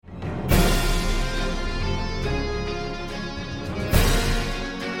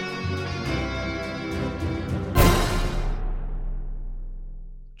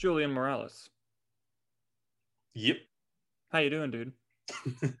Julian Morales. Yep. How you doing, dude?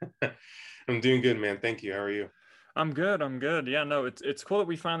 I'm doing good, man. Thank you. How are you? I'm good. I'm good. Yeah, no, it's cool that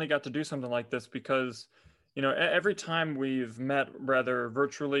we finally got to do something like this because, every time we've met, whether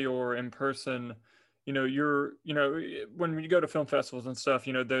virtually or in person, when you go to film festivals and stuff,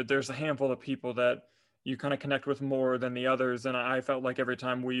 there's a handful of people that you kind of connect with more than the others. And I felt like every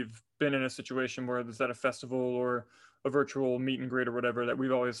time we've been in a situation where there's at a festival or a virtual meet and greet or whatever, that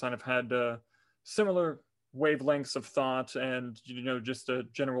we've always kind of had similar wavelengths of thought and just a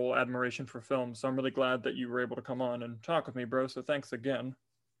general admiration for film. So I'm really glad that you were able to come on and talk with me, bro. So thanks again.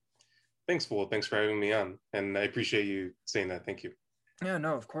 Thanks, Paul. Thanks for having me on. And I appreciate you saying that. Thank you. Yeah,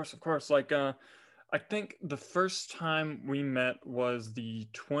 no, of course, of course. I think the first time we met was the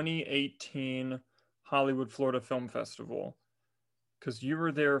 2018 Hollywood Florida Film Festival because you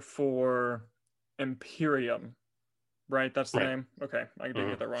were there for Imperium, right? That's the Right. name. Okay, I didn't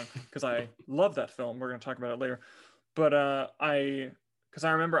get Hmm. that wrong because I love that film. We're going to talk about it later. But because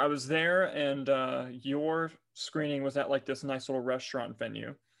I remember I was there and your screening was at like this nice little restaurant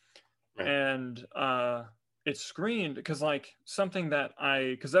venue, Right. and it screened because like something that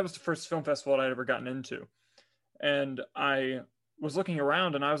because that was the first film festival I'd ever gotten into, and I was looking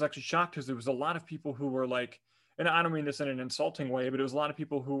around and I was actually shocked because there was a lot of people who were like, and I don't mean this in an insulting way, but it was a lot of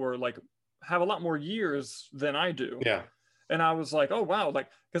people who were like have a lot more years than I do, Yeah. and I was like, oh wow, like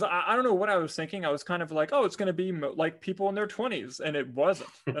because I don't know what I was thinking. I was kind of like, oh, it's gonna be like people in their 20s, and it wasn't.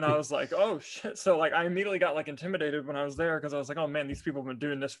 And I was like, oh shit. So like I immediately got like intimidated when I was there because I was like, oh man, these people have been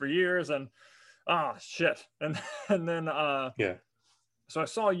doing this for years, and ah shit. And and then Yeah. so I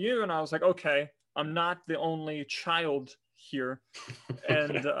saw you, and I was like, okay, I'm not the only child here,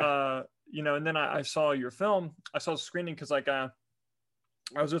 and and then I saw your film. I saw the screening because like I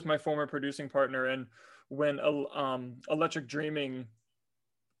was with my former producing partner, and when Electric Dreaming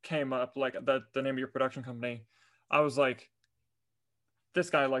came up, like the name of your production company, I was like, this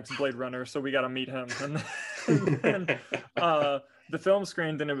guy likes Blade Runner, so we got to meet him. And then the film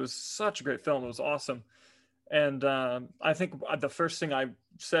screened, and it was such a great film. It was awesome. And I think the first thing I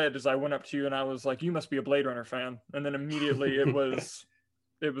said is I went up to you and I was like, "You must be a Blade Runner fan." And then immediately it was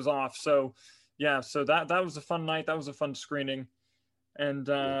off. So yeah, so that was a fun night. That was a fun screening. And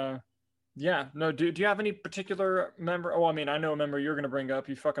Yeah. yeah, no, do you have any particular member? Oh, I mean, I know a member you're going to bring up.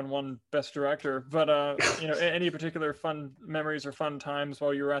 You fucking won Best Director. But any particular fun memories or fun times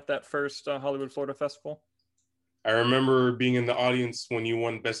while you were at that first Hollywood Florida Festival? I remember being in the audience when you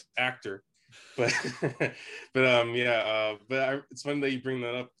won Best Actor, but it's funny that you bring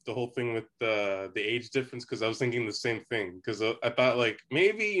that up. The whole thing with the age difference, because I was thinking the same thing. Because I thought like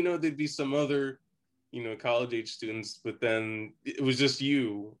maybe there'd be some other college age students, but then it was just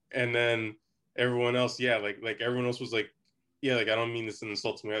you, and then everyone else, yeah, like everyone else was like, yeah, like I don't mean this in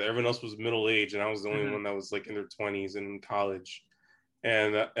insult to me. Everyone else was middle age, and I was the only Hmm. one that was like in their 20s and in college,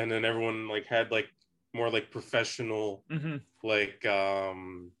 and then everyone like had like more like professional, Hmm. like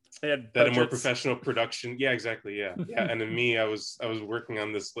They had that a more budgets. professional production. Yeah, exactly. Yeah, yeah. And then me, I was working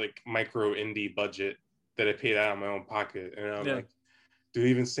on this like micro indie budget that I paid out of my own pocket, and I'm Yeah. like, do we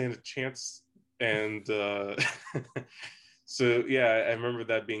even stand a chance? And so yeah, I remember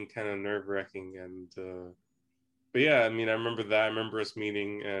that being kind of nerve wracking. And but yeah, I mean, I remember that. I remember us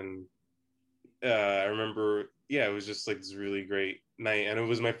meeting, and I remember, yeah, it was just like this really great night, and it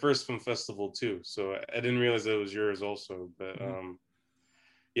was my first film festival too. So I didn't realize that it was yours also, but Hmm.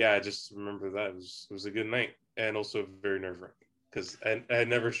 yeah, I just remember that it was a good night, and also very nerve wracking because I had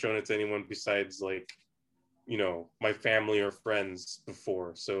never shown it to anyone besides like my family or friends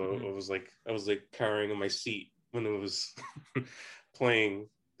before. So Hmm. I was like cowering in my seat when it was playing,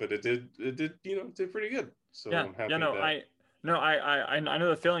 but it did pretty good. So Yeah, I'm yeah, happy no, that. I no, I know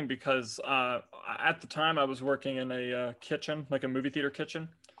the feeling because at the time I was working in a kitchen, like a movie theater kitchen,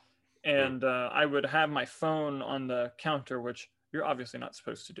 Mm, and I would have my phone on the counter, which you're obviously not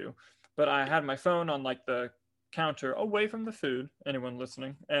supposed to do, but I had my phone on like the counter away from the food. Anyone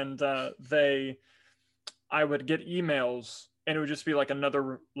listening? And I would get emails, and it would just be like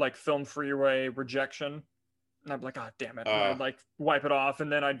another like film freeway rejection, and I'd be like, "God damn it!" And I'd uh like wipe it off,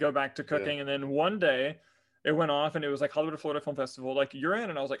 and then I'd go back to yeah, cooking. And then one day, it went off, and it was like Hollywood Florida Film Festival, like you're in,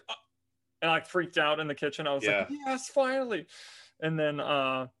 and I was like, oh, and I like freaked out in the kitchen. I was like, yeah. "Yes, finally!" And then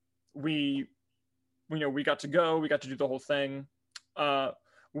we, we got to go, we got to do the whole thing. Uh,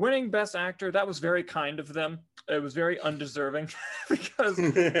 Winning Best Actor, that was very kind of them. It was very undeserving because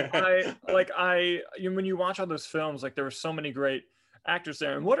when you watch all those films, like there were so many great actors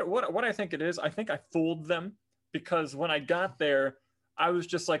there. And what I think it is, I think I fooled them because when I got there, I was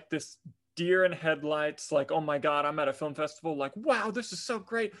just like this deer in headlights, like, oh my God, I'm at a film festival, like, wow, this is so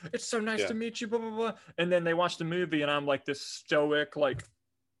great. It's so nice to meet you, blah, blah, blah. And then they watch the movie and I'm like this stoic, like,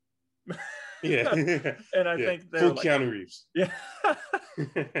 Yeah. and I Yeah. think they Full were like, Keanu Reeves. yeah,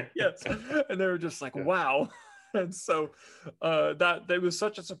 yes. And they were just like, Yeah. wow. And so that was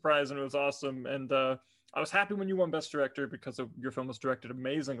such a surprise and it was awesome. And I was happy when you won Best Director because your film was directed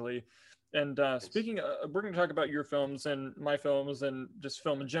amazingly. And speaking, we're going to talk about your films and my films and just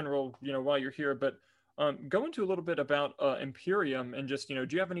film in general, you know, while you're here. But go into a little bit about Imperium and just, you know,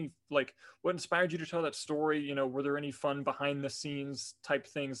 do you have any, like, what inspired you to tell that story? You know, were there any fun behind the scenes type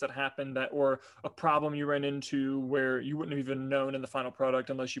things that happened that, or a problem you ran into where you wouldn't have even known in the final product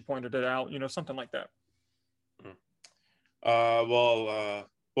unless you pointed it out, you know, something like that?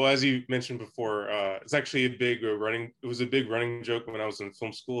 Well, as you mentioned before, it's actually it was a big running joke when I was in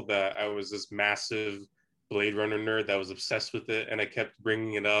film school that I was this massive Blade Runner nerd that was obsessed with it. And I kept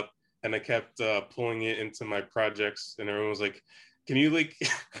bringing it up and I kept pulling it into my projects. And everyone was like, can you like,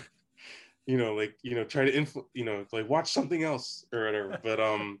 try to like watch something else or whatever.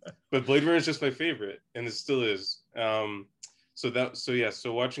 But Blade Runner is just my favorite and it still is.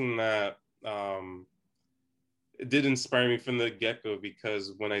 So watching that, it did inspire me from the get-go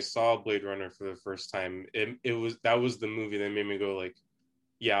because when I saw Blade Runner for the first time, that was the movie that made me go like,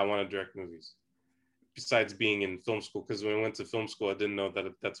 yeah, I want to direct movies. Besides being in film school, because when I went to film school, I didn't know that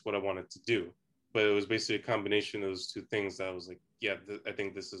that's what I wanted to do. But it was basically a combination of those two things that I was like, yeah, I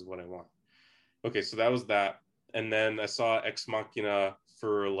think this is what I want. Okay, so that was that. And then I saw Ex Machina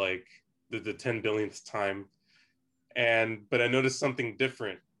for like the 10 billionth time. But I noticed something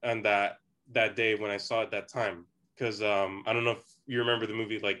different on that day when I saw it that time. Because I don't know if you remember the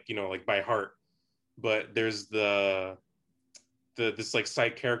movie, like, like by heart, but there's this like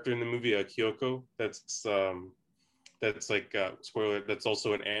side character in the movie, Kyoko, that's like spoiler, that's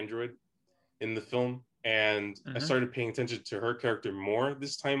also an android in the film. And I started paying attention to her character more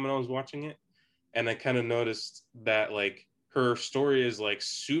this time when I was watching it. And I kind of noticed that like her story is like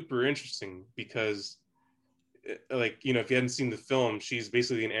super interesting because like, if you hadn't seen the film, she's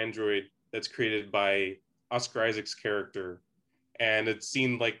basically an android that's created by Oscar Isaac's character. And it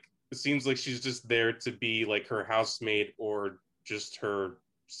seems like she's just there to be like her housemate or just her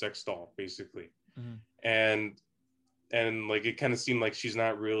sex doll, basically. And like it kind of seemed like she's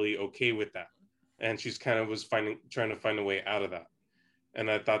not really okay with that. And she's kind of trying to find a way out of that.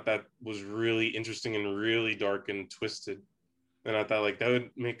 And I thought that was really interesting and really dark and twisted. And I thought like that would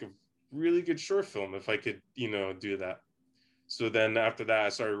make a really good short film if I could, do that. So then after that, I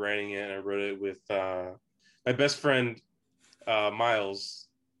started writing it and I wrote it with my best friend, Miles.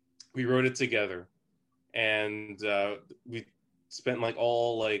 We wrote it together and we spent like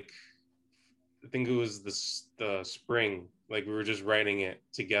all like, I think it was the spring, like we were just writing it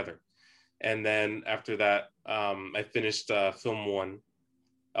together. And then after that, I finished film one,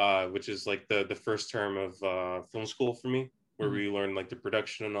 which is like the first term of film school for me, where we learned like the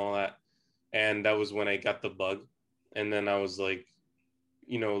production and all that. And that was when I got the bug. And then I was like,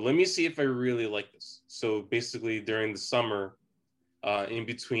 let me see if I really like this. So basically during the summer, in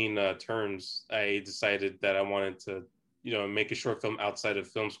between terms, I decided that I wanted to, make a short film outside of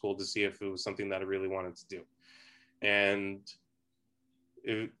film school to see if it was something that I really wanted to do. And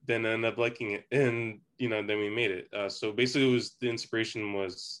then I ended up liking it. And, then we made it. So basically the inspiration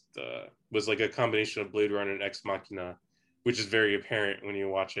was like a combination of Blade Runner and Ex Machina, which is very apparent when you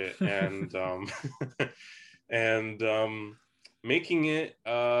watch it. And, making it,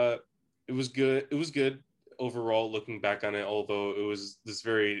 it was good. It was good overall looking back on it, although it was this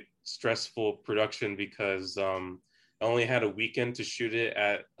very stressful production because I only had a weekend to shoot it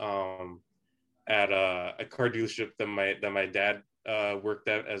at a car dealership that my dad worked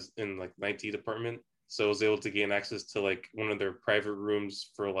at as in like the IT department. So I was able to gain access to like one of their private rooms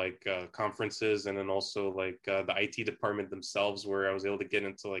for like conferences, and then also like the IT department themselves, where I was able to get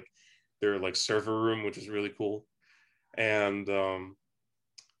into like their like server room, which was really cool. And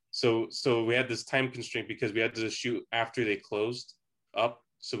so we had this time constraint because we had to shoot after they closed up.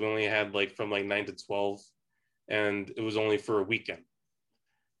 So we only had like from like 9 to 12, and it was only for a weekend.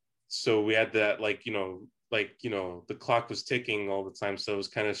 So we had that the clock was ticking all the time. So it was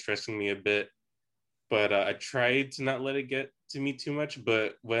kind of stressing me a bit. But I tried to not let it get to me too much.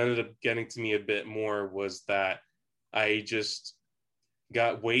 But what ended up getting to me a bit more was that I just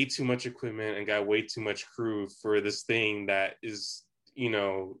got way too much equipment and got way too much crew for this thing that is,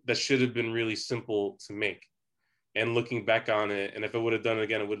 that should have been really simple to make. And looking back on it, and if I would have done it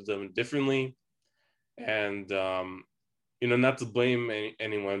again, I would have done it differently. And, not to blame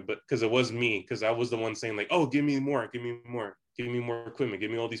anyone, but because it was me, because I was the one saying like, oh, give me more. give me more equipment,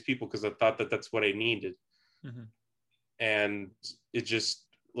 give me all these people, because I thought that that's what I needed. Mm-hmm. And it just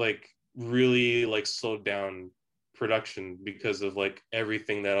like really like slowed down production because of like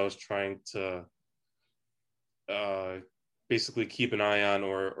everything that I was trying to basically keep an eye on,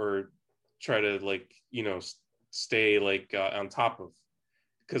 or try to like, you know, stay like on top of.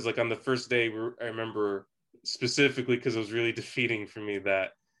 Because like on the first day, I remember specifically, because it was really defeating for me,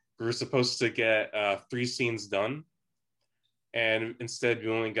 that we were supposed to get 3 scenes done, and instead we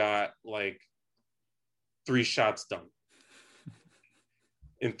only got like 3 shots done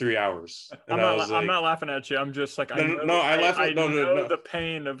in 3 hours. And I was I'm like, not laughing at you. I'm just like, I no, no, know, no, I laugh I at, no, no, know no. the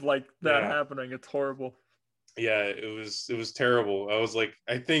pain of like that Yeah. happening. It's horrible. Yeah, it was terrible. I was like,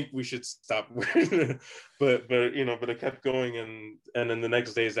 I think we should stop. But you know, but I kept going, and then the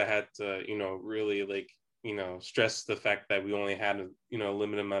next days I had to, you know, really like, you know, stress the fact that we only had a, you know, a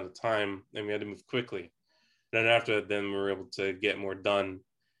limited amount of time, and we had to move quickly. And then after that, then we were able to get more done.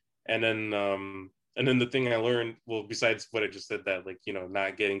 And then the thing I learned, well, besides what I just said, that like, you know,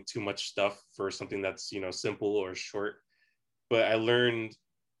 not getting too much stuff for something that's, you know, simple or short, but I learned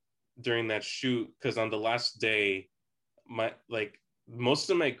during that shoot, because on the last day, my like most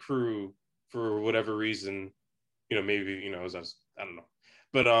of my crew, for whatever reason, you know, maybe, you know, I don't know,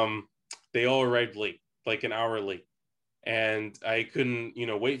 but they all arrived late, like an hour late, and I couldn't, you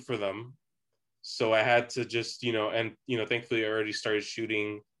know, wait for them. So I had to just, you know, and you know, thankfully I already started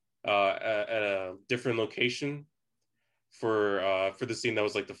shooting at a different location for the scene that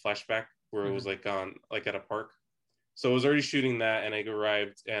was like the flashback, where it was like on like at a park. So I was already shooting that, and I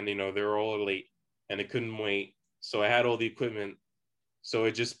arrived, and you know, they were all late, and they couldn't wait. So I had all the equipment. So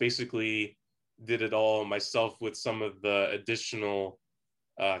I just basically did it all myself with some of the additional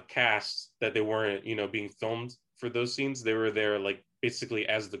casts that they weren't, you know, being filmed for those scenes. They were there like basically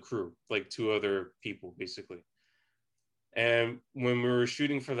as the crew, like 2 other people basically. And when we were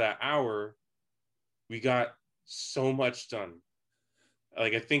shooting for that hour, we got so much done.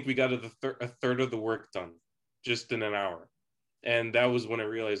 Like I think we got a third of the work done just in an hour. And that was when I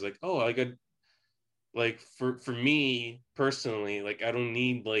realized, like, oh, I got, like, for me personally, like I don't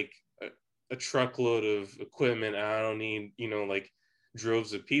need like a truckload of equipment. I don't need, you know, like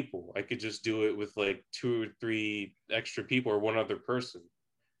droves of people. I could just do it with like 2 or 3 extra people or one other person.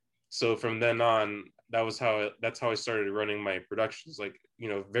 So from then on, that's how I started running my productions. Like, you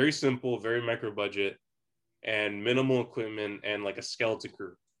know, very simple, very micro budget, and minimal equipment, and like a skeleton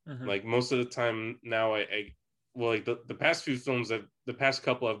crew. Mm-hmm. Like most of the time now, I well, like the past few films, the past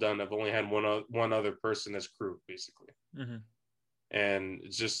couple I've done, I've only had one other person as crew basically. Mm-hmm. And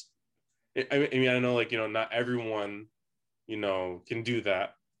it's just, I mean, I know, like, you know, not everyone, you know, can do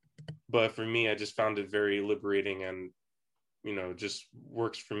that, but for me, I just found it very liberating, and you know, just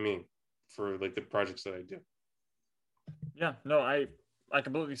works for me for like the projects that I do. Yeah, no, I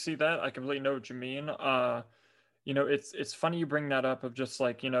completely see that. I completely know what you mean. You know, it's funny you bring that up, of just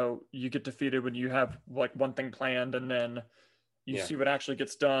like, you know, you get defeated when you have like one thing planned, and then you Yeah. see what actually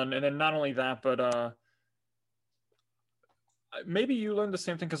gets done. And then not only that, but maybe you learned the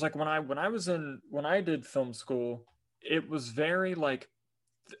same thing, because like when I did film school, it was very like,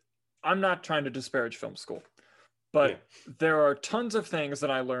 I'm not trying to disparage film school, Yeah. but there are tons of things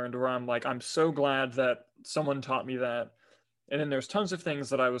that I learned where I'm like, I'm so glad that someone taught me that. And then there's tons of things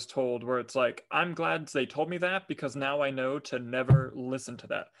that I was told where it's like, I'm glad they told me that, because now I know to never listen to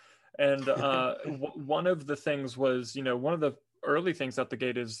that. And one of the things was, you know, one of the early things at the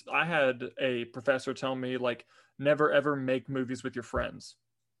gate is I had a professor tell me, like, never ever make movies with your friends.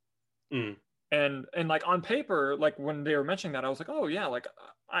 Mm. And like on paper, like when they were mentioning that, I was like, oh yeah, like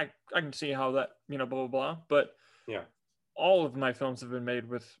I can see how that, you know, blah blah blah. But Yeah. all of my films have been made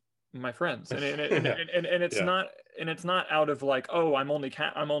with my friends, Yeah. and it's Yeah. not, and it's not out of like, oh, I'm only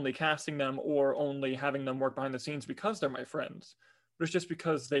casting them or only having them work behind the scenes because they're my friends, but it's just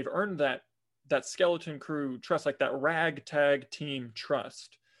because they've earned that skeleton crew trust, like that ragtag team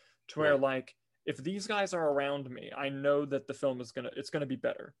trust, to where Right. like, if these guys are around me, I know that the film is gonna be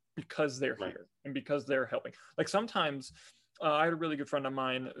better because they're Right. here and because they're helping. Like sometimes, I had a really good friend of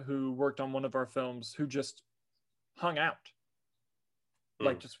mine who worked on one of our films who just hung out,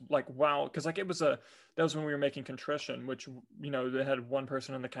 like Mm. just like, wow, because like that was when we were making Contrition, which, you know, they had one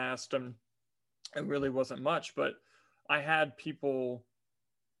person in the cast, and it really wasn't much, but I had people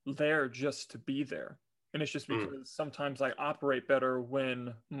there just to be there. And it's just Mm. because sometimes I operate better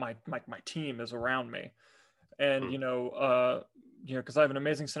when my team is around me. And Mm. you know, because I have an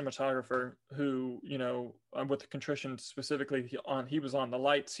amazing cinematographer who, you know, with the Contrition specifically, he was on the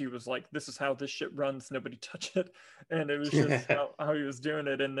lights. He was like, this is how this shit runs, nobody touch it. And it was just how he was doing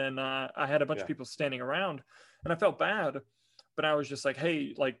it. And then I had a bunch of Yeah. people standing around, and I felt bad, but I was just like,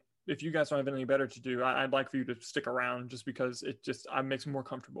 hey, like, if you guys don't have anything better to do, I'd like for you to stick around, just because it just makes me more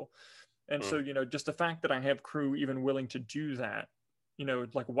comfortable. And so, you know, just the fact that I have crew even willing to do that, you know,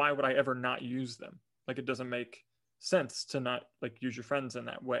 like, why would I ever not use them? Like, it doesn't make sense to not like use your friends in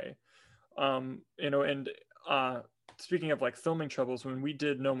that way. You know, and speaking of like filming troubles, when we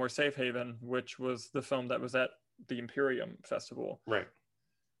did No More Safe Haven, which was the film that was at the Imperium Festival, Right.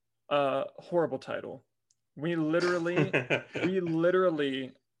 Horrible title. We literally,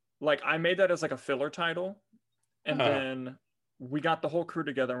 like, I made that as like a filler title, and then we got the whole crew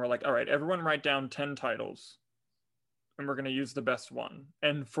together and we're like, all right, everyone write down 10 titles, and we're going to use the best one.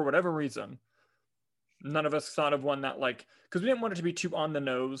 And for whatever reason, none of us thought of one that, like, because we didn't want it to be too on the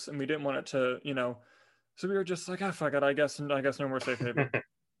nose, and we didn't want it to, you know, so we were just like, ah, fuck it, I guess No More Safe Haven.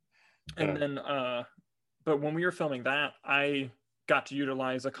 And then but when we were filming that, I got to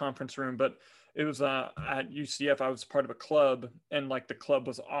utilize a conference room, but it was at UCF. I was part of a club, and like the club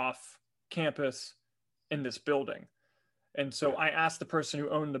was off campus in this building. And so I asked the person who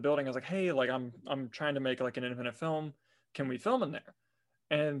owned the building, I was like, hey, like, I'm trying to make like an independent film, can we film in there?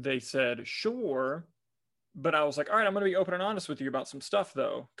 And they said sure, but I was like, all right, I'm going to be open and honest with you about some stuff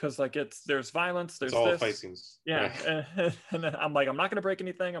though, because like there's violence, there's it's all this fight scenes. yeah. And I'm like, I'm not going to break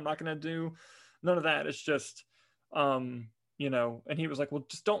anything, I'm not going to do none of that. It's just you know. And he was like, well,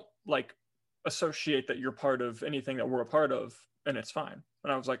 just don't like associate that you're part of anything that we're a part of, and it's fine.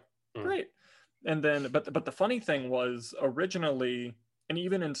 And I was like, great. And then but the funny thing was, originally, and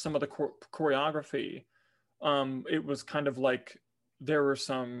even in some of the choreography, it was kind of like there were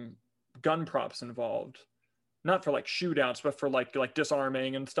some gun props involved, not for like shootouts, but for like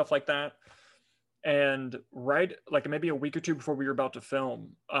disarming and stuff like that. And right, like maybe a week or two before we were about to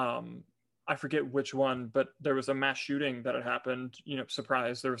film, I forget which one, but there was a mass shooting that had happened. You know,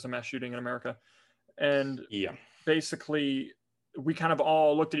 surprise, there was a mass shooting in America. And yeah, basically we kind of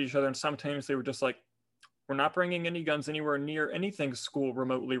all looked at each other and simultaneously were just like, we're not bringing any guns anywhere near anything school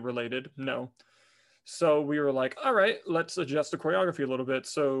remotely related. No. So we were like, all right, let's adjust the choreography a little bit.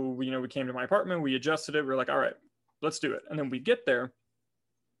 So we, you know, we came to my apartment, we adjusted it. We were like, all right, let's do it. And then we get there,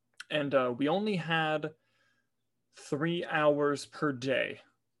 and we only had 3 hours per day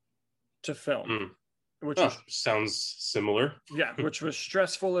to film, which was, sounds similar. yeah, which was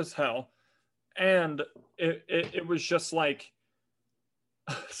stressful as hell. And it was just like,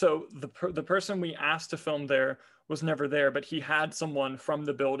 so the person we asked to film there was never there, but he had someone from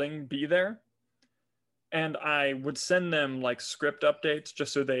the building be there. And I would send them like script updates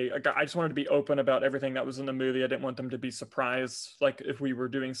just so I just wanted to be open about everything that was in the movie. I didn't want them to be surprised, like if we were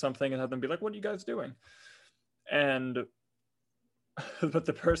doing something, and have them be like, what are you guys doing? And but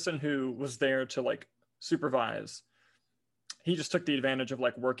the person who was there to like supervise, he just took the advantage of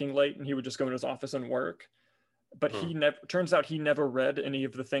like working late, and he would just go in his office and work. But he never, turns out he never read any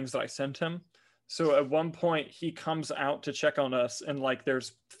of the things that I sent him. So at one point he comes out to check on us, and like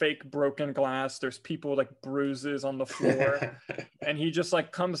there's fake broken glass, there's people like bruises on the floor. And he just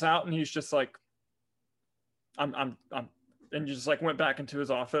like comes out and he's just like, I'm and he just like went back into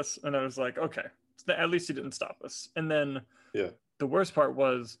his office. And I was like, okay, at least he didn't stop us. And then the worst part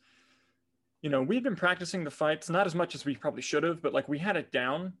was, you know, we'd been practicing the fights, not as much as we probably should have, but like we had it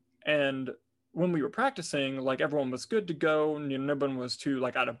down. And when we were practicing, like everyone was good to go, and you know, no one was too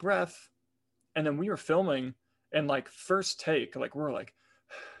like out of breath. And then we were filming, and like first take, like we're like,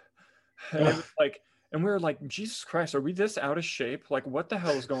 and it was like, and we were like, Jesus Christ, are we this out of shape? Like, what the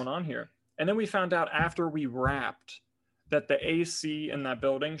hell is going on here? And then we found out after we wrapped that the AC in that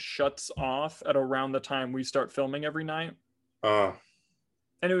building shuts off at around the time we start filming every night. And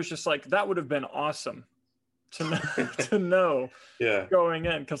it was just like, that would have been awesome to know, to know going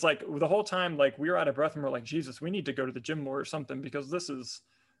in. Cause like the whole time, like we were out of breath, and we're like, Jesus, we need to go to the gym more or something, because this is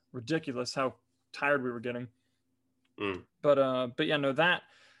ridiculous how tired we were getting. But yeah, no, that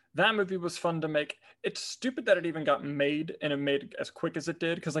movie was fun to make. It's stupid that it even got made, and it made as quick as it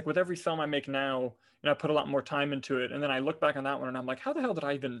did, because like with every film I make now, you know, I put a lot more time into it, and then I look back on that one and I'm like, how the hell did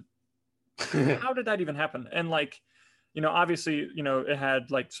I even how did that even happen? And like, you know, obviously, you know, it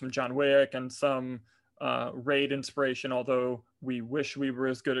had like some John Wick and some Raid inspiration, although we wish we were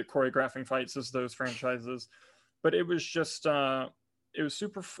as good at choreographing fights as those franchises. But it was just it was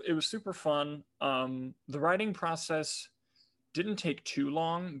super fun. The writing process didn't take too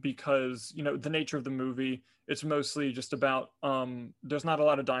long, because, you know, the nature of the movie, it's mostly just about there's not a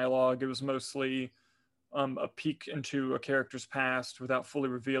lot of dialogue. It was mostly a peek into a character's past without fully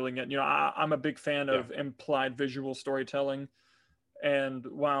revealing it. You know, I'm a big fan of implied visual storytelling, and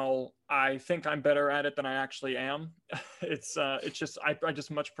while I think I'm better at it than I actually am, it's just I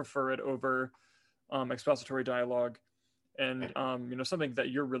just much prefer it over expository dialogue. And you know, something that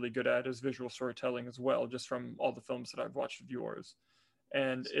you're really good at is visual storytelling as well, just from all the films that I've watched of yours.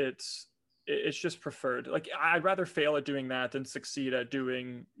 And it's just preferred. Like I'd rather fail at doing that than succeed at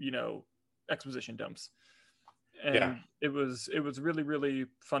doing, you know, exposition dumps. Yeah. And it was really really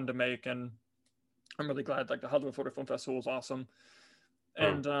fun to make, and I'm really glad. Like the Hollywood Photo Film Festival was awesome.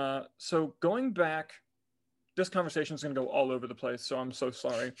 Mm. And so going back, this conversation is going to go all over the place, so I'm so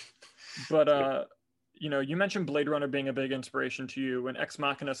sorry. But you know, you mentioned Blade Runner being a big inspiration to you, and Ex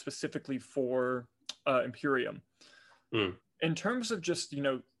Machina specifically for Imperium. Mm. In terms of just, you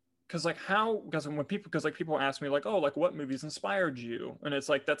know, because when people, because like people ask me like, oh, like what movies inspired you, and it's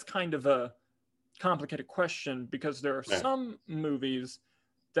like that's kind of a complicated question, because there are Yeah. some movies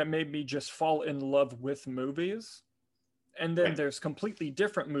that made me just fall in love with movies, and then Right. there's completely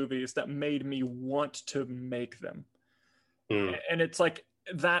different movies that made me want to make them. Mm. And it's like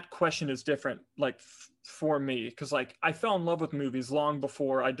that question is different, like for me, because like I fell in love with movies long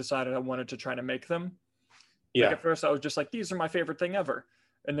before I decided I wanted to try to make them. Like Yeah. at first I was just like, these are my favorite thing ever,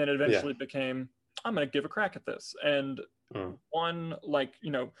 and then it Yeah. eventually became, I'm gonna give a crack at this. And Mm. one, like,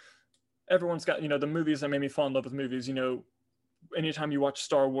 you know, everyone's got, you know, the movies that made me fall in love with movies, you know, anytime you watch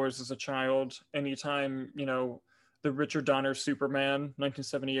Star Wars as a child, anytime, you know, the Richard Donner Superman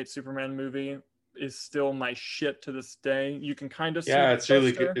 1978 Superman movie is still my shit to this day. You can kind of see Yeah, the it's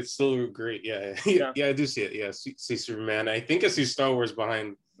really good. poster. It's still great. Yeah. Yeah. Yeah, I do see it. Yeah, see Superman. I think I see Star Wars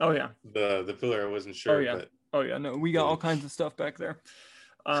behind Oh yeah. the pillar. I wasn't Oh sure, yeah. but Oh yeah. No, we got all kinds of stuff back there.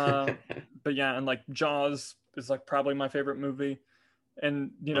 But yeah, and like Jaws is like probably my favorite movie.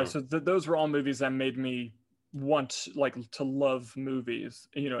 And you know, Mm. so those were all movies that made me want like to love movies,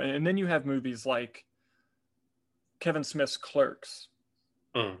 you know. And then you have movies like Kevin Smith's Clerks,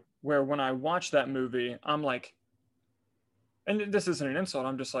 Mm. where when I watch that movie, I'm like, and this isn't an insult,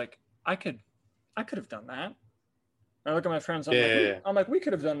 I'm just like, I could have done that. I look at my friends, Yeah, yeah, yeah. I'm like, we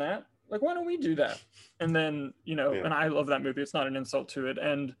could have done that. Like, why don't we do that? And then, you know, Yeah. and I love that movie. It's not an insult to it.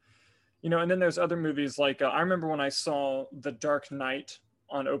 And, you know, and then there's other movies like, I remember when I saw The Dark Knight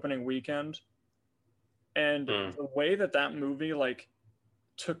on opening weekend, and Mm. the way that that movie, like,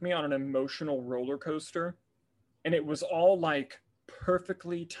 took me on an emotional roller coaster, and it was all like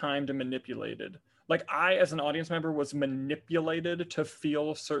perfectly timed and manipulated. Like I, as an audience member, was manipulated to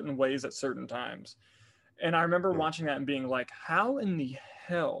feel certain ways at certain times. And I remember Mm. watching that and being like, how in the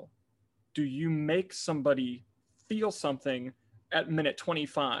hell do you make somebody feel something at minute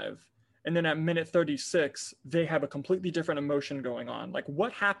 25, and then at minute 36 they have a completely different emotion going on? Like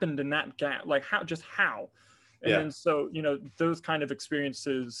what happened in that gap? Like how? And Yeah. then so, you know, those kind of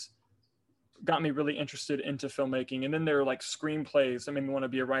experiences got me really interested into filmmaking. And then there are like screenplays that made me want to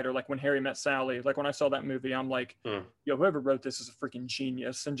be a writer. Like When Harry Met Sally, like when I saw that movie, I'm like, Mm. yo, whoever wrote this is a freaking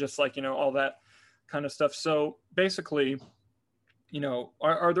genius. And just like, you know, all that kind of stuff. So basically, you know,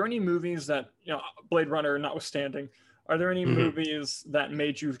 are there any movies that, you know, Blade Runner notwithstanding, are there any Mhm. movies that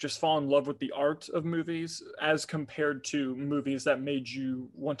made you just fall in love with the art of movies as compared to movies that made you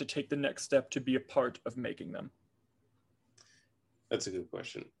want to take the next step to be a part of making them? That's a good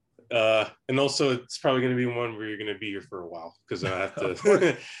question. And also, it's probably going to be one where you're going to be here for a while because I have to Of course.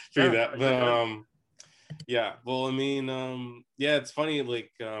 figure Yeah, that. But yeah. Well, I mean, yeah, it's funny. Well,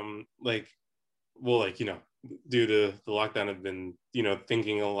 like, you know, due to the lockdown, I've been, you know,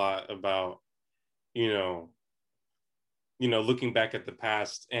 thinking a lot about, you know, looking back at the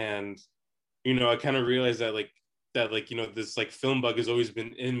past, and you know, I kind of realized that you know, this like film bug has always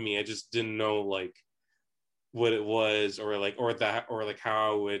been in me. I just didn't know like what it was, or like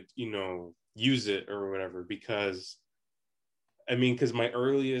how I would, you know, use it or whatever. Because I mean, because my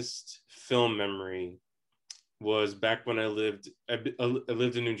earliest film memory was back when I lived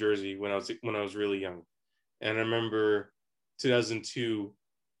in New Jersey when I was really young, and I remember 2002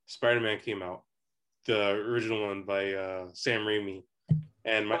 Spider-Man came out, the original one by Sam Raimi,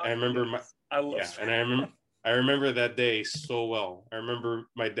 and I remember my I love yeah, and Spider-Man. I remember that day so well. I remember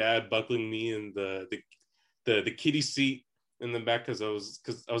my dad buckling me in the kiddie seat in the back because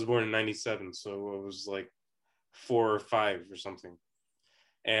I was born in '97, so I was like 4 or 5 or something.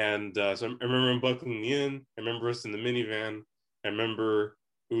 And so I remember him buckling me in. I remember us in the minivan. I remember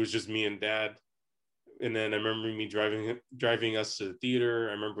it was just me and dad. And then I remember me driving us to the theater.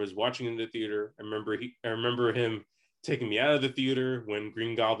 I remember us watching in the theater. I remember him taking me out of the theater when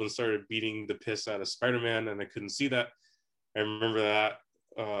Green Goblin started beating the piss out of Spider-Man, and I couldn't see that. I remember that.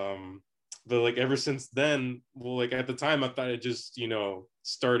 But like ever since then, well, like at the time, I thought it just, you know,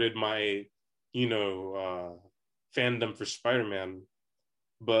 started my, you know, fandom for Spider-Man.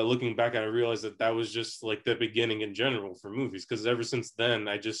 But looking back, I realized that that was just like the beginning in general for movies. Because ever since then,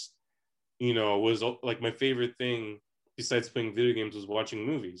 I just, you know, was like my favorite thing besides playing video games was watching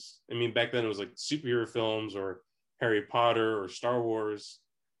movies. I mean, back then it was like superhero films or Harry Potter or Star Wars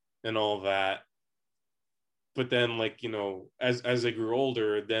and all that. But then, like, you know, as I grew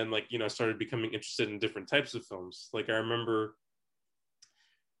older, then, like, you know, I started becoming interested in different types of films. Like, I remember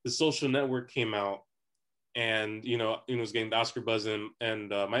The Social Network came out, and it was getting the Oscar buzz, and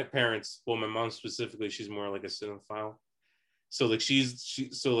my parents, well, my mom specifically, she's more like a cinephile. So like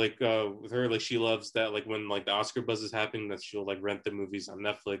with her, like, she loves that, like, when like the Oscar buzz is happening, that she'll like rent the movies on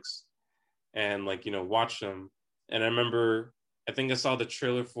Netflix and, like, watch them. And I remember, I think I saw the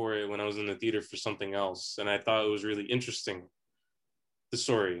trailer for it when I was in the theater for something else, and I thought it was really interesting, the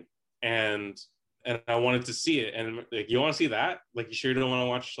story, and I wanted to see it. And like, you want to see that? Like, you sure don't want to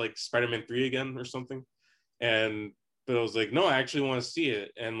watch like Spider-Man 3 again or something? And but I was like, no, I actually want to see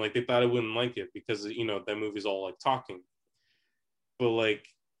it. And like, they thought I wouldn't like it because that movie's all like talking. But like,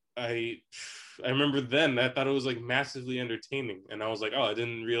 I I remember then I thought it was like massively entertaining, and I was like, oh, I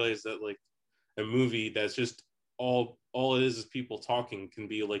didn't realize that like a movie that's just all it is people talking can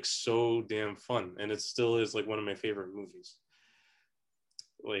be like so damn fun, and it still is like one of my favorite movies.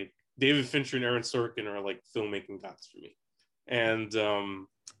 Like, David Fincher and Aaron Sorkin are like filmmaking gods for me, and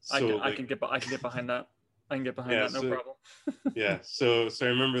I can get behind that. I can get behind yeah, that, no problem. yeah, so I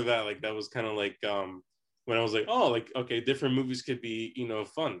remember that, like, that was kind of like when I was like, oh, like, okay, different movies could be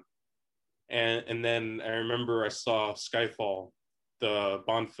fun. And then I remember I saw Skyfall, the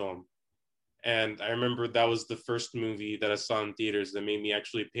Bond film, and I remember that was the first movie that I saw in theaters that made me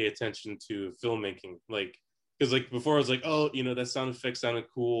actually pay attention to filmmaking. Like, because like before I was like, oh, that sound effect sounded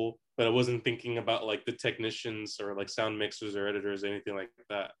cool, but I wasn't thinking about like the technicians or like sound mixers or editors or anything like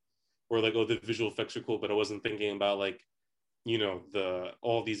that. Or like, oh, the visual effects are cool, but I wasn't thinking about like, the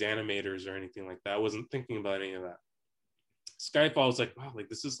all these animators or anything like that. I wasn't thinking about any of that. Skyfall was like, wow, like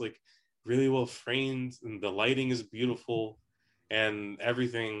this is like really well framed, and the lighting is beautiful and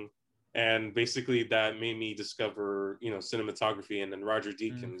everything. And basically that made me discover, cinematography, and then Roger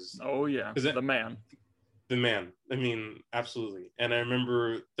Deakins. Oh yeah, the man. The man. I mean, absolutely. And I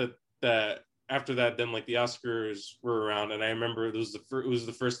remember that after that, then like the Oscars were around, and I remember it was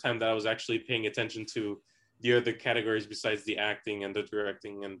the first time that I was actually paying attention to the other categories besides the acting and the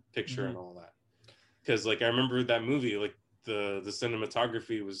directing and picture and all that. Because like I remember that movie, like the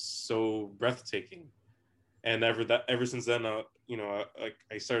cinematography was so breathtaking, and ever since then,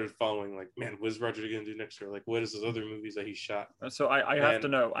 I started following, like, man, what is Roger gonna do next year? Like, what is his other movies that he shot? So I have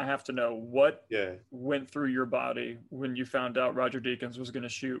to know what Yeah, went through your body when you found out Roger Deakins was going to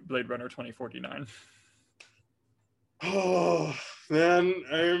shoot Blade Runner 2049. oh man,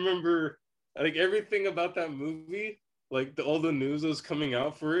 I remember like everything about that movie, like all the news that was coming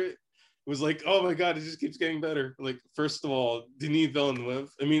out for it was like, oh my god, it just keeps getting better. Like, first of all, Denis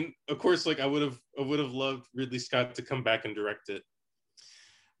Villeneuve. I mean, of course, like I would have loved Ridley Scott to come back and direct it,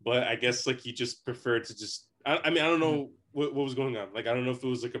 but I guess like he just preferred to just. I mean, I don't know what was going on. Like, I don't know if it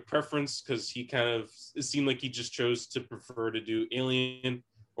was like a preference because it seemed like he just chose to prefer to do Alien,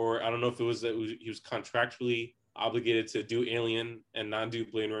 or I don't know if it was that he was contractually obligated to do Alien and not do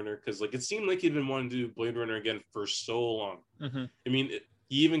Blade Runner, because like it seemed like he'd been wanting to do Blade Runner again for so long. I mean,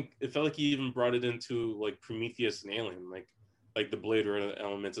 it felt like he even brought it into like Prometheus and Alien, like the Blade Runner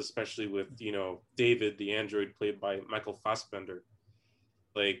elements, especially with David the android played by Michael Fassbender,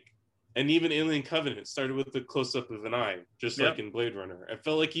 like, and even Alien Covenant started with the close up of an eye, just like in Blade Runner. I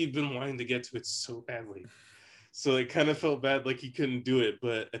felt like he'd been wanting to get to it so badly, so it kind of felt bad like he couldn't do it.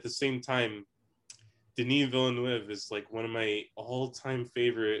 But at the same time, Denis Villeneuve is like one of my all-time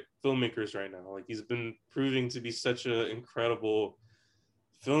favorite filmmakers right now. Like, he's been proving to be such an incredible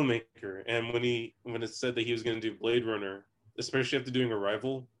filmmaker. And when it said that he was going to do Blade Runner, especially after doing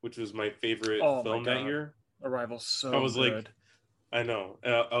Arrival, which was my favorite film that year, Arrival's so I was good. like, I know.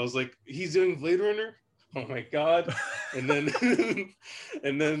 I was like, he's doing Blade Runner? Oh my god. And then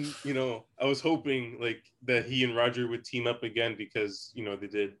and then, I was hoping like that he and Roger would team up again, because, they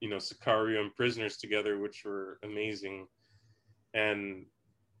did, Sicario and Prisoners together, which were amazing. And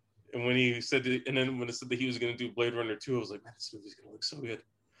when he said that, and then when it said that he was going to do Blade Runner 2, I was like, man, this movie's going to look so good.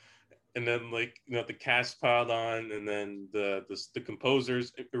 And then, like, the cast piled on, and then the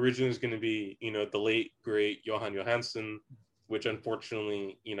composers originally was going to be, the late great Johan Johansson, which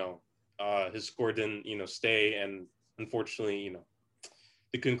unfortunately, his score didn't, stay, and unfortunately,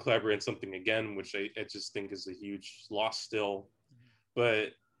 they couldn't collaborate on something again, which I just think is a huge loss still. But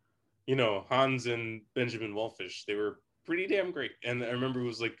Hans and Benjamin Wallfisch, they were pretty damn great, and I remember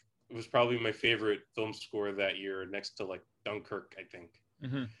it was probably my favorite film score that year, next to like Dunkirk, I think.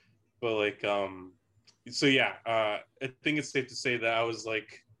 But like, so yeah, I think it's safe to say that I was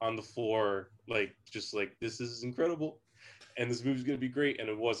like on the floor, like just like this is incredible, and this movie's gonna be great, and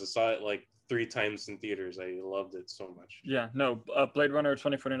it was. I saw it like 3 times in theaters. I loved it so much. Yeah, no, Blade Runner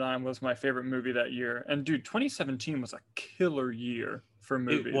 2049 was my favorite movie that year. And dude, 2017 was a killer year for It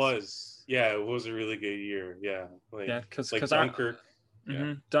movies. was, yeah, it was a really good year. Yeah, Yeah, because like I Dunkirk. Yeah,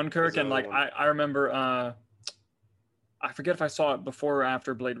 was Dunkirk, and another like one. I remember I forget if I saw it before or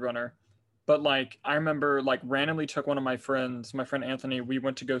after Blade Runner, but like I remember like randomly took one of my friends, my friend Anthony, we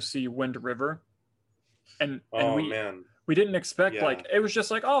went to go see Wind River, and Oh man, we didn't expect, yeah, like it was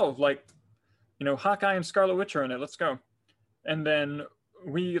just like, oh, like, you know, Hawkeye and Scarlet Witch are in it, let's go. And then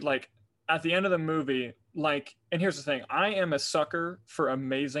we like at the end of the movie, like, and here's the thing, I am a sucker for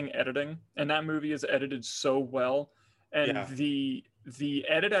amazing editing, and that movie is edited so well. And yeah, the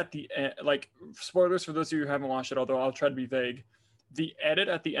edit at the end, like, spoilers for those of you who haven't watched it, although I'll try to be vague, the edit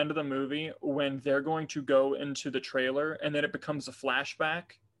at the end of the movie when they're going to go into the trailer and then it becomes a flashback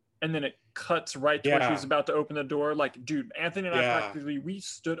and then it cuts right to where she's yeah, about to open the door, like, dude, Anthony and I yeah, practically, we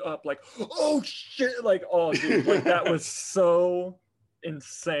stood up like, oh shit, like, oh dude, like that was so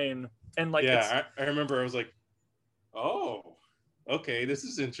insane. And like it's yeah. I remember I was like, oh, okay, this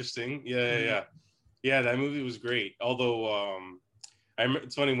is interesting. Yeah, yeah, mhm. yeah. Yeah, that movie was great. Although,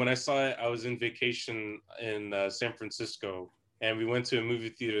 it's funny when I saw it, I was in vacation in San Francisco, and we went to a movie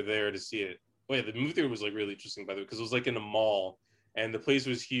theater there to see it. Wait, the movie theater was like really interesting, by the way, because it was like in a mall, and the place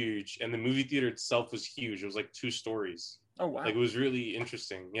was huge, and the movie theater itself was huge. It was like 2 stories. Oh Like wow. it was really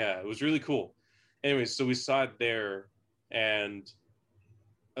interesting. Yeah, it was really cool. Anyways, so we saw it there, and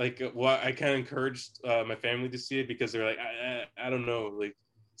like, well, I kind of encouraged my family to see it because they're like, I don't know, like,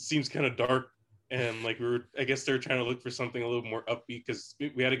 seems kind of dark, and like I guess they're trying to look for something a little more upbeat because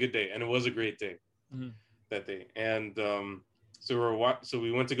we had a good day, and it was a great day Mhm. that day. And so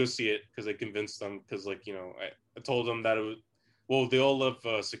we went to go see it because I convinced them, because like, you know, I told them that it was, well, they all love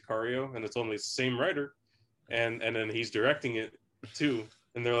Sicario, and it's only the same writer, and then he's directing it too,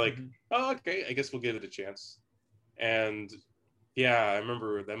 and they're like, Mhm. oh, okay, I guess we'll give it a chance. And yeah, I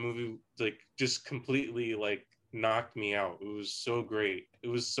remember that movie like just completely like knocked me out. It was so great. It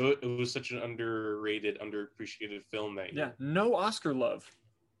was such an underrated, underappreciated film that Yeah, year. no Oscar love.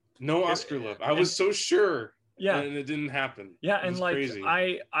 No It, Oscar love. I and was so sure, yeah, and it didn't happen. yeah, It and was like crazy.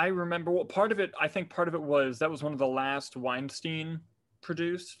 I remember what part of it. I think part of it was that was one of the last Weinstein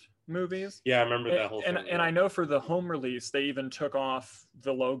produced movies, Yeah, I remember that whole thing. and Yeah. I know for the home release they even took off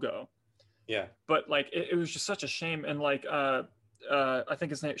the logo. Yeah. But like it was just such a shame. And like I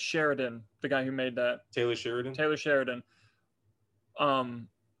think his name Sheridan, the guy who made that, Taylor Sheridan. Taylor Sheridan. Um,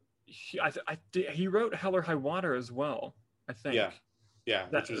 he wrote Hell or High Water as well. I Yeah. think Yeah,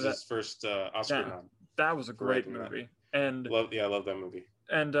 that which was that his first Oscar that nod that was a for great writing that. movie. And Yeah, I love that movie.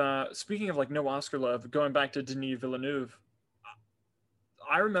 speaking of like no Oscar love, going back to Denis Villeneuve,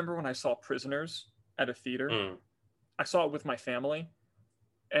 I remember when I saw Prisoners at a theater. Mm. I saw it with my family,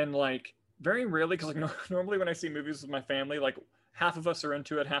 and like very rarely, because like normally when I see movies with my family, like half of us are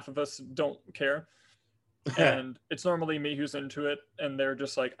into it, half of us don't care, and it's normally me who's into it, and they're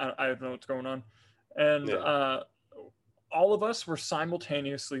just like, I don't know what's going on. And Yeah. all of us were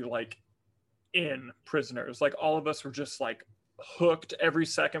simultaneously like in Prisoners, like all of us were just like hooked every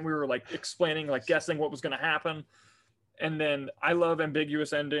second. We were like explaining, like guessing what was going to happen. And then I love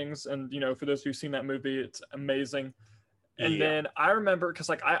ambiguous endings, and you know, for those who've seen that movie, it's amazing. And Yeah. then I remember, because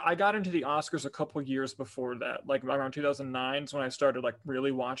like I got into the Oscars a couple years before that, like around 2009 is when I started like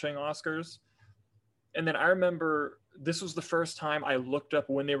really watching Oscars. And then I remember this was the first time I looked up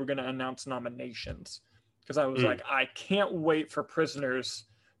when they were going to announce nominations, because I was Mm. like, I can't wait for Prisoners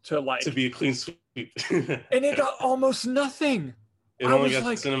to To like, be a clean sweep. and it got almost nothing. It I only was got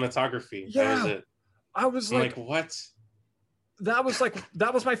like, cinematography. That was yeah, it. I was I'm like, like, what? that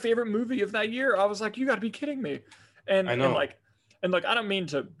was my favorite movie of that year. I was like, you got to be kidding me. I And know. like, and like, I don't mean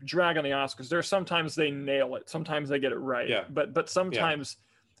to drag on the Oscars. There's sometimes they nail it, sometimes they get it right, Yeah. but Yeah. sometimes,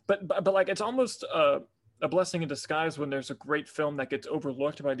 but like it's almost a blessing in disguise when there's a great film that gets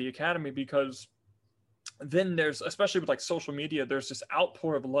overlooked by the Academy, because then there's, especially with like social media, there's this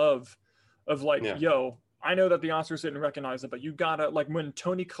outpour of love of like, Yeah. yo, I know that the Oscars didn't recognize it, but you gotta, like when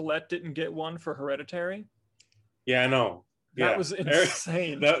Toni Collette didn't get one for Hereditary, Yeah, I know. that Yeah. was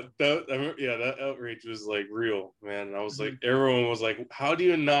insane. That outrage was like real, man. I was like, Mhm. everyone was like, how do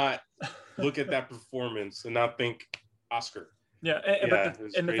you not look at that performance and not think Oscar? Yeah, but Yeah, it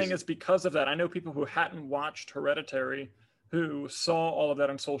was the thing crazy. is, because of that, I know people who hadn't watched Hereditary who saw all of that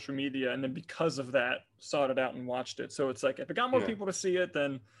on social media, and then because of that, sought it out and watched it. So it's like, if it got more Yeah. people to see it,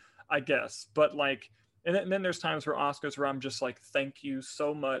 then I guess. But like, and then there's times where Oscars where I'm just like, thank you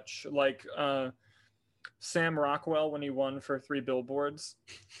so much. Like, Sam Rockwell when he won for Three Billboards,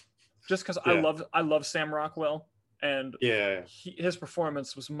 just because Yeah. I love Sam Rockwell, and Yeah. his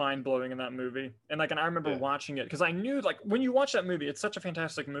performance was mind blowing in that movie. And I remember Yeah. watching it because I knew like when you watch that movie, it's such a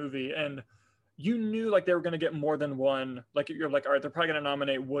fantastic movie, and you knew like they were going to get more than one. Like you're like, all right, they're probably going to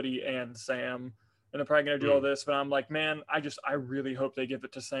nominate Woody and Sam, and they're probably going to do all this. But I'm like, man, I really hope they give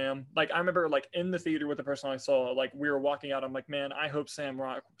it to Sam. Like I remember like in the theater with the person I saw, like we were walking out. I'm like, man, I hope Sam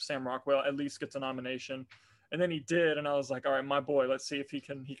Rockwell at least gets a nomination. And then he did, and I was like, all right, my boy, let's see if he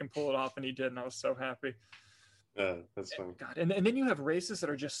can pull it off. And he did, and I was so happy. That's funny. God, and then you have races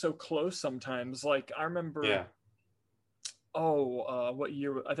that are just so close sometimes. Like I remember, Yeah. What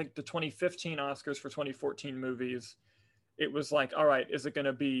year? I think the 2015 Oscars for 2014 movies. It was like, all right, is it going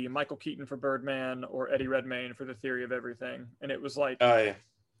to be Michael Keaton for Birdman or Eddie Redmayne for The Theory of Everything? And it was like, Yeah.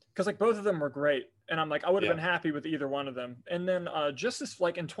 because like both of them were great, and I'm like, I would have Yeah. been happy with either one of them. And then just this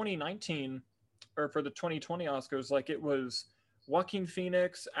like in 2019 or for the 2020 Oscars, like it was Joaquin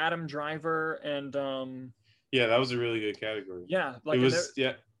Phoenix, Adam Driver, and Yeah, that was a really good category. yeah, like it was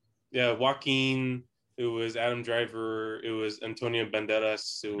Joaquin. It was Adam Driver. It was Antonio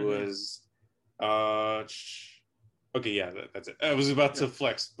Banderas. It was okay, yeah, that's it. I was about to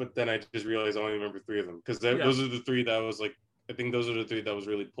flex, but then I just realized I only remember three of them because those are the three that I was like, I think those are the three that I was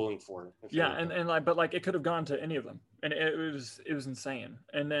really pulling for. Yeah, and like, but like it could have gone to any of them, and it was insane.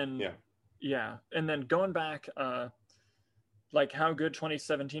 And then and then going back, like how good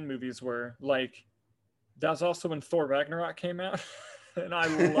 2017 movies were. Like that's also when Thor Ragnarok came out. And I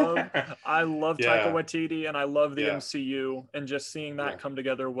love Taika Waititi, and I love the MCU, and just seeing that come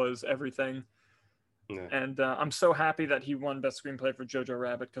together was everything. Yeah. And I'm so happy that he won Best Screenplay for Jojo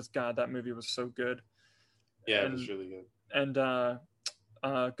Rabbit, because God, that movie was so good. Yeah, it was really good. And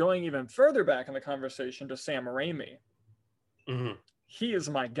going even further back in the conversation to Sam Raimi, he is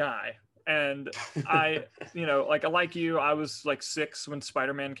my guy. And I, like you, I was like 6 when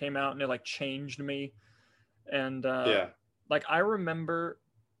Spider-Man came out, and it like changed me. And like I remember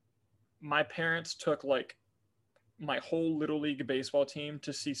my parents took like my whole Little League baseball team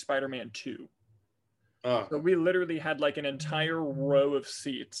to see Spider-Man 2. So we literally had like an entire row of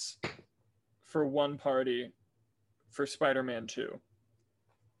seats for one party for Spider-Man 2.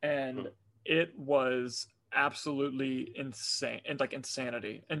 And it was absolutely insane, and like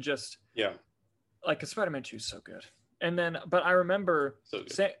insanity, and just like Spider-Man 2 is so good. And then, but I remember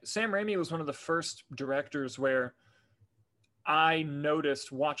Sam Raimi was one of the first directors where I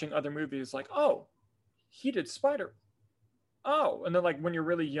noticed watching other movies like, oh, he did Spider. Oh, and then like when you're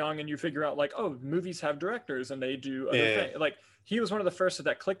really young and you figure out like, oh, movies have directors and they do other things. Like he was one of the first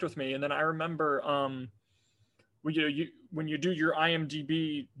that clicked with me. And then I remember when you do your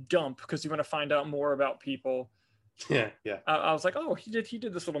IMDb dump because you want to find out more about people. I was like, oh, he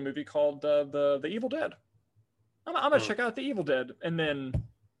did this little movie called the Evil Dead. I'm gonna check out the Evil Dead, and then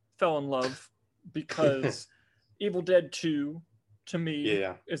fell in love because Evil Dead 2 to me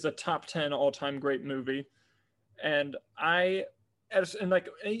is a top 10 all-time great movie. And like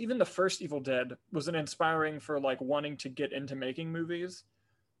even the first Evil Dead was an inspiring for like wanting to get into making movies,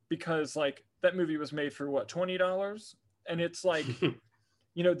 because like that movie was made for what, $20, and it's like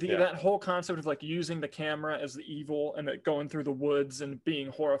that whole concept of like using the camera as the evil and it going through the woods and being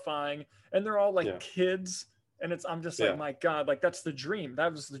horrifying, and they're all like kids. And I'm just like, my God, like that's the dream.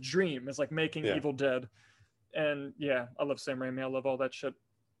 That was the dream, is like making Evil Dead. And I love Sam Raimi. I love all that shit.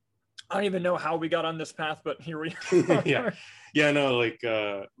 I don't even know how we got on this path, but here we are. Like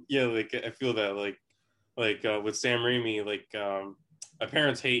I feel that like with Sam Raimi, like my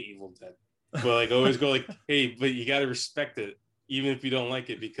parents hate Evil Dead, but like always go like, hey, but you got to respect it even if you don't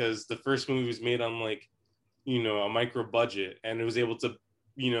like it, because the first movie was made on like a micro budget, and it was able to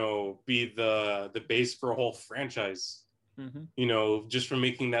be the base for a whole franchise, just from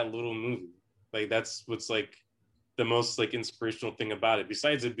making that little movie. Like that's what's like the most like inspirational thing about it,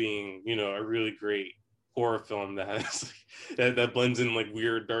 besides it being a really great horror film that has like, that blends in like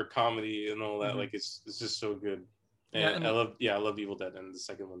weird dark comedy and all that. Like it's just so good. And I love Evil Dead, and the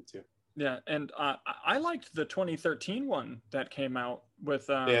second one too. Yeah, and I liked the 2013 one that came out with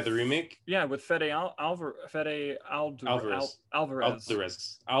the remake. Yeah, with Fede Alvarez.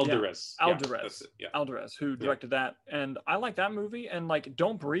 Alvarez, who directed that, and I like that movie. And like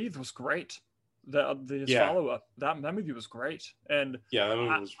Don't Breathe was great. The follow-up, that movie was great. And that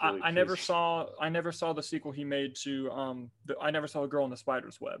movie was really I never saw the sequel he made to I never saw A Girl in the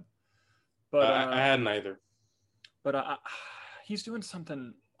Spider's Web, but I hadn't either. But he's doing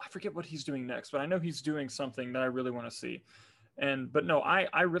something. I forget what he's doing next, but I know he's doing something that I really want to see. But no,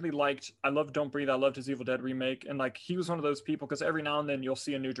 I really I loved Don't Breathe. I loved his Evil Dead remake. And like, he was one of those people, because every now and then you'll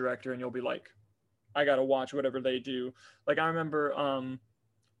see a new director and you'll be like, I gotta watch whatever they do. Like I remember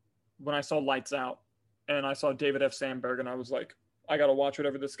when I saw Lights Out and I saw David F. Sandberg, and I was like, I gotta watch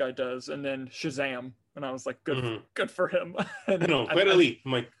whatever this guy does. And then Shazam, and I was like, good for him. I And know, clearly,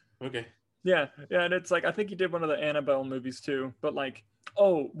 I'm like, okay. yeah, and it's like I think he did one of the Annabelle movies too. But like,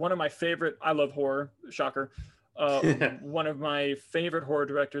 oh, one of my favorite. I love horror. Shocker. One of my favorite horror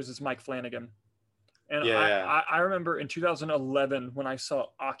directors is Mike Flanagan, and Yeah. I remember in 2011 when I saw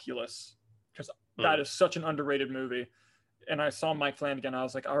Oculus, because that is such an underrated movie, and I saw Mike Flanagan. I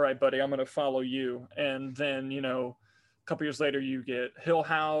was like, all right, buddy, I'm gonna follow you. And then a couple years later, you get Hill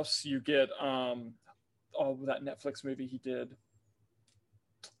House. You get that Netflix movie he did.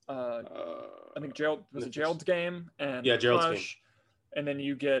 I think Gerald's Game and Gerald's Hush, Game. and then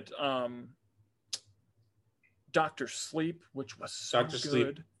you get Doctor Sleep, which was so Doctor good.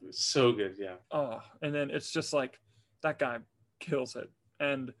 Sleep, so good, yeah. Oh, and then it's just like that guy kills it,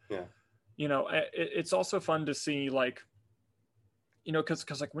 and it's also fun to see like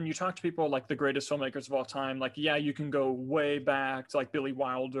because like when you talk to people like the greatest filmmakers of all time, like you can go way back to like Billy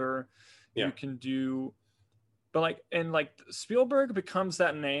Wilder, you can do. But like Spielberg becomes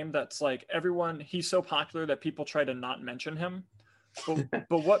that name that's like everyone, he's so popular that people try to not mention him.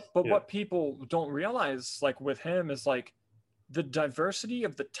 But what people don't realize like with him is like the diversity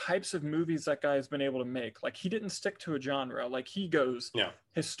of the types of movies that guy has been able to make. Like he didn't stick to a genre. Like he goes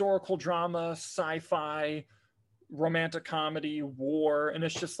historical drama, sci-fi, romantic comedy, war, and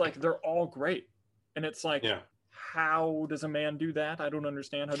it's just like they're all great. And it's like how does a man do that? I don't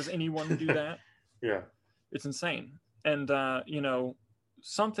understand. How does anyone do that? Yeah. It's insane. And,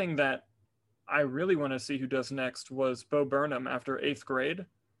 something that I really want to see who does next was Bo Burnham after 8th Grade.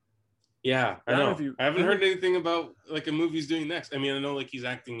 Yeah, I know. I haven't heard anything about like a movie he's doing next. I mean, I know like he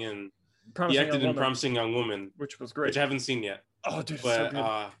acted in Promising Young Woman, which was great. Which I haven't seen yet. Oh, dude, but,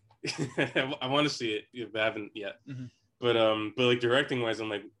 it's so good. I want to see it if I haven't yet. Mm-hmm. But like directing wise, I'm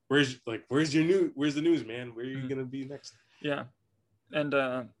like, where's the news, man? Where are you gonna be next? Yeah, and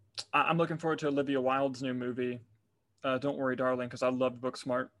I'm looking forward to Olivia Wilde's new movie, Don't Worry, Darling, because I loved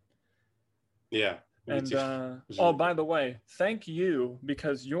Booksmart. Yeah. And by the way, thank you,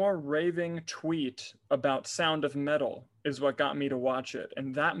 because your raving tweet about Sound of Metal is what got me to watch it,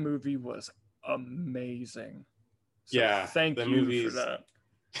 and that movie was amazing. So thank you for that.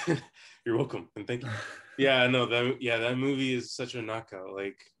 You're welcome, and thank you. Yeah, no, that movie is such a knockout.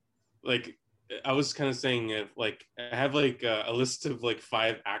 Like I was kind of saying, if like I have like a list of like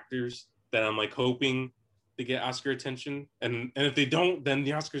 5 actors that I'm like hoping to get Oscar attention, and if they don't, then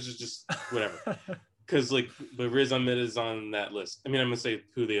the Oscars is just whatever. Because but Riz Ahmed is on that list. I mean, I'm gonna say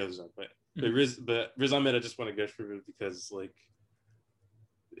who the others are, but Riz Ahmed, I just want to gush for it because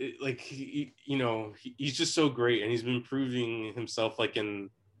he's just so great, and he's been proving himself like in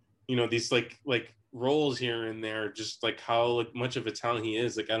these like roles here and there, just like how like much of a talent he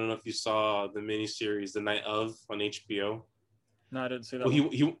is. Like I don't know if you saw the miniseries The Night Of on HBO. No, I didn't see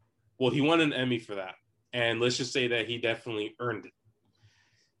that. Well, he won an Emmy for that, and let's just say that he definitely earned it.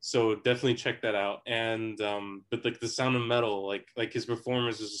 So definitely check that out. And but like the Sound of Metal, like his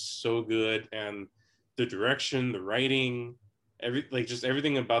performance is so good, and the direction, the writing,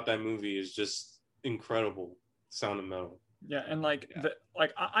 everything about that movie is just incredible. Sound of Metal. Yeah, and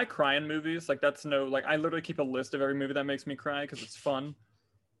I cry in movies. Like that's I literally keep a list of every movie that makes me cry because it's fun.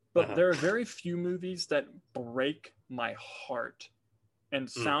 But there are very few movies that break my heart. And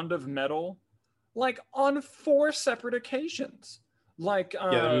Sound of Metal, like on 4 separate occasions. Like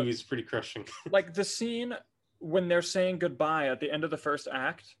that movie's pretty crushing. Like the scene when they're saying goodbye at the end of the first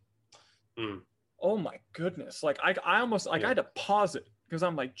act. Oh my goodness! Like I almost I had to pause it because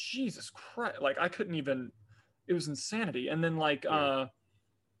I'm like, Jesus Christ! Like I couldn't even. It was insanity. And then I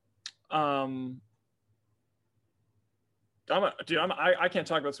can't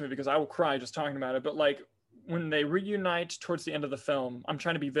talk about this movie because I will cry just talking about it. But like when they reunite towards the end of the film, I'm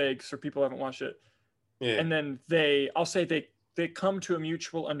trying to be vague so people haven't watched it. Yeah. And then I'll say they come to a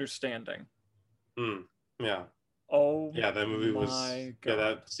mutual understanding. Yeah. Oh yeah, that movie was God. Yeah,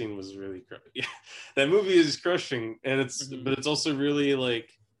 that scene was really yeah. That movie is crushing, and but it's also really like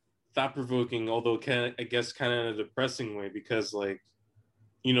thought-provoking, although I guess kind of in a depressing way, because like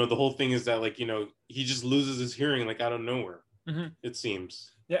the whole thing is that like he just loses his hearing like out of nowhere. It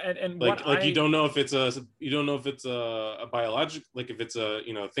seems. Yeah, and you don't know if it's a biological, like if it's a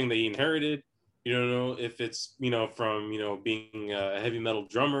thing that he inherited. You don't know if it's from being a heavy metal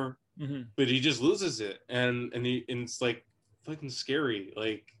drummer, but he just loses it, and it's like fucking scary,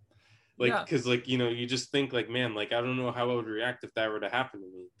 because you just think like, man, like I don't know how I would react if that were to happen to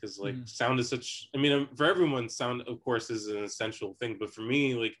me, because like sound is such. I mean, for everyone, sound of course is an essential thing, but for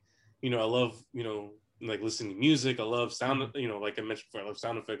me, like I love, like listening to music. I love sound, Mm-hmm. like I mentioned before, I love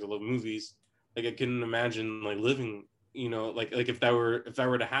sound effects. I love movies. Like I couldn't imagine like living, like if that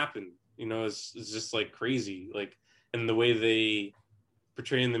were to happen, it's just like crazy. Like, and the way they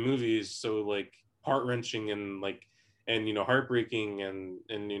portray in the movie is so like heart wrenching and like, and heartbreaking, and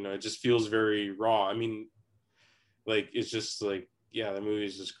it just feels very raw. I mean, like it's just like, yeah, the movie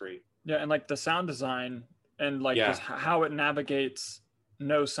is just great. Yeah, and like the sound design and like Yeah. just how it navigates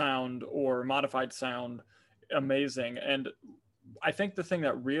no sound or modified sound, amazing. And I think the thing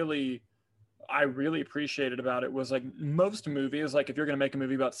that I really appreciated about it was like most movies, like if you're going to make a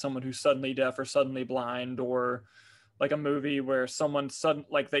movie about someone who's suddenly deaf or suddenly blind, or like a movie where someone sudden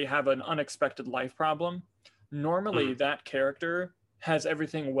like they have an unexpected life problem, normally Mm. that character has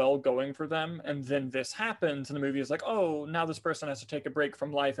everything well going for them, and then this happens and the movie is like, oh, now this person has to take a break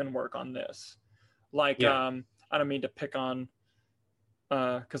from life and work on this. Like Yeah. I don't mean to pick on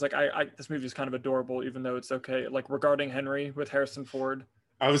because like I this movie is kind of adorable even though it's okay, like Regarding Henry with Harrison Ford.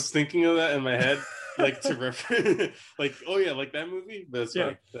 I was thinking of that in my head, like to refer, like, oh yeah, like that movie. That's Yeah,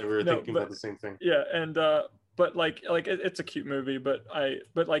 funny that we were no, thinking about but the same thing. yeah, and but it's a cute movie, but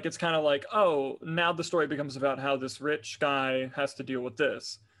like it's kind of like, oh, now the story becomes about how this rich guy has to deal with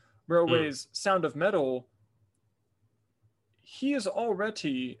this. Mm. Whereas Sound of Metal, he is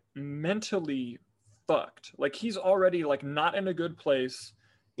already mentally fucked. Like he's already like not in a good place.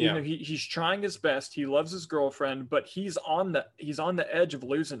 You Yeah. know, he's trying his best. He loves his girlfriend, but he's on the edge of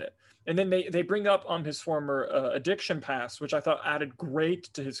losing it. And then they bring up his former addiction past, which I thought added great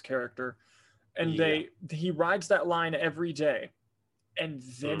to his character. And Yeah. he rides that line every day, and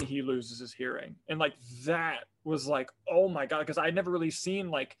then Mm. he loses his hearing. And like that was like, oh my god, because I'd never really seen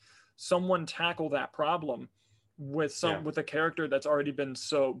like someone tackle that problem with Yeah. a character that's already been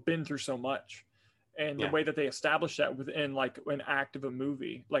through so much. And the Yeah. way that they established that within like an act of a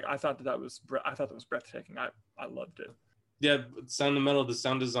movie, like I thought that was breathtaking. I loved it. Yeah. Sound of Metal, the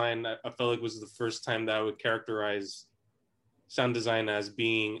sound design, I felt like was the first time that I would characterize sound design as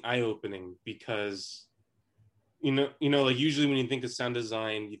being eye-opening, because like usually when you think of sound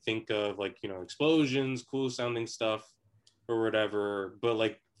design, you think of like, explosions, cool sounding stuff or whatever. But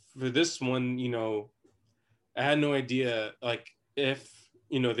like for this one, I had no idea like if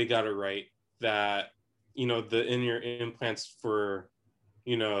they got it right, that the in-ear implants for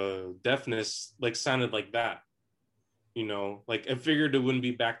deafness like sounded like that. Like I figured it wouldn't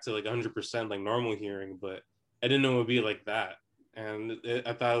be back to like 100% like normal hearing, but I didn't know it would be like that. And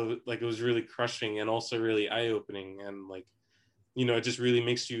I thought like it was really crushing and also really eye-opening, and like it just really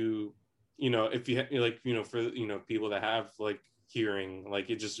makes you, if you like, for people that have like hearing, like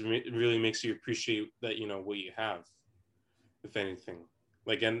it just really makes you appreciate that what you have, if anything.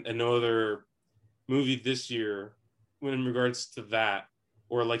 Like, and no other movie this year when in regards to that,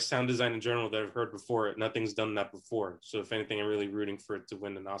 or like sound design in general, that I've heard before, nothing's done that before. So if anything, I'm really rooting for it to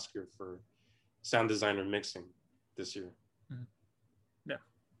win an Oscar for sound design or mixing this year. Mhm. Yeah,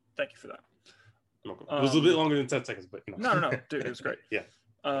 thank you for that. It was a little bit longer than 10 seconds, but No, dude, it was great. Yeah.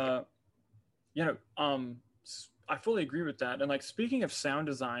 uh I fully agree with that. And like speaking of sound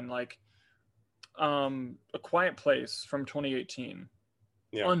design, like A Quiet Place from 2018,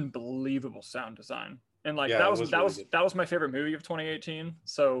 Yeah. unbelievable sound design. And like Yeah, it was really good. that was my favorite movie of 2018.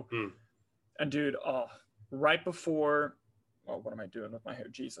 So Mm. and dude, right before, oh, what am I doing with my hair?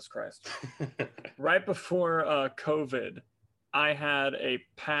 Jesus Christ. Right before COVID, I had a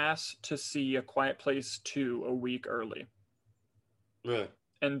pass to see A Quiet Place 2 a week early. Really?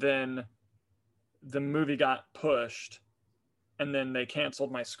 And then the movie got pushed, and then they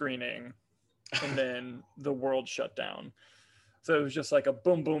canceled my screening, and then the world shut down. So it was just like a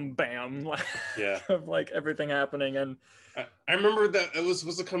boom, boom, bam, Yeah. of like everything happening. And I remember that it was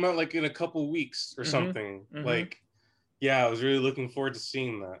supposed to come out like in a couple weeks or something. Like, yeah, I was really looking forward to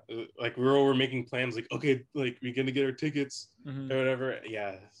seeing that. Like we were making plans, like, okay, like we're gonna get our tickets or whatever.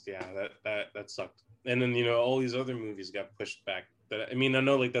 Yeah, that sucked. And then all these other movies got pushed back. That, I mean, I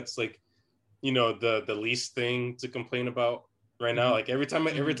know like that's like the least thing to complain about right now. Like every time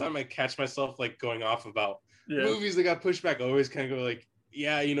I catch myself like going off about movies that got pushed back, I always kind of go like,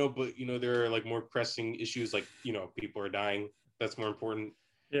 yeah, but there are like more pressing issues, like people are dying. That's more important.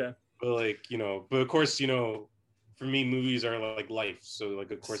 Yeah. But like but of course for me, movies are like life. So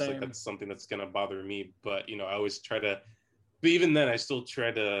like of course Same. like that's something that's gonna bother me. But I always try to. But even then, I still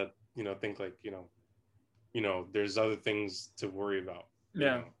try to think like there's other things to worry about.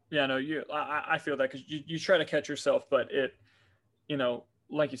 Yeah. Yeah. No, I feel that because you try to catch yourself, but it,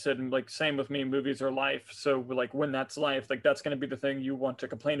 like you said, and like same with me, movies are life. So like when that's life, like that's going to be the thing you want to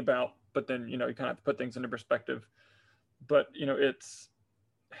complain about. But then you kind of have to put things into perspective. But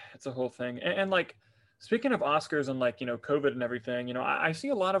it's a whole thing. And like, speaking of Oscars and like, COVID and everything, I see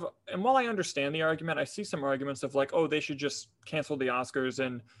a lot of, and while I understand the argument, I see some arguments of like, oh, they should just cancel the Oscars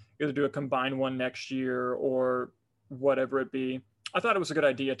and either do a combined one next year or whatever it be. I thought it was a good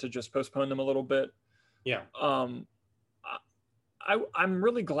idea to just postpone them a little bit. Yeah. I'm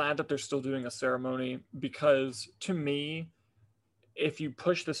really glad that they're still doing a ceremony, because to me, if you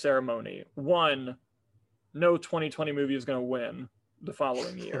push the ceremony, one, no 2020 movie is going to win the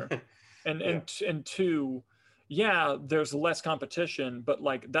following year. And two, yeah, there's less competition, but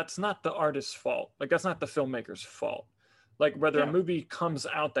like that's not the artist's fault. Like that's not the filmmaker's fault. Like whether a movie comes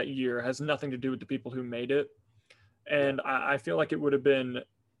out that year has nothing to do with the people who made it. And I feel like it would have been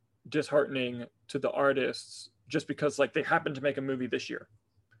disheartening to the artists just because like they happened to make a movie this year.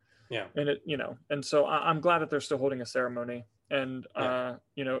 Yeah. And it, and so I'm glad that they're still holding a ceremony, and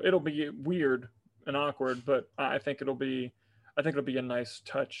it'll be weird and awkward, but I think it'll be a nice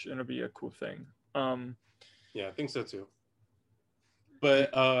touch and it'll be a cool thing. Yeah, I think so too.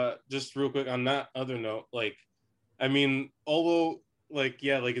 But just real quick on that other note, like, I mean, although like,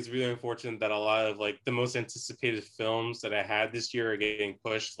 yeah, like it's really unfortunate that a lot of like the most anticipated films that I had this year are getting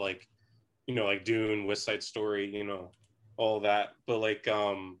pushed, like, like Dune, West Side Story, all that. But like,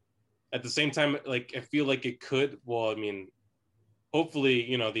 at the same time, like, I feel like it could, well, I mean, hopefully,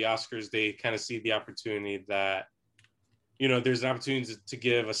 the Oscars, they kind of see the opportunity that, there's an opportunity to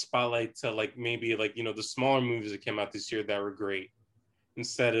give a spotlight to like, maybe like, the smaller movies that came out this year that were great,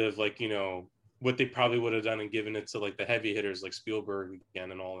 instead of like, what they probably would have done and given it to like the heavy hitters like Spielberg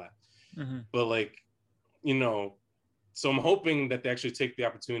again and all that. Mm-hmm. But like, so I'm hoping that they actually take the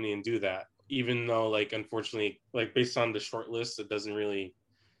opportunity and do that, even though like, unfortunately, like based on the short list, it doesn't really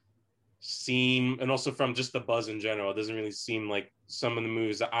seem, and also from just the buzz in general, it doesn't really seem like some of the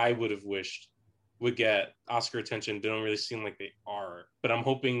movies that I would have wished would get Oscar attention. They don't really seem like they are, but I'm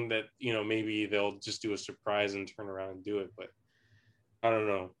hoping that, maybe they'll just do a surprise and turn around and do it. But I don't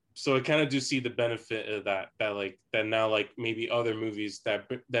know. So I kind of do see the benefit of that now, like maybe other movies that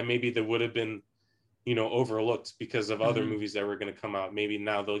maybe they would have been, overlooked because of other movies that were going to come out. Maybe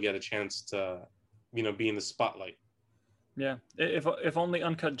now they'll get a chance to, be in the spotlight. Yeah. If only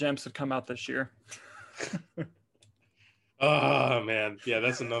Uncut Gems had come out this year. Oh man. Yeah.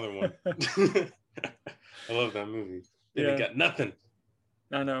 That's another one. I love that movie. They got nothing.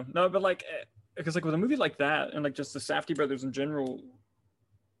 I know. No, but like, because like with a movie like that and like just the Safdie brothers in general,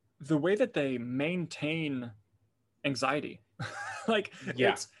 the way that they maintain anxiety, like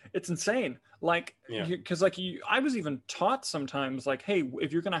it's insane. Like, because like I was even taught sometimes like, hey,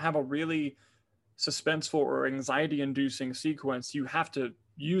 if you're gonna have a really suspenseful or anxiety-inducing sequence, you have to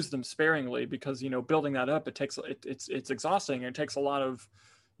use them sparingly, because building that up, it's exhausting. It takes a lot of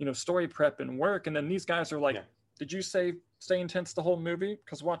story prep and work. And then these guys are like, did you say stay intense the whole movie?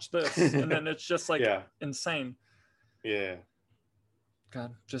 Because watch this. And then it's just like insane. Yeah.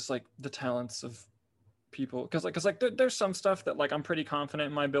 God, just like the talents of people, because there's some stuff that like I'm pretty confident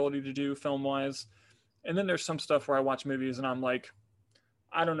in my ability to do film wise, and then there's some stuff where I watch movies and I'm like,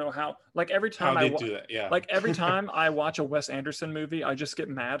 I don't know how. Like every time do that, like every time I watch a Wes Anderson movie, I just get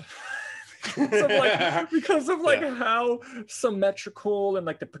mad because of how symmetrical and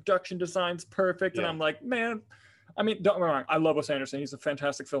like the production design's perfect, and I'm like, man. I mean, don't get me wrong, I love Wes Anderson. He's a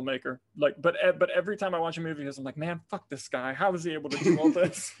fantastic filmmaker. Like, but every time I watch a movie, I'm like, man, fuck this guy. How is he able to do all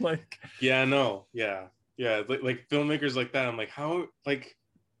this? Like, yeah, no, yeah. Like filmmakers like that. I'm like, how, like,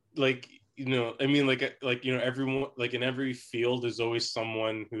 I mean, everyone, like in every field, there's always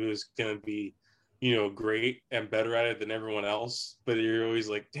someone who is gonna be, great and better at it than everyone else. But you're always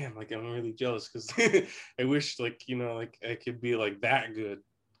like, damn, like I'm really jealous because I wish, like, like I could be like that good,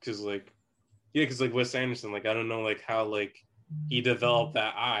 because like. Yeah, because like Wes Anderson, like I don't know, like how like he developed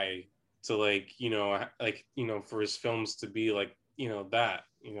that eye to like for his films to be like that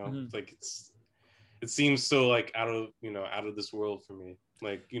like it seems so like out of this world for me,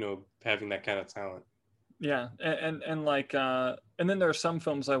 like having that kind of talent. Yeah, and like and then there are some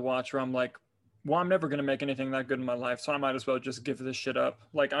films I watch where I'm like, well, I'm never gonna make anything that good in my life, so I might as well just give this shit up.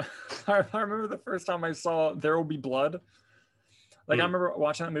 Like I remember the first time I saw There Will Be Blood. Like I remember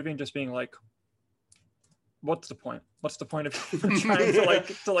watching that movie and just being like, what's the point? What's the point of trying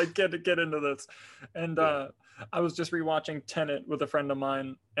to get into this? And I was just rewatching Tenet with a friend of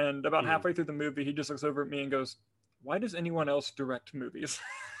mine, and about halfway through the movie, he just looks over at me and goes, "Why does anyone else direct movies?"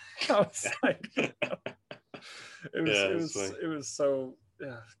 I was like, it was so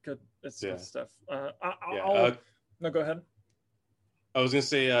good. It's good stuff. No, go ahead. I was gonna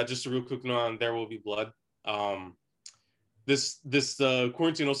say just a real quick note on There Will Be Blood. This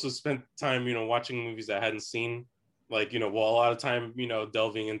quarantine also spent time watching movies I hadn't seen, like, a lot of time,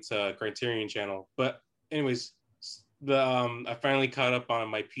 delving into Criterion Channel. But anyways, I finally caught up on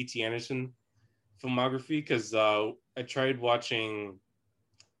my P.T. Anderson filmography because I tried watching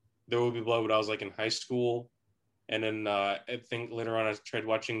There Will Be Blood when I was like in high school, and then I think later on I tried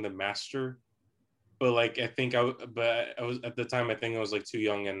watching The Master, but like I was at the time, I think I was like too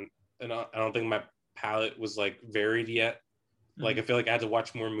young, and I don't think my palette was like varied yet. Like I feel like I had to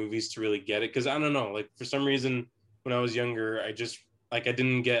watch more movies to really get it, because I don't know, like for some reason when I was younger, I just like I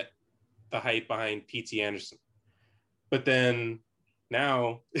didn't get the hype behind P.T. Anderson. But then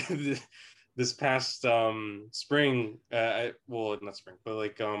now this past spring, well, not spring, but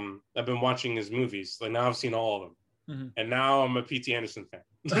like I've been watching his movies. Like now I've seen all of them, and now I'm a P.T. Anderson fan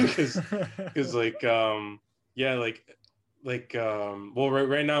because like yeah, well,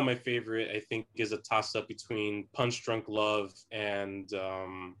 right now my favorite I think is a toss up between Punch Drunk Love and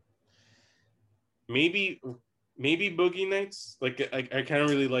maybe Boogie Nights. Like I kind of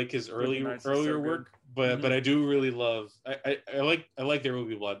really like his earlier so work, but I do really love I like There Will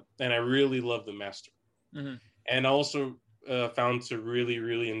Be Blood, and I really love The Master. And I also found to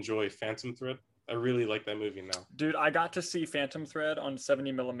really enjoy Phantom Thread. I really like that movie now. Dude, I got to see Phantom Thread on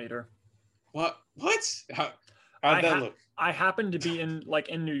 70 millimeter. What? How'd that look? I happened to be in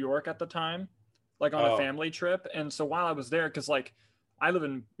New York at the time, like on a family trip, and so while I was there, because like I live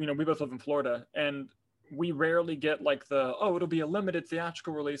in, we both live in Florida, and we rarely get like it'll be a limited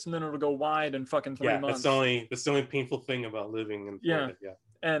theatrical release and then it'll go wide in fucking 3 months. That's the only painful thing about living in Florida. Yeah.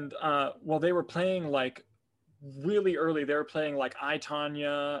 And well, they were playing like really early. They were playing like I,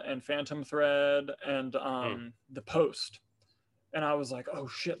 Tonya and Phantom Thread and The Post. And I was like, oh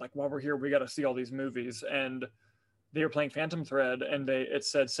shit, like while we're here, we got to see all these movies. And they were playing Phantom Thread and it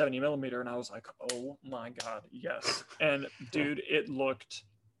said 70 millimeter. And I was like, oh my God, yes. And dude, it looked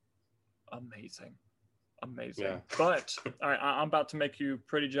amazing. Yeah. But all right, I'm about to make you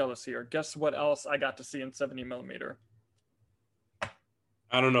pretty jealous here. Guess what else I got to see in 70 millimeter?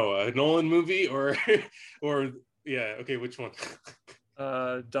 I don't know, a Nolan movie or yeah, okay, which one?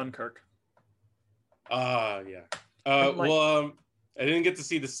 Dunkirk. Yeah. Well, I didn't get to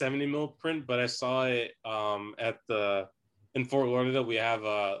see the 70 mil print, but I saw it in Fort Lauderdale. We have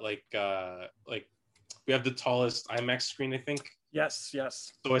we have the tallest IMAX screen, I think. Yes.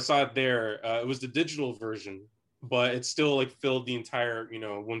 So I saw it there. It was the digital version, but it still like filled the entire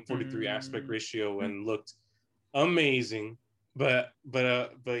 143 aspect ratio and looked amazing. But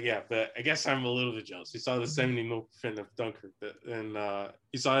yeah, but I guess I'm a little bit jealous. You saw the 70 mil print of Dunkirk, and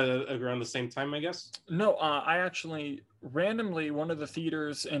you saw it around the same time, I guess. No, I actually randomly, one of the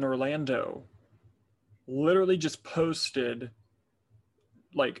theaters in Orlando literally just posted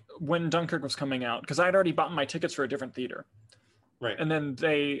like when Dunkirk was coming out, because I'd already bought my tickets for a different theater. Right. And then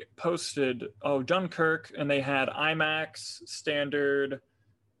they posted, Dunkirk, and they had IMAX, standard,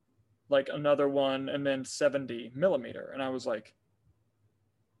 like another one, and then 70 millimeter. And I was like,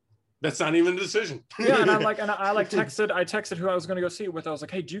 that's not even a decision. Yeah, and I texted who I was going to go see it with. I was like,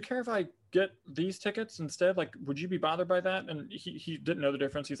 hey, do you care if I get these tickets instead? Like, would you be bothered by that? And he didn't know the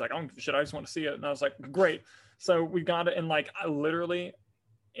difference. He's like, I don't give a shit, I just want to see it. And I was like, great. So we got it, and like I literally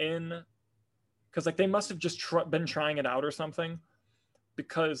because like they must have just been trying it out or something,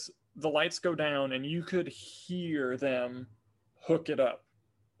 because the lights go down and you could hear them hook it up,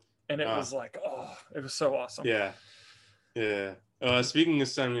 and it was like, oh, it was so awesome. Yeah. Speaking of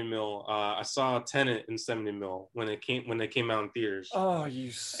 70 mil, I saw Tenet in 70 mil when they came out in theaters. Oh,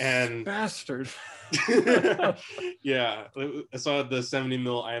 you bastard! Yeah, I saw the 70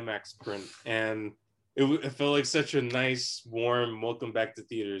 mil IMAX print, and it felt like such a nice, warm welcome back to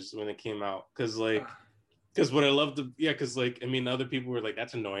theaters when it came out. Because what I loved, because like I mean, other people were like,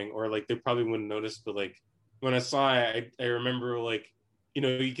 that's annoying, or like they probably wouldn't notice, but like when I saw it, I remember like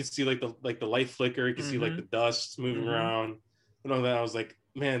you could see like the light flicker, you could see like the dust moving around. And all that, I was like,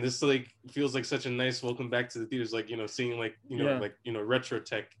 man, this like feels like such a nice welcome back to the theaters, like seeing like retro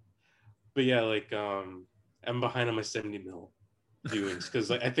tech. But yeah, like I'm behind on my 70 mil viewings, because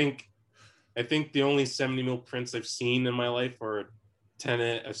like I think the only 70 mil prints I've seen in my life are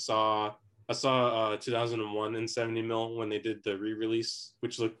Tenet. I saw 2001 in 70 mil when they did the re-release,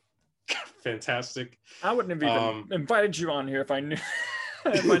 which looked fantastic. I wouldn't have even invited you on here if I knew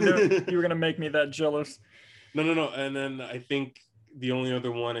you were gonna make me that jealous. No. And then I think the only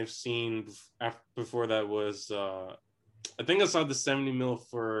other one I've seen before that was I think I saw the 70 mil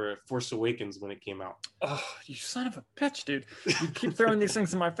for Force Awakens when it came out. Oh, you son of a bitch, dude! You keep throwing these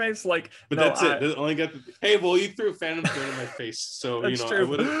things in my face, like. But no, that's it. Only got. Hey, well, you threw Phantom Thread in my face, so that's you know true. I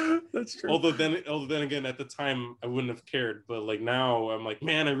would have. That's true. Although then again, at the time I wouldn't have cared. But like now, I'm like,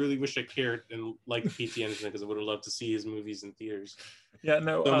 man, I really wish I cared and liked P.T. Anderson because I would have loved to see his movies in theaters. Yeah,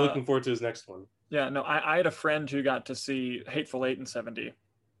 no. So I'm looking forward to his next one. Yeah, no. I had a friend who got to see Hateful Eight in 7D,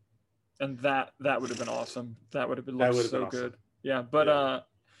 and that would have been awesome. That would have been looked so awesome. Good. Yeah, but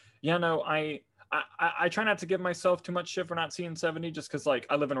yeah, no. I try not to give myself too much shit for not seeing 7D just because like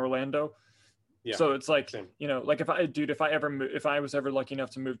I live in Orlando. Yeah, so it's like, same. You know, like if I was ever lucky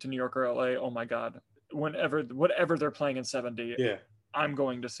enough to move to New York or LA, oh my God, whatever they're playing in 7D, yeah, I'm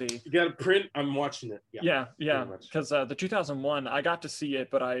going to see. You got to print. I'm watching it. Yeah. Because the 2001, I got to see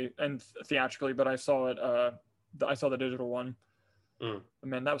it, theatrically, but I saw it. I saw the digital one.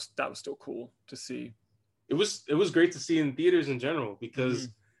 Man, that was still cool to see. It was great to see in theaters in general because.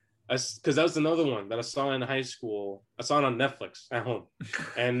 Because that was another one that I saw in high school. I saw it on Netflix at home,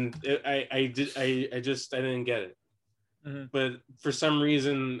 and I didn't get it. Mm-hmm. But for some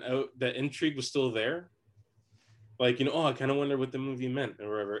reason, the intrigue was still there. Like, you know, I kind of wonder what the movie meant or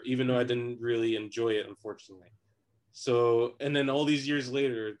whatever, even though I didn't really enjoy it, unfortunately. So, and then all these years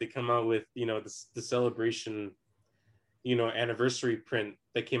later, they come out with, you know, the Celebration, you know, anniversary print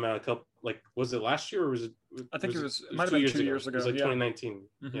that came out was it last year or was it? I think it might have been 2 years ago. It was like 2019.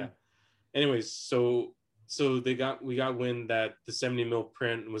 Mm-hmm. Yeah. Anyways, so we got wind that the 70 mil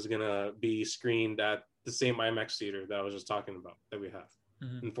print was gonna be screened at the same IMAX theater that I was just talking about that we have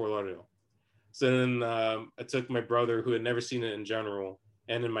in Fort Lauderdale. So then I took my brother who had never seen it in general,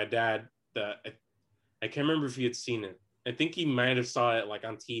 and then my dad that I can't remember if he had seen it. I think he might have saw it like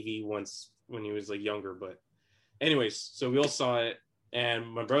on TV once when he was like younger, but anyways, so we all saw it, and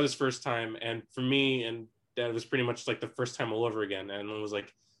my brother's first time, and for me and Dad was pretty much like the first time all over again, and it was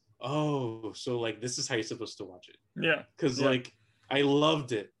like, oh, so like this is how you're supposed to watch it. Yeah. Because like I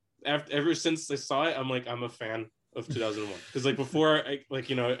loved it. Ever since I saw it, I'm like, I'm a fan of 2001. Because like before, I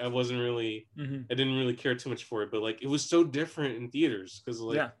wasn't really, I didn't really care too much for it, but like it was so different in theaters because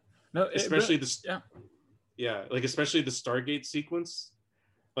like, especially the Stargate sequence.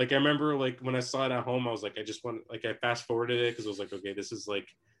 Like I remember like when I saw it at home, I was like, I fast forwarded it because I was like, okay, this is like,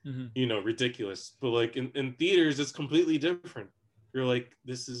 you know, ridiculous. But like in theaters, it's completely different. You're like,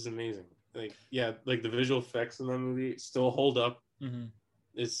 this is amazing. Like, yeah, like the visual effects in that movie still hold up.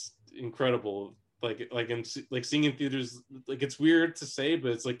 It's incredible. Like seeing in theaters, like it's weird to say,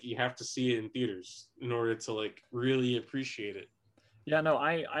 but it's like you have to see it in theaters in order to like really appreciate it. Yeah, no,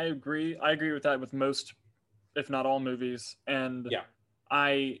 I agree. I agree with that with most, if not all movies. And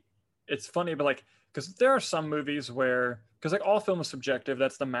it's funny, but like, because there are some movies where, because like all film is subjective,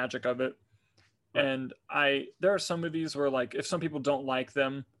 that's the magic of it. Right. And there are some movies where like if some people don't like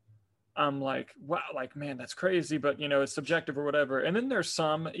them, I'm like, wow, like man, that's crazy, but you know, it's subjective or whatever. And then there's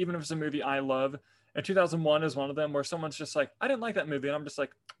some, even if it's a movie I love, and 2001 is one of them where someone's just like, I didn't like that movie, and I'm just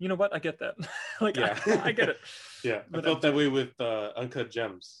like, you know what, I get that. Like, yeah. I get it. Yeah, but I felt that way with Uncut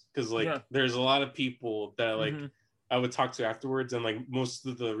Gems because like there's a lot of people that like I would talk to afterwards, and like most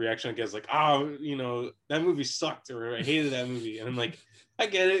of the reaction I get is like, oh, you know, that movie sucked, or I hated that movie, and I'm like, I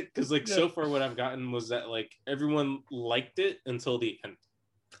get it, because like so far what I've gotten was that like everyone liked it until the end.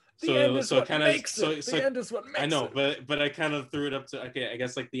 The end is what makes it. I know, but I kind of threw it up to, okay, I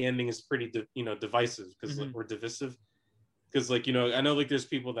guess like the ending is pretty divisive because or divisive, because like, you know, I know like there's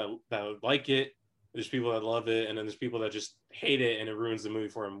people that like it, there's people that love it, and then there's people that just hate it and it ruins the movie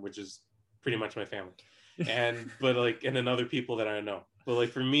for them, which is pretty much my family. But like, and then other people that I know, but like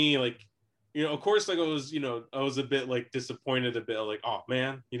for me, like, you know, of course, like I was a bit like disappointed, a bit like, oh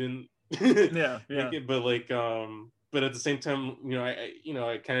man, you didn't but like but at the same time, you know,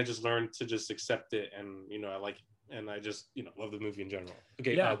 I kind of just learned to just accept it, and you know, I like it, and I just, you know, love the movie in general.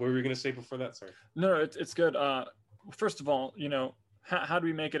 Okay, what were we gonna say before that? Sorry. No, it's good. First of all, you know, how do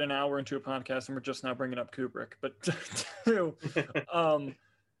we make it an hour into a podcast and we're just now bringing up Kubrick? But two,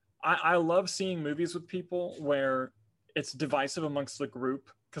 I love seeing movies with people where it's divisive amongst the group,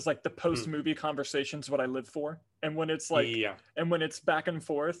 because like the post-movie conversation is what I live for. And when it's like, and when it's back and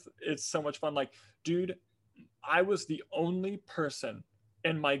forth, it's so much fun. Like, dude, I was the only person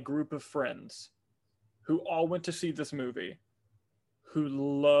in my group of friends who all went to see this movie who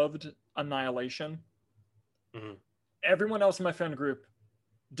loved Annihilation. Everyone else in my friend group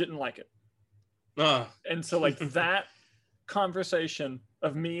didn't like it. And so like that conversation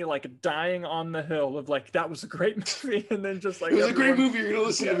of me like dying on the hill of like that was a great movie, and then just like it was a great movie. You're gonna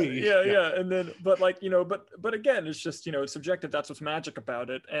listen to me. Yeah. And then, but like but again, it's just it's subjective. That's what's magic about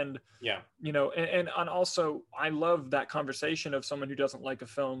it, and and also I love that conversation of someone who doesn't like a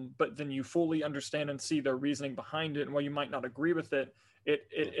film, but then you fully understand and see their reasoning behind it, and while you might not agree with it,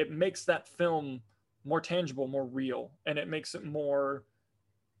 it makes that film more tangible, more real, and it makes it more.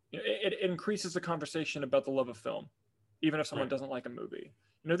 It increases the conversation about the love of film, even if someone doesn't like a movie.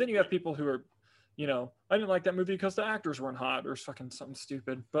 Then you have people who are, I didn't like that movie because the actors weren't hot or fucking something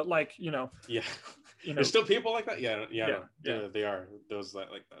stupid. But like, there's still people like that. Yeah. They are those that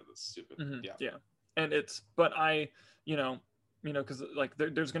like that. That's stupid. Mm-hmm. Yeah. And but I, because like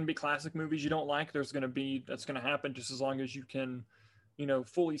there's going to be classic movies you don't like. That's going to happen just as long as you can,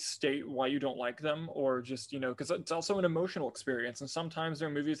 fully state why you don't like them, or just, because it's also an emotional experience. And sometimes there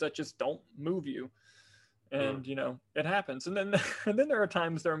are movies that just don't move you. And, it happens. And then, there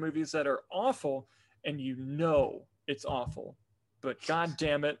are movies that are awful and it's awful, but God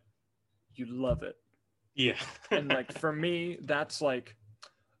damn it, you love it. Yeah. And like, for me, that's like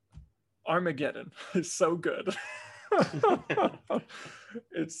Armageddon is so good.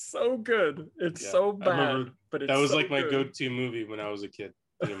 It's so good. It's so bad, but that was so like my good. go-to movie when I was a kid,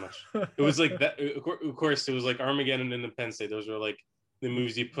 pretty much. It was like that. Of course, it was like Armageddon and Independence Day. Those were like the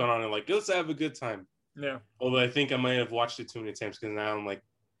movies you put on and like, let's have a good time. Yeah. Although I think I might have watched it too many times because now I'm like,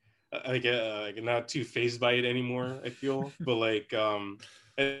 I get not too fazed by it anymore. I feel, but like,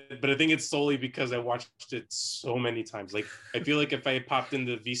 but I think it's solely because I watched it so many times. Like, I feel like if I popped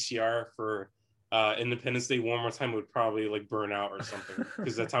into VCR for Independence Day one more time, it would probably like burn out or something,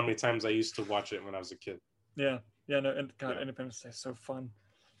 because that's how many times I used to watch it when I was a kid. No, and God, Independence Day is so fun.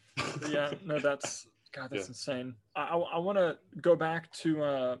 That's insane. I want to go back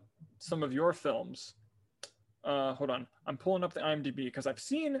to some of your films. Hold on, I'm pulling up the IMDb because I've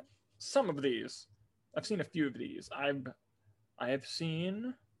seen some of these. I've seen a few of these. I've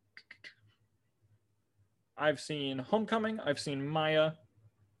seen Homecoming, I've seen Maya,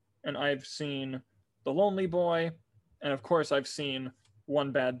 and I've seen The Lonely Boy, and of course I've seen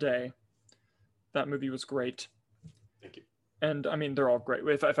One Bad Day. That movie was great. Thank you. And I mean, they're all great.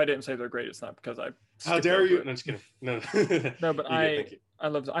 If I didn't say they're great, it's not because I. How dare you? No, I'm just kidding. No. No, but I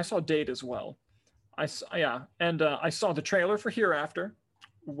loved. I saw Date as well. I saw the trailer for Hereafter,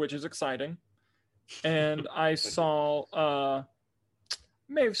 which is exciting, and I saw.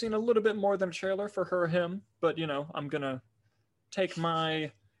 May have seen a little bit more than a trailer for Her Him, but I'm gonna take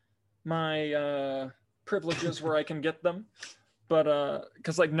my privileges where I can get them. But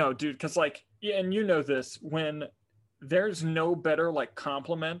because like no, dude, because like and this, when there's no better like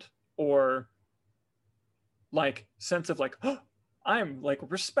compliment or like sense of like, oh, I'm like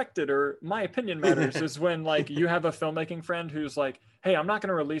respected or my opinion matters is when like you have a filmmaking friend who's like, hey, I'm not going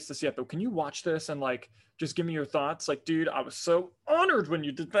to release this yet, but can you watch this and like just give me your thoughts? Like, dude, I was so honored when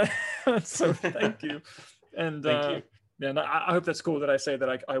you did that. So thank you. And thank you. Yeah, I hope that's cool that I say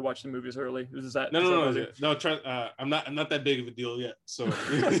that I watch the movies early. Is that no? I'm not that big of a deal yet, so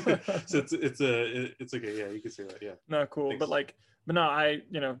so it's okay. Yeah, you can say that. Yeah. No, cool. Thanks. But no, I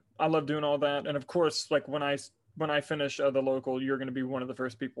love doing all that, and of course, like when I finish the local, you're going to be one of the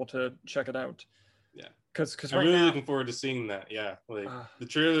first people to check it out. Yeah. Because I'm really looking forward to seeing that. Yeah, like the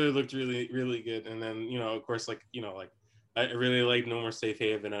trailer looked really really good, and then of course like I really liked No More Safe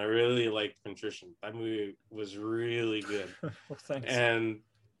Haven, and I really liked Contrition. That movie was really good. Well, thanks. And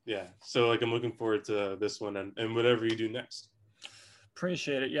yeah, so like I'm looking forward to this one and whatever you do next.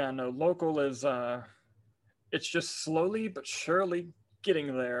 Appreciate it. Yeah, no, local is it's just slowly but surely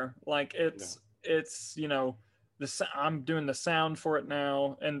getting there. Like it's I'm doing the sound for it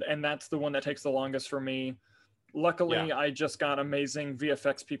now, and that's the one that takes the longest for me. Luckily, I just got amazing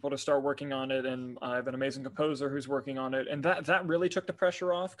VFX people to start working on it, and I have an amazing composer who's working on it, and that really took the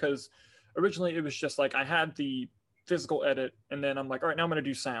pressure off, because originally it was just like I had the physical edit, and then I'm like, all right, now I'm going to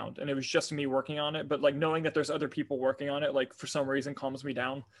do sound, and it was just me working on it, but like knowing that there's other people working on it, like for some reason calms me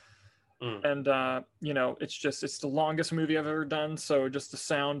down. And it's the longest movie I've ever done, so just the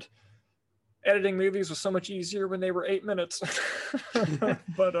sound editing movies was so much easier when they were 8 minutes.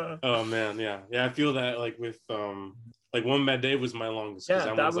 But oh man, yeah, I feel that like with like One Bad Day was my longest.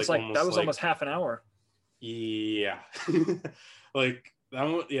 Yeah, that was almost half an hour. Yeah. Like that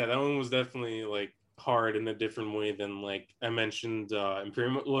one. Yeah, that one was definitely like hard in a different way than like I mentioned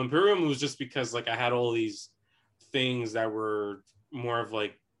Imperium. Well, Imperium was just because like I had all these things that were more of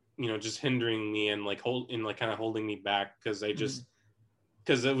like just hindering me and like kind of holding me back, because I just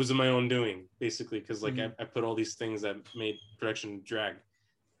because it was in my own doing, basically, because like I put all these things that made production drag.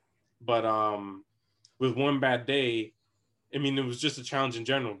 But with One Bad Day, I mean, it was just a challenge in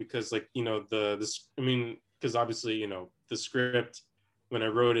general because, like, you know, I mean, because obviously, you know, the script when I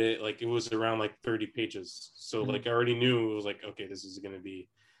wrote it, like, it was around like 30 pages. So like, I already knew it was like, okay, this is going to be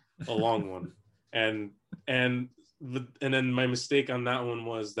a long one. And and then my mistake on that one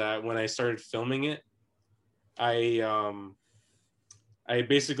was that when I started filming it, I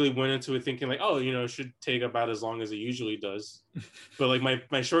basically went into it thinking like, oh, you know, it should take about as long as it usually does. But like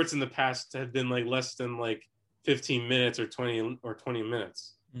my shorts in the past have been like less than like 15 minutes or 20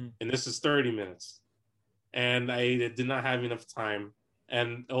 minutes. And this is 30 minutes. And I did not have enough time.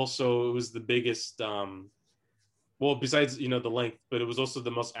 And also it was the biggest well, besides, you know, the length, but it was also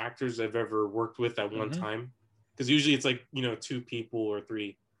the most actors I've ever worked with at one time. Because usually it's like, you know, 2 people or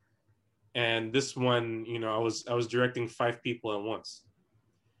 3. And this one, you know, I was directing 5 people at once.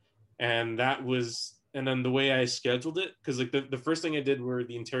 And then the way I scheduled it, because like the first thing I did were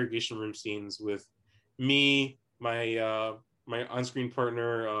the interrogation room scenes with me, my on-screen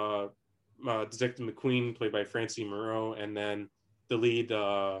partner, Detective McQueen, played by Francie Moreau, and then the lead,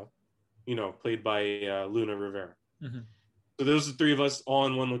 you know, played by Luna Rivera. So those are the 3 of us all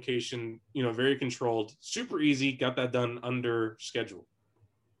in one location, you know, very controlled, super easy, got that done under schedule.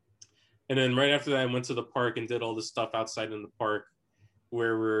 And then right after that, I went to the park and did all this stuff outside in the park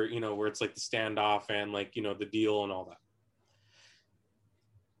where it's like the standoff and like, you know, the deal and all that.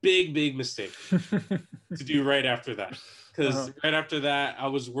 Big mistake to do right after that. Because right after that, I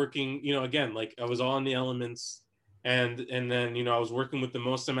was working, you know, again, like I was all in the elements. And then, you know, I was working with the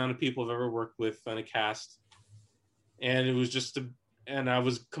most amount of people I've ever worked with on a cast. And it was and I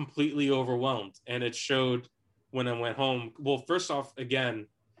was completely overwhelmed. And it showed when I went home. Well, first off, again,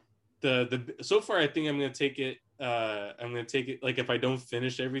 so far I think I'm gonna take it like if I don't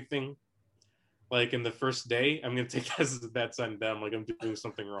finish everything like in the first day, I'm gonna take that as a bad sign to them, like I'm doing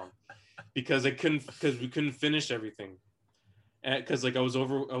something wrong, because we couldn't finish everything, because like I was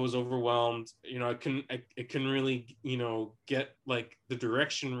overwhelmed, you know. I couldn't really, you know, get like the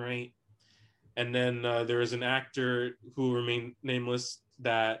direction right. And then there was an actor who remained nameless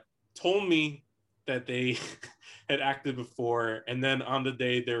that told me that they had acted before, and then on the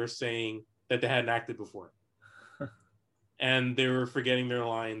day they were saying that they hadn't acted before. And they were forgetting their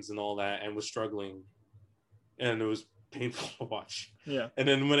lines and all that and was struggling. And it was painful to watch. Yeah. And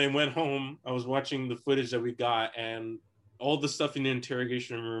then when I went home, I was watching the footage that we got, and all the stuff in the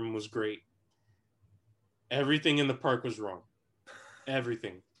interrogation room was great. Everything in the park was wrong.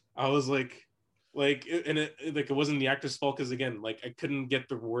 Everything. I was like, it wasn't the actor's fault, because again, like I couldn't get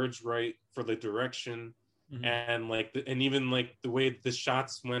the words right for the direction. And like and even like the way the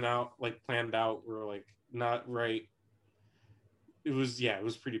shots went out, like planned out, were like not right. It was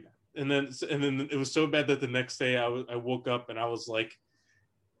pretty bad. And then it was so bad that the next day I woke up and I was like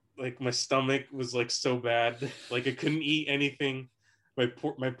my stomach was like so bad, like I couldn't eat anything.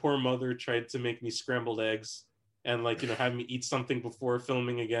 My poor mother tried to make me scrambled eggs and like, you know, have me eat something before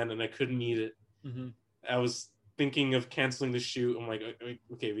filming again, and I couldn't eat it. I was thinking of canceling the shoot. I'm like,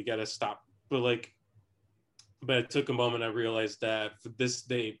 okay, we gotta stop. But it took a moment. I realized that for this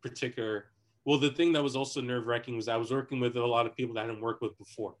day particular, well, the thing that was also nerve-wracking was I was working with a lot of people that I hadn't worked with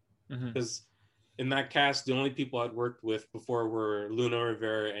before. Because in that cast, the only people I'd worked with before were Luna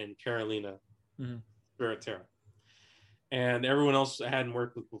Rivera and Carolina Berratera. And everyone else I hadn't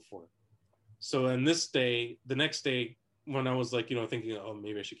worked with before. So the next day, when I was like, you know, thinking, oh,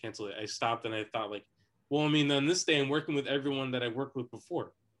 maybe I should cancel it, I stopped and I thought like, well, I mean, on this day, I'm working with everyone that I worked with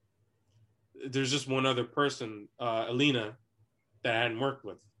before. There's just one other person, Alina, that I hadn't worked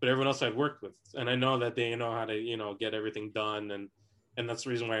with, but everyone else I'd worked with. And I know that they know how to, you know, get everything done. And that's the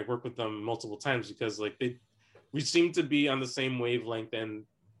reason why I worked with them multiple times, because like we seem to be on the same wavelength, and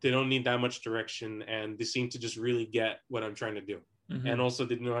they don't need that much direction, and they seem to just really get what I'm trying to do. And also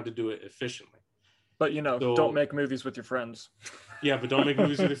they know how to do it efficiently. But, you know, don't make movies with your friends. Yeah, but don't make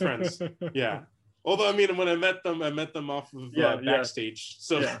movies with your friends. Yeah. Although, I mean, when I met them off of backstage.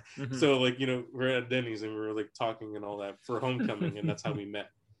 So, so like, you know, we're at Denny's and we were like talking and all that for Homecoming, and that's how we met.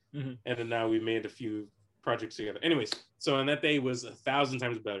 And then now we made a few projects together. Anyways, so on that day was 1,000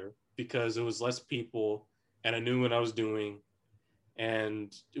 times better because it was less people and I knew what I was doing,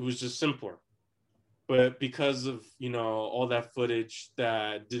 and it was just simpler. But because of, you know, all that footage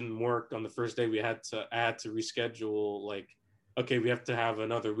that didn't work on the first day, I had to reschedule, like, okay, we have to have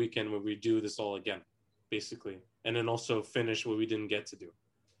another weekend where we do this all again, basically. And then also finish what we didn't get to do.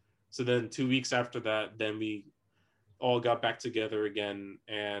 So then 2 weeks after that, then we all got back together again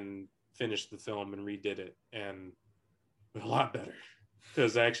and finished the film and redid it. And a lot better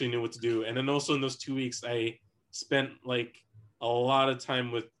because I actually knew what to do. And then also in those 2 weeks, I spent like a lot of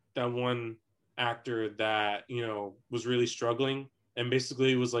time with that one actor that, you know, was really struggling, and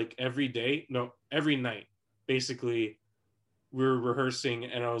basically it was like every night basically we were rehearsing,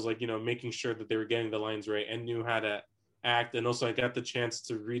 and I was like, you know, making sure that they were getting the lines right and knew how to act. And also I got the chance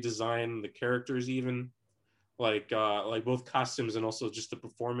to redesign the characters, even like both costumes and also just the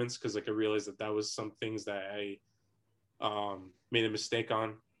performance, because like I realized that that was some things that I made a mistake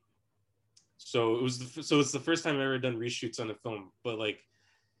on. So it's the first time I've ever done reshoots on a film, but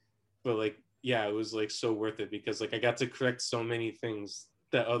yeah, it was like so worth it, because like I got to correct so many things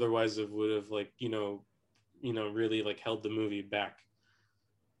that otherwise it would have like, really like held the movie back.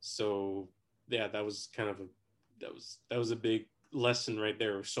 So yeah, that was kind of that was a big lesson right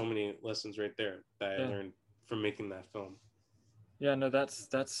there, or so many lessons right there that I learned from making that film. Yeah, no, that's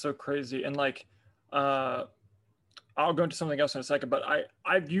so crazy. And like I'll go into something else in a second, but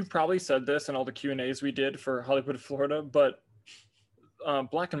you've probably said this in all the Q&As we did for Hollywood, Florida, but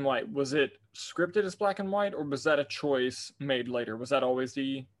black and white, was it scripted as black and white, or was that a choice made later? Was that always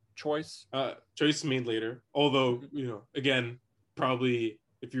the choice? Choice made later. Although, again, probably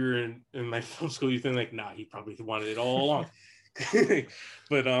if you're in my film school, you think like, nah, he probably wanted it all along.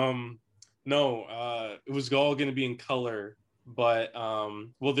 But no, it was all going to be in color. But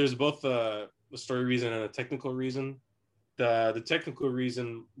well, there's both a story reason and a technical reason. The technical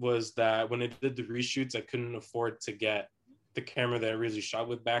reason was that when I did the reshoots, I couldn't afford to get the camera that I originally shot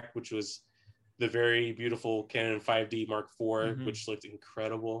with back, which was the very beautiful Canon 5D Mark IV, which looked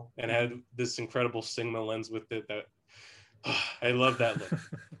incredible and had this incredible Sigma lens with it that I love that look.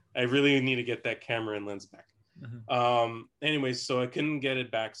 I really need to get that camera and lens back. Anyways, so I couldn't get it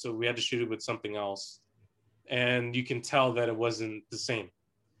back, so we had to shoot it with something else, and you can tell that it wasn't the same.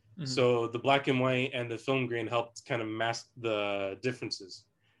 So the black and white and the film grain helped kind of mask the differences,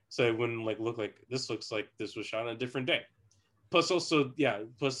 so it wouldn't like look like this looks like this was shot on a different day. Plus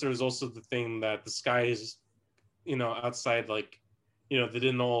there's also the thing that the skies, outside, like, they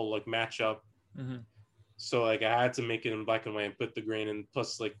didn't all like match up. So like I had to make it in black and white and put the grain in.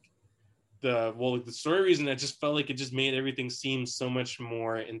 Plus like the story reason, I just felt like it just made everything seem so much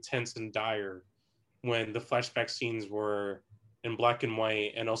more intense and dire when the flashback scenes were in black and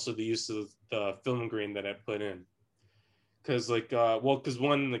white, and also the use of the film grain that I put in. Because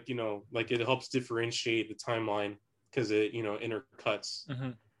one, like it helps differentiate the timeline, because it intercuts,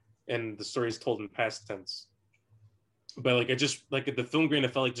 and the story is told in past tense. But like I just like the film grain, I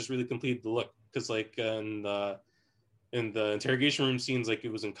felt like just really completed the look, because like in the interrogation room scenes, like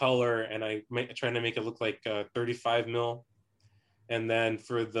it was in color, and I trying to make it look like 35 mil. And then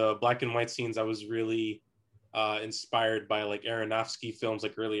for the black and white scenes, I was really inspired by like Aronofsky films,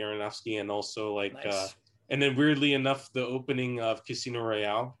 like early Aronofsky, and also like nice. And then weirdly enough, the opening of Casino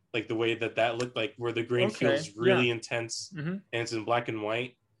Royale, like the way that looked, like where the grain feels really intense, and it's in black and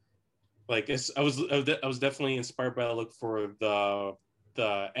white. Like I was definitely inspired by the look for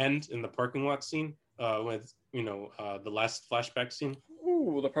the end in the parking lot scene, with the last flashback scene.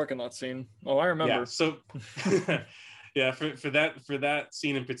 Ooh, the parking lot scene. Oh, I remember. Yeah. So yeah, for that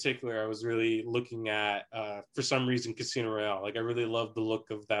scene in particular, I was really looking at for some reason Casino Royale. Like I really love the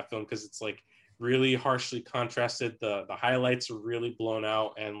look of that film, because it's like really harshly contrasted. The highlights are really blown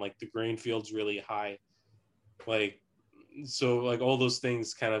out, and like the grain field's really high. Like, so like all those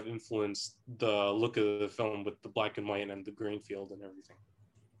things kind of influenced the look of the film with the black and white and the grain field and everything.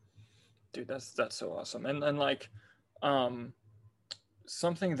 Dude, that's so awesome. And like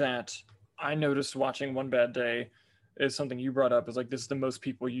something that I noticed watching One Bad Day is something you brought up, is like, this is the most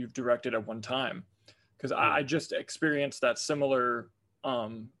people you've directed at one time. Because I just experienced that similar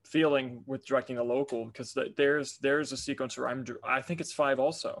feeling with directing a local, because there's a sequence where I think it's 5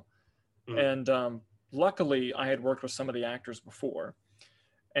 also. And luckily I had worked with some of the actors before,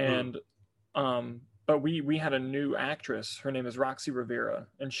 and but we had a new actress. Her name is Roxy Rivera,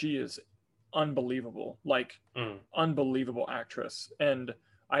 and she is unbelievable, like unbelievable actress. And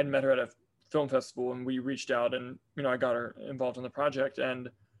I had met her at a film festival, and we reached out, and I got her involved in the project, and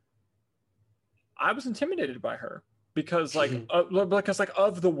I was intimidated by her, because like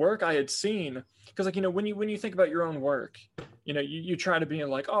of the work I had seen. Because like when you think about your own work, you try to be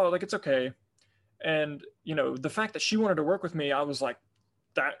like, oh, like it's okay. And the fact that she wanted to work with me, I was like,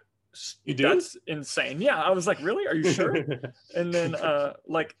 that's insane. Yeah, I was like, really? Are you sure? And then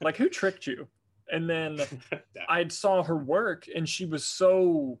like who tricked you? And then I saw her work, and she was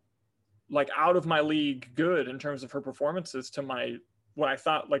so like out of my league good in terms of her performances to what I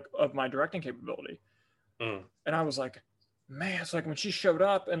thought like of my directing capability. And I was like, man, it's like when she showed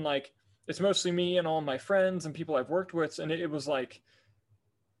up, and like it's mostly me and all my friends and people I've worked with, and it was like,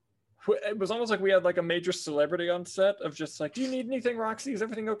 it was almost like we had like a major celebrity on set of just like, do you need anything, Roxy? Is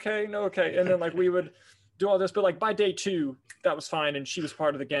everything okay? No, okay. And then like we would do all this, but like by day 2, that was fine, and she was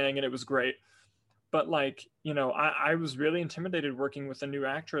part of the gang, and it was great. But like, you know, I was really intimidated working with a new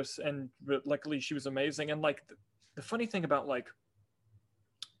actress, and luckily she was amazing. And like the funny thing about like,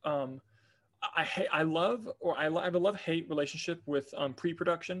 I love, or I have a love-hate relationship with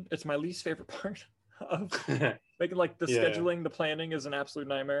pre-production. It's my least favorite part of making, like the Yeah. scheduling, the planning is an absolute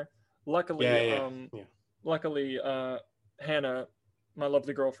nightmare. Luckily, Yeah. luckily, Hannah, my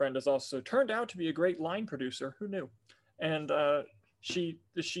lovely girlfriend, has also turned out to be a great line producer. Who knew? And she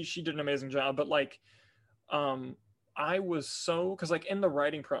did an amazing job. But like, I was so, because like in the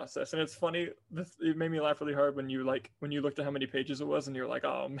writing process, and it's funny, it made me laugh really hard when you looked at how many pages it was, and you're like,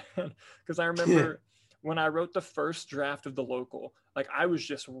 oh man, because I remember when I wrote the first draft of The Local, like I was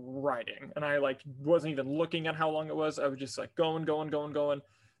just writing, and I like wasn't even looking at how long it was. I was just like going,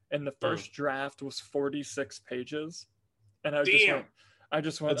 and the first draft was 46 pages, and I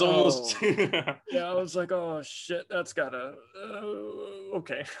just went, It's almost yeah, I was like, oh shit, that's gotta,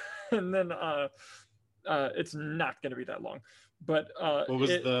 okay, and then it's not going to be that long, but what was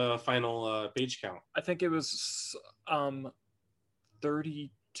the final page count? I think it was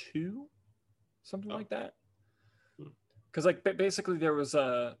 32, something like that. Because like basically there was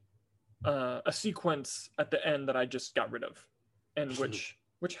a sequence at the end that I just got rid of, and which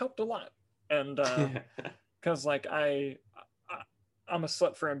helped a lot. And because like I'm a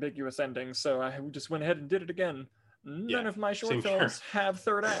slut for ambiguous endings, so I just went ahead and did it again. None of my short films have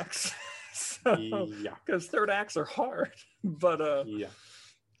third acts. Because third acts are hard. But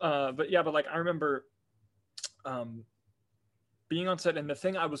but like I remember being on set, and the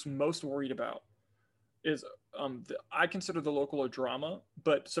thing I was most worried about is I consider The Local a drama,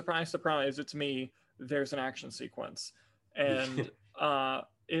 but surprise, surprise, it's me. There's an action sequence, and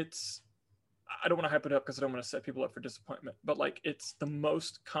it's, I don't want to hype it up because I don't want to set people up for disappointment, but like it's the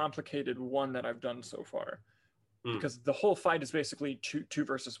most complicated one that I've done so far, because the whole fight is basically two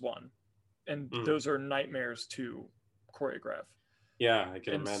versus one, and those are nightmares to choreograph. Yeah, I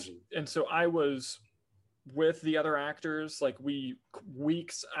can imagine. And so I was with the other actors, like we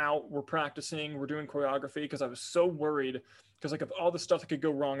weeks out, we're practicing, we're doing choreography, because I was so worried, because like of all the stuff that could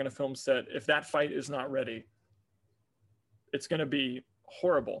go wrong in a film set, if that fight is not ready, it's going to be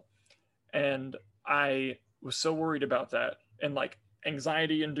horrible. And I was so worried about that, and like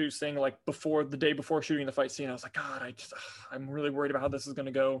anxiety inducing, like before the day before shooting the fight scene, I was like, God, I'm really worried about how this is going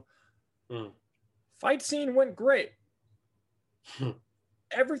to go. Fight scene went great.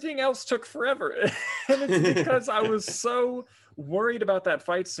 Everything else took forever. And it's because I was so worried about that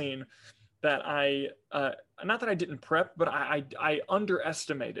fight scene that I not that I didn't prep, but I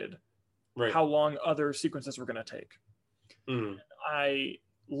underestimated how long other sequences were going to take. I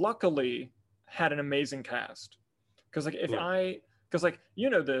luckily had an amazing cast, because like because like, you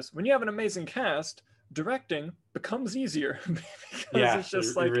know, this, when you have an amazing cast, directing becomes easier. Yeah, it's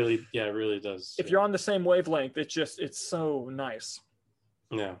just it really does. If you're on the same wavelength, it's so nice.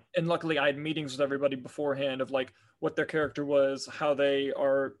 Yeah. And luckily I had meetings with everybody beforehand of like what their character was, how they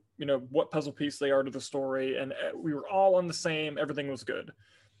are, you know, what puzzle piece they are to the story, and we were all on the same, everything was good.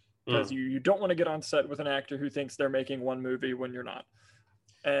 Because you don't want to get on set with an actor who thinks they're making one movie when you're not.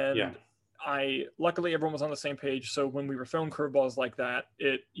 And luckily everyone was on the same page, so when we were throwing curveballs like that,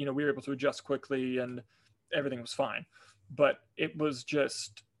 we were able to adjust quickly and everything was fine. But it was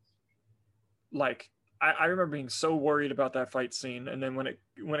just like, I remember being so worried about that fight scene, and then when it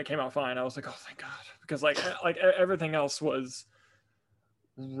came out fine, I was like, oh thank God, because like everything else was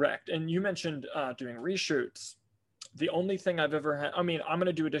wrecked. And you mentioned doing reshoots. The only thing I've ever had, I mean, I'm going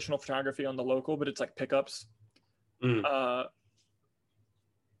to do additional photography on The Local, but it's like pickups. I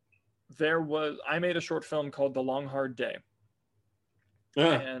made a short film called The Long Hard Day.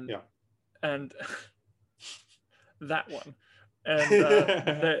 And that one.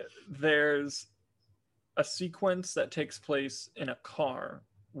 And there's a sequence that takes place in a car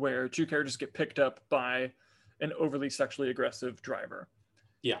where two characters get picked up by an overly sexually aggressive driver.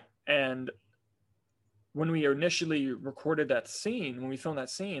 Yeah. And when we initially recorded that scene, when we filmed that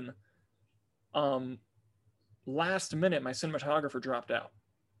scene, last minute my cinematographer dropped out.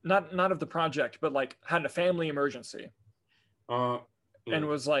 Not of the project, but like had a family emergency. And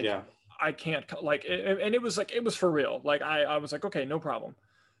was like, I can't, like, and it was like, it was for real. Like I was like, okay, no problem.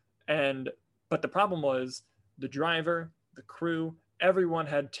 But the problem was the driver, the crew, everyone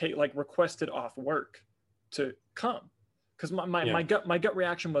had requested off work to come. Because my gut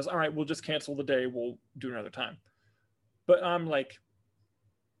reaction was, all right, we'll just cancel the day. We'll do another time. But I'm like,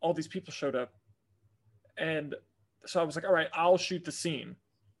 all these people showed up. And so I was like, all right, I'll shoot the scene.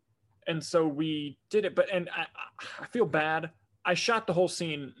 And so we did it, but I feel bad. I shot the whole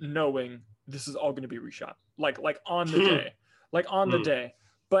scene knowing this is all going to be reshot, like on the day, like on the day.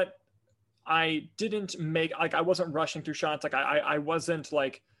 But I didn't make, like, I wasn't rushing through shots. Like I wasn't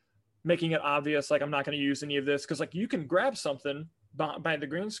like making it obvious, like I'm not going to use any of this, because like you can grab something by the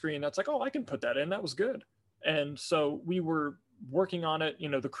green screen that's like, oh, I can put that in. That was good. And so we were working on it. You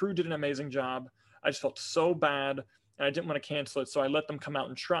know, the crew did an amazing job. I just felt so bad, and I didn't want to cancel it, so I let them come out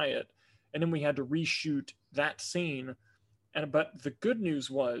and try it. And then we had to reshoot that scene. But the good news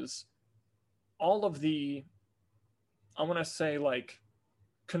was all of the, I want to say, like,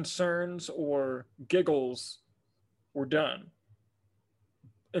 concerns or giggles were done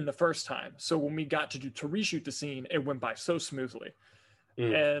in the first time. So when we got to reshoot the scene, it went by so smoothly.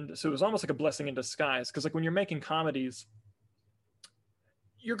 And so it was almost like a blessing in disguise, because like when you're making comedies,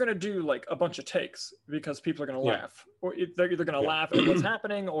 you're going to do like a bunch of takes because people are going to laugh, or they're either going to laugh at what's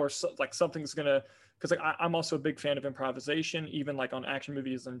happening, or like something's going to, because like I'm also a big fan of improvisation, even like on action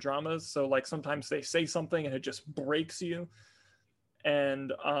movies and dramas. So like sometimes they say something and it just breaks you.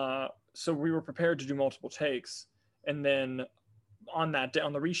 And so we were prepared to do multiple takes. And then on that day,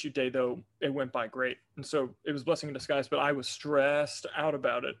 on the reshoot day, though, it went by great. And so it was blessing in disguise, but I was stressed out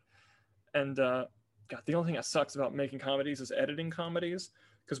about it. And God, the only thing that sucks about making comedies is editing comedies,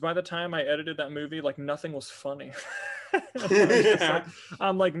 because by the time I edited that movie, like nothing was funny.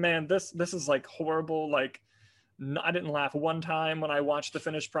 I'm like, man, this is like horrible. Like I didn't laugh one time when I watched the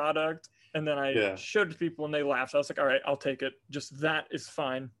finished product, and then I showed it to people and they laughed. I was like, all right, I'll take it. Just that is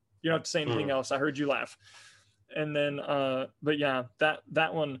fine. You don't have to say anything else. I heard you laugh. And then but yeah,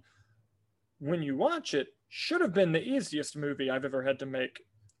 that one, when you watch it, should have been the easiest movie I've ever had to make.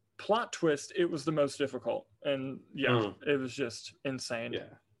 Plot twist, it was the most difficult. And it was just insane.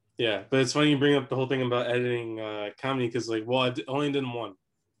 Yeah, but it's funny you bring up the whole thing about editing comedy, because like, well, I only did one,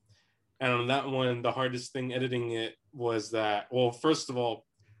 and on that one, the hardest thing editing it was that, well, first of all,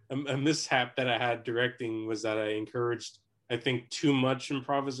 a mishap that I had directing was that I encouraged, I think, too much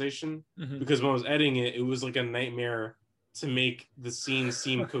improvisation, because when I was editing it, it was like a nightmare to make the scene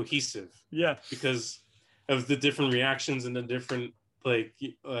seem cohesive. Because of the different reactions and the different, like,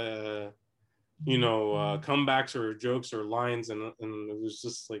 comebacks or jokes or lines, and it was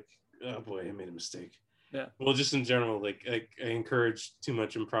just like, oh boy, I made a mistake. Well, just in general, like I encourage too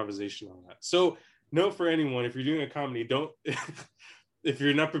much improvisation on that. So note for anyone, if you're doing a comedy, don't if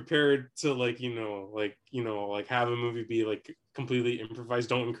you're not prepared to like have a movie be like completely improvised,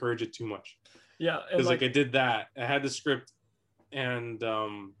 don't encourage it too much. Because like I did that. I had the script, and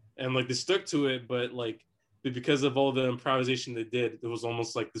like they stuck to it, but like because of all the improvisation they did, it was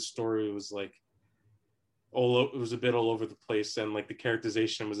almost like the story was like it was a bit all over the place, and like the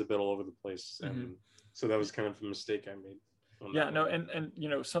characterization was a bit all over the place, and so that was kind of a mistake I made. And you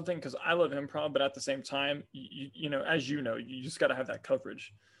know, something, because I love improv, but at the same time, you know, as you know, you just got to have that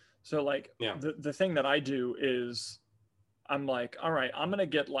coverage. So like the thing that I do is I'm like, all right, I'm gonna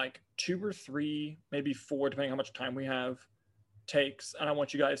get like 2 or 3, maybe 4, depending on how much time we have, takes, and I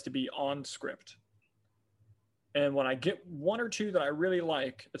want you guys to be on script. And when I get 1 or 2 that I really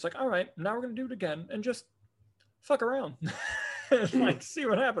like, it's like, all right, now we're gonna do it again and just fuck around and like see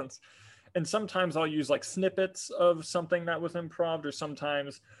what happens. And sometimes I'll use like snippets of something that was improv, or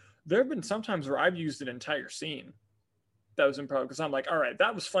sometimes there have been sometimes where I've used an entire scene that was improv, because I'm like, all right,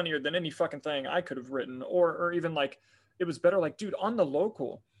 that was funnier than any fucking thing I could have written, or even like it was better, like, dude, on The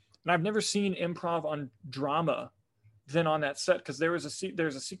Local. And I've never seen improv on drama than on that set, because there's a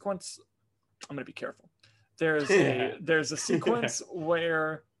sequence. I'm gonna be careful. There's a sequence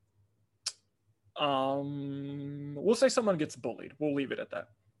where we'll say someone gets bullied. We'll leave it at that.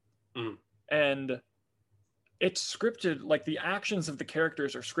 And it's scripted, like the actions of the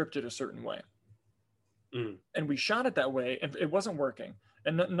characters are scripted a certain way. And we shot it that way, and it wasn't working.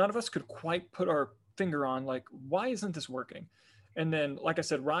 And none of us could quite put our finger on, like, why isn't this working? And then, like I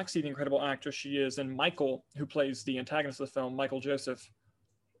said, Roxy, the incredible actress she is, and Michael, who plays the antagonist of the film, Michael Joseph,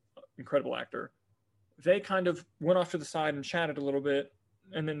 incredible actor, they kind of went off to the side and chatted a little bit.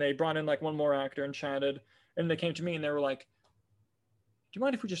 And then they brought in like one more actor and chatted. And they came to me and they were like, do you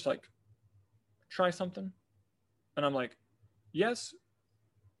mind if we just like try something? And I'm like, yes,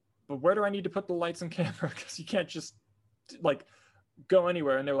 but where do I need to put the lights and camera? Because you can't just like go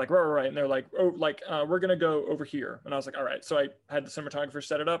anywhere. And they were like, right. And they're like, oh, like we're gonna go over here. And I was like, all right. So I had the cinematographer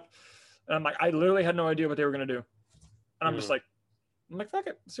set it up, and I'm like, I literally had no idea what they were gonna do. And I'm like, fuck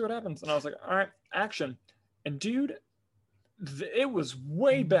it, see what happens. And I was like, all right, action. And dude, it was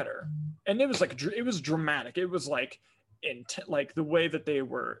way better. And it was like, it was dramatic. It was like like the way that they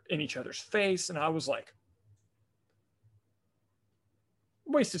were in each other's face. And I was like,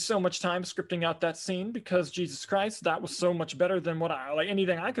 wasted so much time scripting out that scene because Jesus Christ, that was so much better than what I like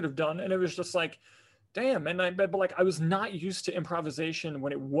anything I could have done. And it was just like, damn. And but like I was not used to improvisation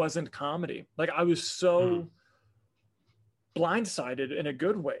when it wasn't comedy. Like I was so blindsided in a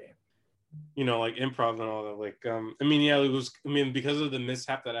good way. You know, like improv and all that. Like, I mean, yeah, it was. I mean, because of the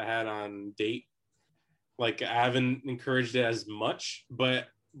mishap that I had on Date, like I haven't encouraged it as much. But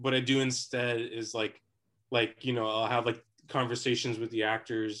what I do instead is like you know, I'll have like conversations with the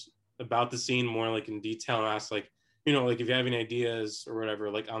actors about the scene more like in detail and ask like, you know, like if you have any ideas or whatever,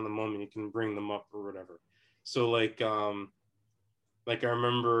 like on the moment you can bring them up or whatever. So like I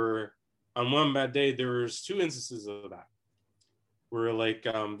remember on One Bad Day there was two instances of that where like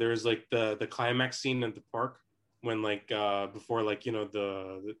there's like the climax scene at the park when like before like you know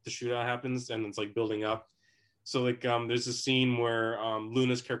the shootout happens and it's like building up. So like there's a scene where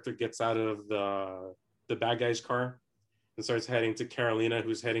Luna's character gets out of the bad guy's car and starts heading to Carolina,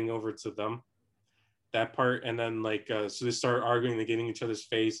 who's heading over to them. That part, and then like so they start arguing, they get in each other's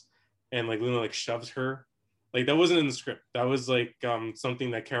face, and like Luna like shoves her. Like that wasn't in the script. That was like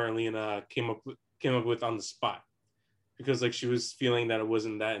something that Carolina came up with on the spot because like she was feeling that it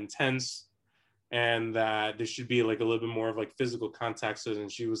wasn't that intense and that there should be like a little bit more of like physical contact. So then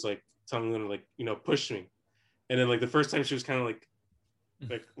she was like telling Luna like, you know, push me. And then like the first time she was kind of like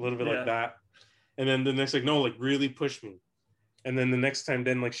a little bit like that. And then the next like no, like really push me. And then the next time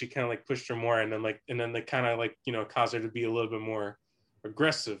then like she kind of like pushed her more and then they kind of like, you know, caused her to be a little bit more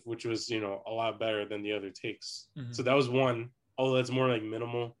aggressive, which was, you know, a lot better than the other takes. So that was one, although that's more like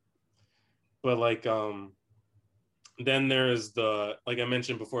minimal. But like then there is the, like I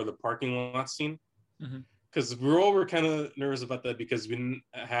mentioned before, the parking lot scene. Because we were kind of nervous about that because we didn't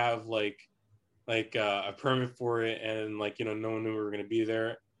have like a permit for it, and like you know no one knew we were going to be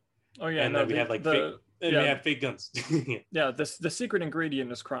there. Oh yeah, and no, then we had like fake, and we had fake guns. Yeah, the secret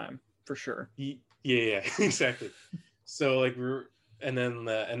ingredient is crime for sure. Yeah, exactly. So like and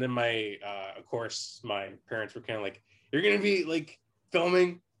then my of course my parents were kind of like, you're going to be like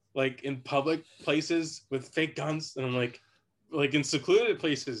filming like in public places with fake guns, and I'm like in secluded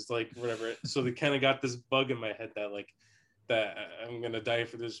places, like whatever. So they kind of got this bug in my head that like that I'm gonna die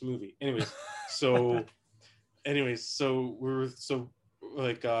for this movie. So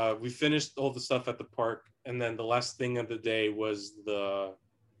we finished all the stuff at the park, and then the last thing of the day was the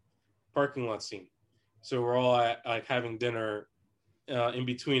parking lot scene. So we're all at like having dinner in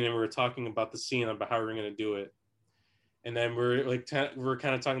between, and we were talking about the scene, about how we're gonna do it, and then we're like we're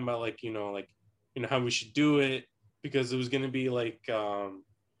kind of talking about like you know how we should do it, because it was gonna be like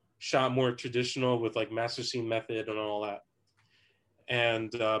shot more traditional with like master scene method and all that.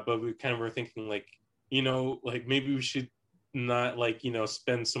 And but we kind of were thinking like, you know, like maybe we should not like, you know,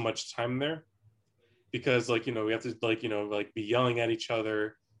 spend so much time there, because like, you know, we have to like, you know, like be yelling at each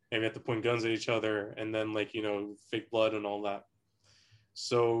other, and we have to point guns at each other, and then like, you know, fake blood and all that.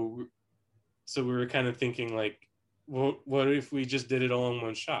 So we were kind of thinking like, what if we just did it all in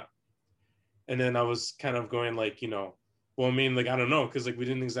one shot? And then I was kind of going like, you know, well, I mean, like, I don't know, because like we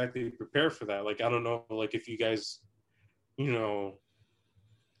didn't exactly prepare for that. Like, I don't know, like if you guys, you know,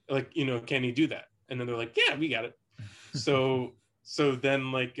 like, you know, can you do that? And then they're like, yeah, we got it. So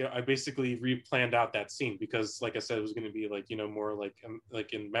then like I basically replanned out that scene, because like I said, it was going to be like, you know, more like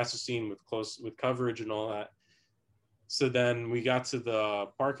in master scene with coverage and all that. So then we got to the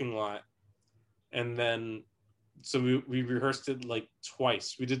parking lot, and then so we rehearsed it like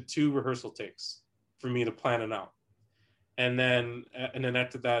twice. We did 2 rehearsal takes for me to plan it out. And then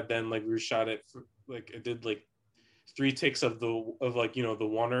after that, then like we shot it for, like I did like 3 takes of like, you know, the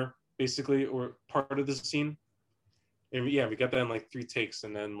water basically, or part of the scene. And yeah, we got that in like 3 takes,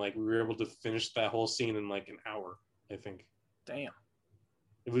 and then like we were able to finish that whole scene in like an hour, I think. Damn.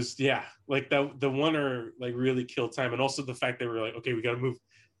 It was, yeah, like the water like really killed time, and also the fact that we were like, okay, we got to move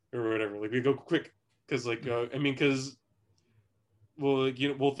or whatever, like we go quick, because like I mean, because well, like, you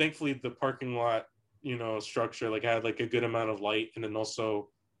know, well, thankfully the parking lot, you know, structure like had like a good amount of light, and then also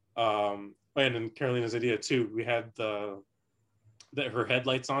and then Carolina's idea too, we had her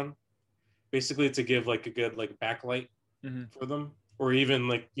headlights on basically to give like a good like backlight for them, or even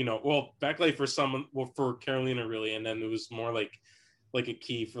like, you know, well, backlight for someone, well, for Carolina really, and then it was more like a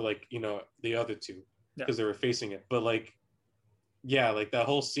key for like, you know, the other 2, because they were facing it. But like, yeah, like that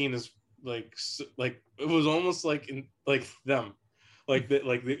whole scene is like it was almost like in like them, like that,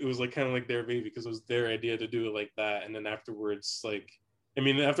 like it was like kind of like their baby, because it was their idea to do it like that. And then afterwards, like, I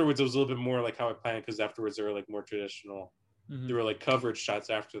mean, afterwards it was a little bit more like how I planned, because afterwards they were like more traditional. There were like coverage shots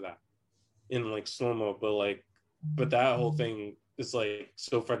after that in like slow-mo, but that whole thing is like,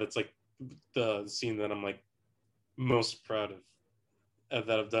 so far that's like the scene that I'm like most proud of. that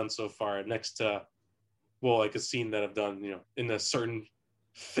I've done so far, next to, well, like a scene that I've done, you know, in a certain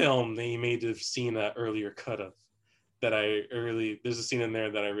film that you may have seen an earlier cut of, that there's a scene in there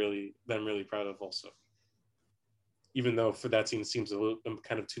that I'm really proud of also. Even though for that scene it seems I'm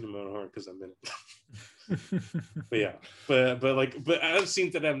kind of tuning my own horn because I'm in it. But yeah, but I've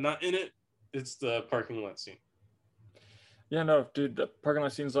seen that I'm not in it. It's the parking lot scene. Yeah, no, dude, the parking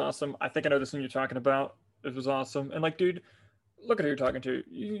lot scene's awesome. I think I know the scene you're talking about. It was awesome. And like, dude, look at who you're talking to.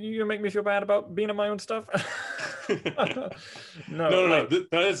 You gonna make me feel bad about being in my own stuff? No.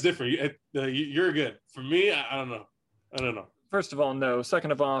 That is different. You're good. For me, I don't know. First of all, no.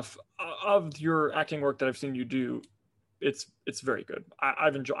 Second of your acting work that I've seen you do, it's very good.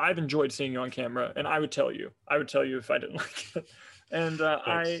 I've enjoyed seeing you on camera, and I would tell you if I didn't like it. And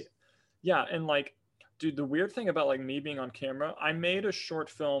and like, dude, the weird thing about like me being on camera, I made a short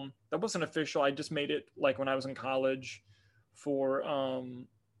film that wasn't official. I just made it like when I was in college for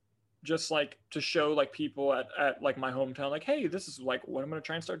just like to show like people at like my hometown, like, hey, this is like what I'm gonna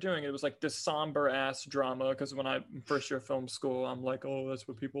try and start doing. It was like this somber ass drama, because when I first year film school, I'm like, oh, that's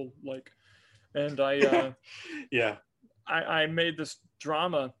what people like. And I yeah, I made this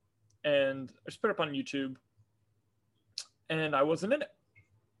drama and I just put it up on YouTube, and I wasn't in it.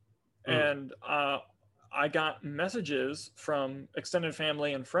 And I got messages from extended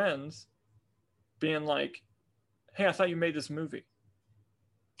family and friends being like, hey, I thought you made this movie.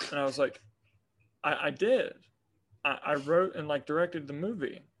 And I was like, I did. I wrote and like directed the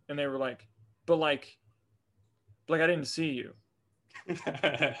movie. And they were like, but like I didn't see you.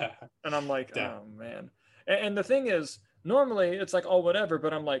 And I'm like, oh man. And the thing is, normally it's like, oh, whatever.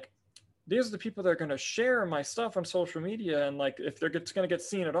 But I'm like, these are the people that are going to share my stuff on social media. And like, if it's going to get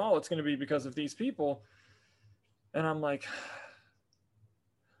seen at all, it's going to be because of these people. And I'm like,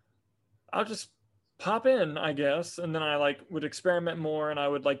 I'll just pop in, I guess. And then I like would experiment more, and I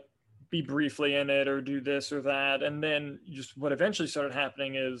would like be briefly in it or do this or that. And then just what eventually started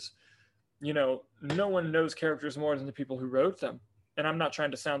happening is, you know, no one knows characters more than the people who wrote them. And I'm not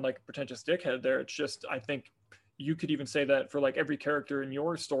trying to sound like a pretentious dickhead there. It's just, I think you could even say that for like every character in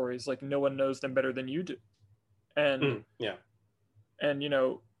your stories, like no one knows them better than you do. And and you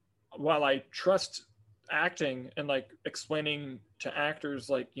know, while I trust acting and like explaining to actors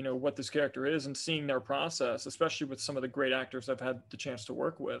like, you know, what this character is and seeing their process, especially with some of the great actors I've had the chance to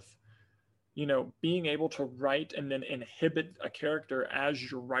work with, you know, being able to write and then inhibit a character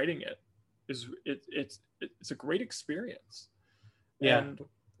as you're writing it is it's a great experience. And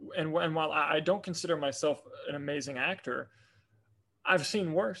while I don't consider myself an amazing actor, I've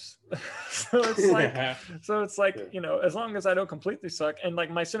seen worse. so it's like you know, as long as I don't completely suck. And like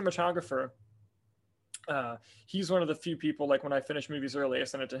my cinematographer, he's one of the few people, like when I finish movies early, I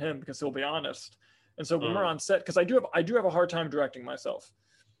send it to him because he'll be honest. And so when we're on set, because I do have a hard time directing myself,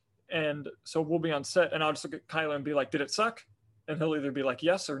 and so we'll be on set and I'll just look at Kyler and be like, did it suck? And he'll either be like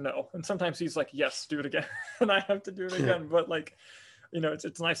yes or no, and sometimes he's like, yes, do it again. And I have to do it again. But like, you know,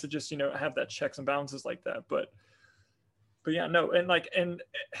 it's nice to just, you know, have that checks and balances like that. But yeah, no, and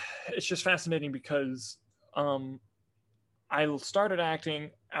it's just fascinating because I started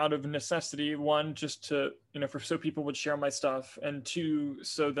acting out of necessity. One, just to, you know, so people would share my stuff, and two,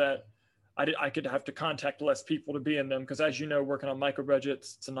 so that I could have to contact less people to be in them, because as you know, working on micro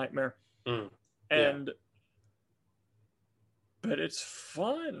budgets, it's a nightmare. But it's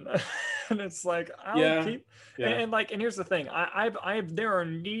fun. And it's like, and like, and here's the thing, there are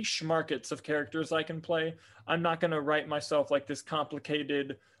niche markets of characters I can play. I'm not going to write myself like this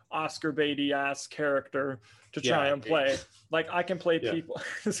complicated Oscar Beatty ass character to try and play. Like I can play people,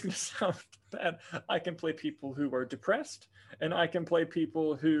 this is going to sound bad. I can play people who are depressed, and I can play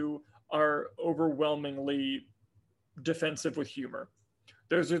people who are overwhelmingly defensive with humor.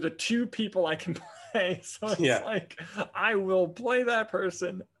 Those are the two people I can play. So it's like, I will play that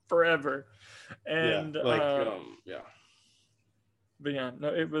person forever. And but yeah,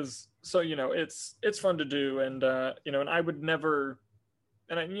 no, it was, so, you know, it's fun to do. And you know, and I would never,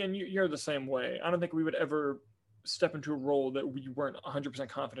 and you're the same way. I don't think we would ever step into a role that we weren't 100%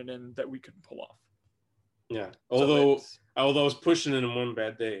 confident in that we couldn't pull off. Yeah. Although I was pushing it in one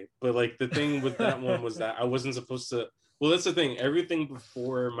bad day, but like the thing with that one was that I wasn't supposed to. Well, that's the thing. Everything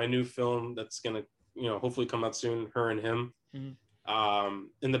before my new film that's gonna, you know, hopefully come out soon, Her and Him.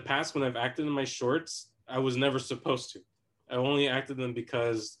 In the past, when I've acted in my shorts, I was never supposed to. I only acted them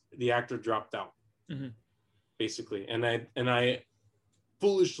because the actor dropped out, basically, and I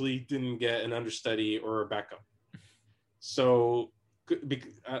foolishly didn't get an understudy or a backup. So I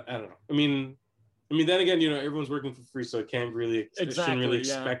don't know. I mean, then again, you know, everyone's working for free, so I can't really, shouldn't really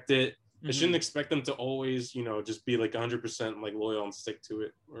expect it. I shouldn't expect them to always, you know, just be like 100% like loyal and stick to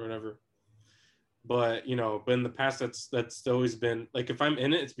it or whatever. But, you know, but in the past, that's always been like, if I'm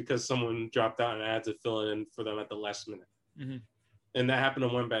in it, it's because someone dropped out and I had to fill it in for them at the last minute. And that happened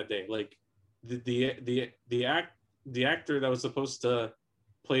on one bad day. Like the actor that was supposed to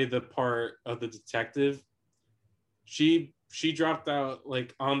play the part of the detective, she dropped out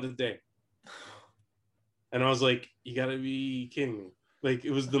like on the day. And I was like, you gotta be kidding me. Like,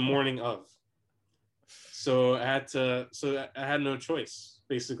 it was the morning of. So I had no choice.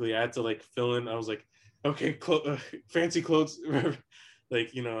 Basically, I had to like fill in. I was like, okay, fancy clothes.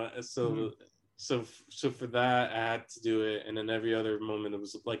 Like, you know, so for that, I had to do it. And then every other moment, it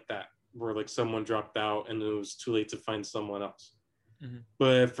was like that, where like someone dropped out and it was too late to find someone else.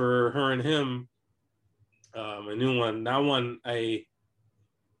 But for her and him, a new one, that one, I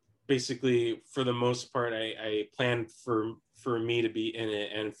basically, for the most part, I planned for me to be in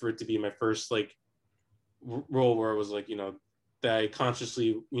it and for it to be my first like role where it was like, you know, that I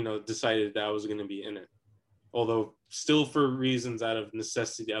consciously, you know, decided that I was going to be in it, although still for reasons out of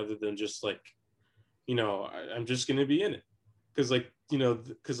necessity other than just like, you know, I'm just going to be in it because like, you know,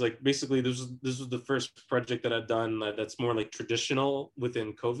 because like basically this was the first project that I've done that's more like traditional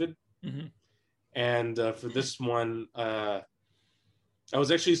within COVID. And for this one, I was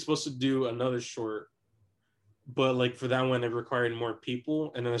actually supposed to do another short, but like for that one, it required more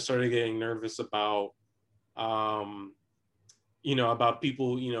people. And then I started getting nervous about, you know, about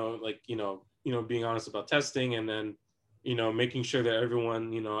people, you know, like, you know, being honest about testing and then, you know, making sure that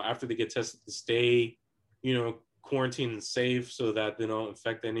everyone, you know, after they get tested to stay, you know, quarantined and safe so that they don't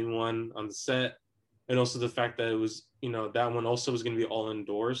infect anyone on the set. And also the fact that it was, you know, that one also was going to be all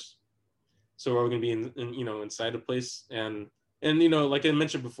indoors. So we're going to be in, you know, inside a place. And, you know, like I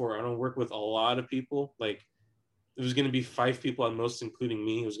mentioned before, I don't work with a lot of people. Like it was going to be 5 people at most, including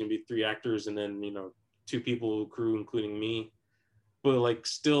me. It was going to be 3 actors and then, you know, 2 people crew, including me. But like,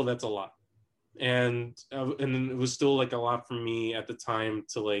 still, that's a lot. And then it was still like a lot for me at the time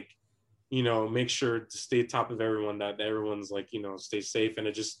to like, you know, make sure to stay top of everyone, that everyone's like, you know, stay safe. And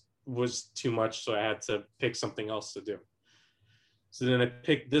it just was too much. So I had to pick something else to do. So then I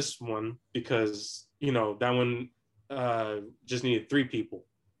picked this one because, you know, that one just needed 3 people.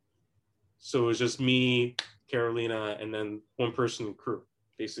 So it was just me, Carolina, and then one person in crew,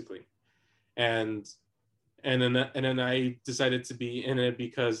 basically. And then I decided to be in it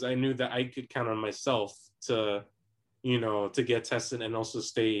because I knew that I could count on myself to, you know, to get tested and also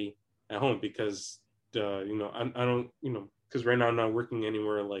stay at home because, you know, I don't, you know, because right now I'm not working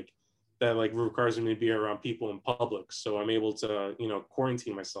anywhere like that, like requires me to be around people in public. So I'm able to, you know,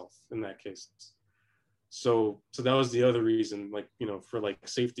 quarantine myself in that case. So that was the other reason, like, you know, for like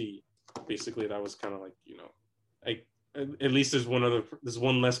safety, basically that was kind of like, you know, at least there's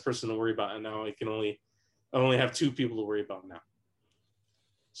one less person to worry about. And now I only have 2 people to worry about now.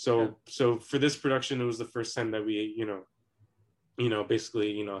 So for this production, it was the first time that we, you know,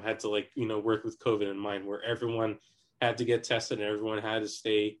 basically, you know, had to like, you know, work with COVID in mind, where everyone had to get tested and everyone had to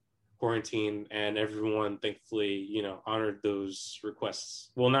stay quarantined, and everyone thankfully, you know, honored those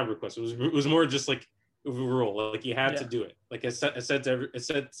requests. Well, not requests. It was more just like a rule. Like you had to do it. Like I said to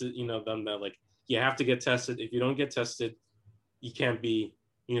you know, them that like you have to get tested. If you don't get tested, you can't be,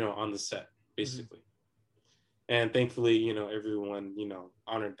 you know, on the set, basically. And thankfully, you know, everyone, you know,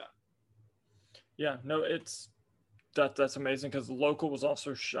 honored that. Yeah, no, that's amazing because Local was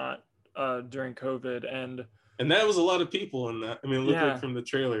also shot during COVID, and that was a lot of people in that. I mean, it looked like from the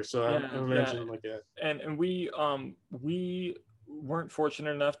trailer, so I imagine like that. And we weren't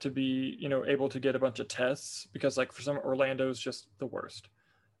fortunate enough to be, you know, able to get a bunch of tests because like for some, Orlando's just the worst,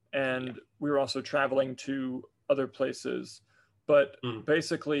 and we were also traveling to other places. But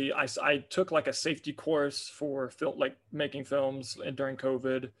basically, I took like a safety course for like making films during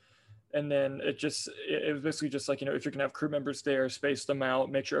COVID. And then it was basically just like, you know, if you're gonna have crew members there, space them out,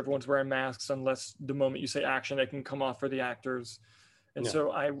 make sure everyone's wearing masks unless the moment you say action, they can come off for the actors. And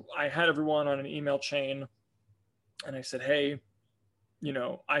so I had everyone on an email chain, and I said, hey, you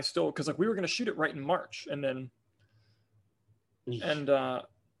know, because like we were gonna shoot it right in March, and then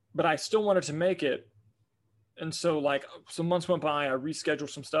but I still wanted to make it. And so like some months went by, I rescheduled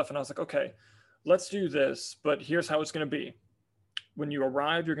some stuff, and I was like, okay, let's do this, but here's how it's gonna be. When you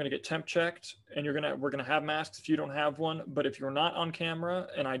arrive, you're going to get temp checked, and we're going to have masks if you don't have one. But if you're not on camera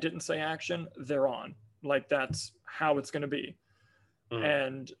and I didn't say action, they're on. Like that's how it's going to be.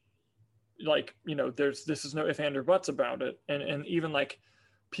 And like, you know, this is no ifs, ands, or buts about it. And even like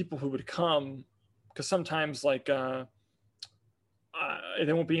people who would come, because sometimes like they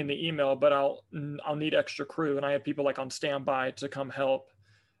won't be in the email, but I'll need extra crew, and I have people like on standby to come help.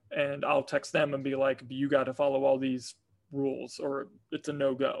 and I'll text them and be like, you got to follow all these rules or it's a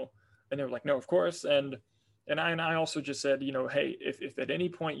no-go. And they were like, no, of course. And I also just said, hey, if at any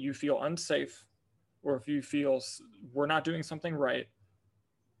point you feel unsafe, or if you feel we're not doing something right,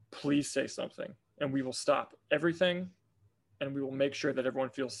 please say something and we will stop everything and we will make sure that everyone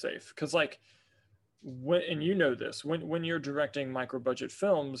feels safe. Because like, and this, when you're directing micro budget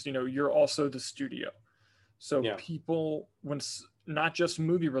films, you're also the studio. So people, when not just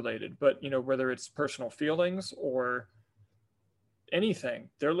movie related, but whether it's personal feelings or anything,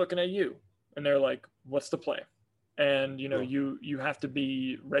 they're looking at you and they're like, what's the play? And you have to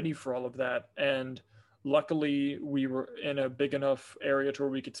be ready for all of that. And luckily we were in a big enough area to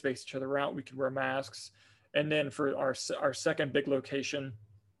where we could space each other out, we could wear masks. And then for our second big location,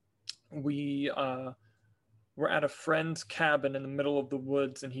 we were at a friend's cabin in the middle of the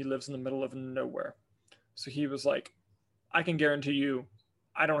woods, and he lives in the middle of nowhere. So he was like, I can guarantee you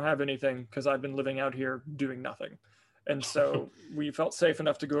I don't have anything because I've been living out here doing nothing. And so we felt safe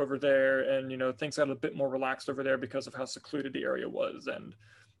enough to go over there, and things got a bit more relaxed over there because of how secluded the area was. And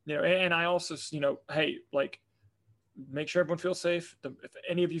and I also, hey, like, make sure everyone feels safe. If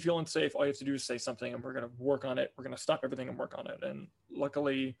any of you feel unsafe, all you have to do is say something and we're going to work on it. We're going to stop everything and work on it. And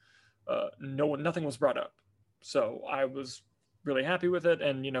luckily nothing was brought up, so I was really happy with it.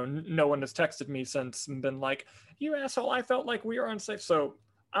 And no one has texted me since and been like, you asshole, I felt like we were unsafe. So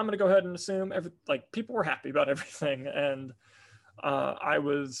I'm going to go ahead and assume people were happy about everything. And it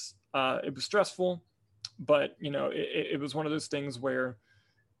was stressful, but it was one of those things where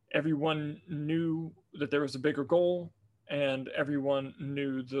everyone knew that there was a bigger goal, and everyone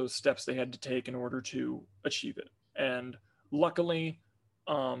knew the steps they had to take in order to achieve it. And luckily,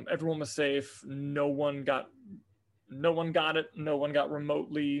 everyone was safe. No one got it. No one got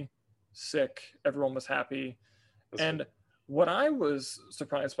remotely sick. Everyone was happy. And what I was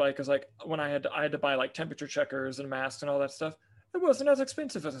surprised by, because like when I had to buy like temperature checkers and masks and all that stuff, it wasn't as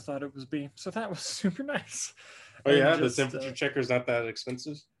expensive as I thought it would be. So that was super nice. Oh yeah, the temperature checker's not that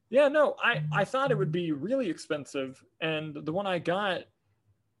expensive? Yeah, no, I thought it would be really expensive. And the one I got,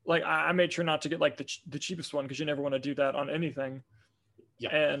 like I made sure not to get like the cheapest one, because you never want to do that on anything.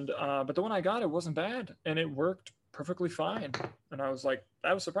 Yeah. And but the one I got, it wasn't bad, and it worked perfectly fine. And I was like,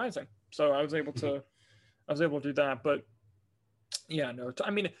 that was surprising. So I was able to do that. But yeah, no,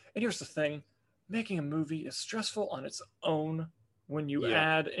 I mean, and here's the thing, making a movie is stressful on its own. When you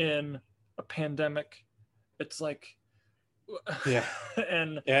add in a pandemic, it's like,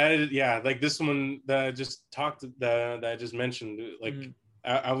 and like this one that I just that I just mentioned, like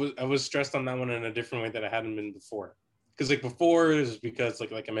I was stressed on that one in a different way that I hadn't been before. Because like before, it was because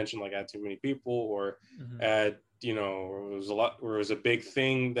like I mentioned, like I had too many people, or it was a lot, or it was a big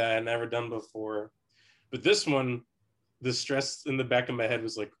thing that I had never done before. But this one, the stress in the back of my head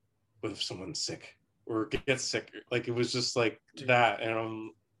was like, what if someone's sick or gets sick? Like it was just like that.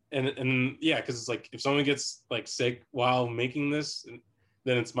 And yeah, because it's like, if someone gets like sick while making this,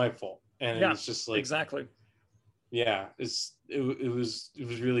 then it's my fault. And it's just like, exactly. Yeah, it was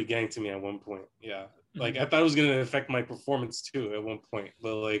really getting to me at one point. Yeah, like I thought it was gonna affect my performance too at one point,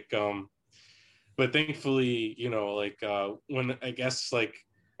 but like but thankfully, when I guess like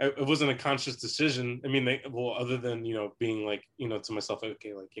it wasn't a conscious decision. I mean, other than being like to myself,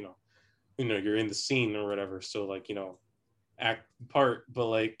 okay, like you're in the scene or whatever, so like act part, but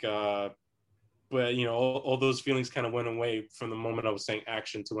like but all those feelings kind of went away from the moment I was saying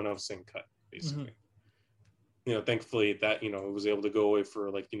action to when I was saying cut, basically. Thankfully that it was able to go away for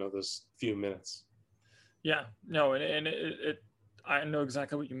like those few minutes. Yeah, no, and it I know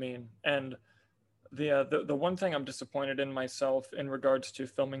exactly what you mean. And the one thing I'm disappointed in myself in regards to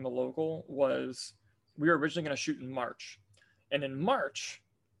filming the local was, we were originally going to shoot in March, and in March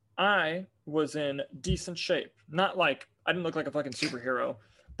I was in decent shape. Not like I didn't look like a fucking superhero,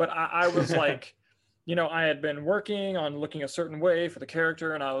 but I was like, I had been working on looking a certain way for the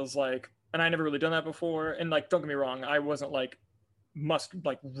character, and I was like, and I never really done that before. And like, don't get me wrong, I wasn't like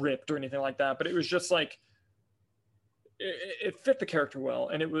ripped or anything like that, but it was just like, it fit the character well,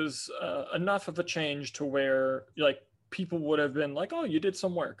 and it was enough of a change to where like people would have been like, oh, you did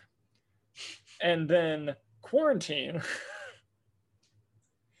some work. And then quarantine.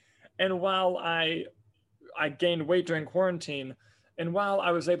 And while I gained weight during quarantine, and while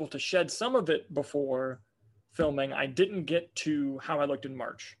I was able to shed some of it before filming, I didn't get to how I looked in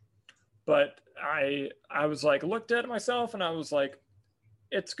March. But I was like, looked at myself and I was like,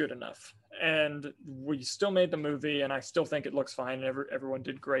 it's good enough. And we still made the movie, and I still think it looks fine, and everyone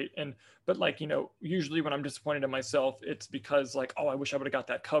did great. But like, usually when I'm disappointed in myself, it's because like, oh, I wish I would have got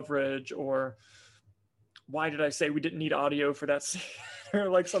that coverage or why did I say we didn't need audio for that scene or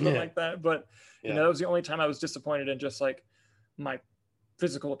like something like that. But you know, that was the only time I was disappointed in just like my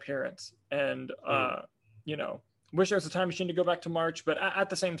physical appearance. And you know, wish there was a time machine to go back to March, but at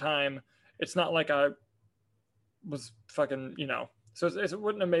the same time, it's not like I was fucking, you know, so it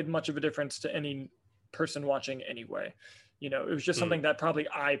wouldn't have made much of a difference to any person watching anyway. You know, it was just something that probably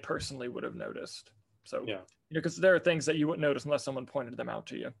I personally would have noticed. So, you know, because there are things that you wouldn't notice unless someone pointed them out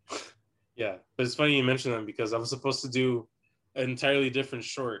to you. Yeah, but it's funny you mention them because I was supposed to do an entirely different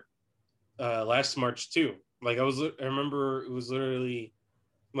short last March too. Like I remember it was literally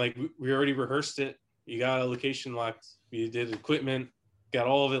like we already rehearsed it. You got a location locked. You did equipment, got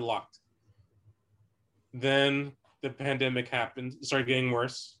all of it locked. Then the pandemic happened, it started getting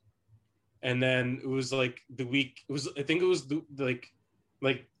worse. And then it was like the week, it was, I think it was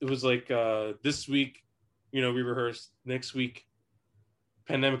this week, you know, we rehearsed. Next week,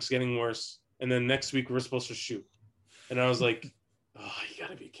 pandemic's getting worse. And then next week we're supposed to shoot. And I was like, oh, you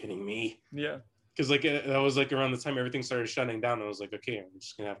gotta be kidding me. Yeah. Because like that was like around the time everything started shutting down. I was like, okay, I'm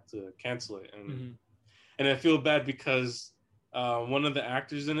just gonna have to cancel it. And and I feel bad because one of the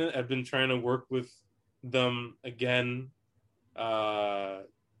actors in it, I've been trying to work with them again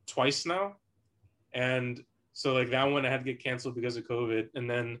twice now. And so like that one I had to get canceled because of COVID. And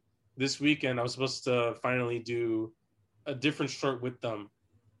then this weekend I was supposed to finally do a different short with them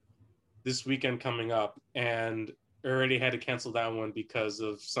this weekend coming up, and I already had to cancel that one because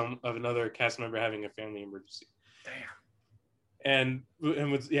of another cast member having a family emergency. Damn. And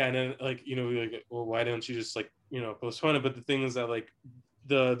then like, you know, we like, well, why don't you just like, you know, postpone it? But the thing is that like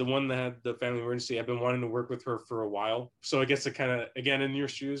the one that had the family emergency, I've been wanting to work with her for a while. So I guess it kind of, again, in your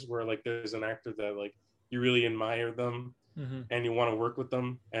shoes where like there's an actor that like you really admire them and you want to work with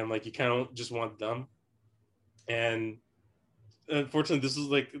them, and like you kind of just want them. And unfortunately, this is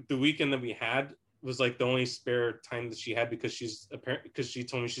like the weekend that we had was like the only spare time that she had because she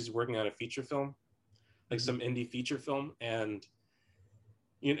told me she's working on a feature film, like some indie feature film, and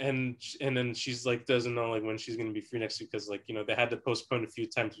you know, and then she's like doesn't know like when she's going to be free next week because like, you know, they had to postpone a few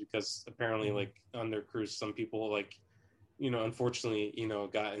times because apparently like on their cruise some people like, you know, unfortunately, you know,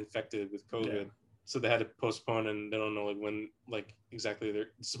 got infected with COVID, so they had to postpone, and they don't know like when like exactly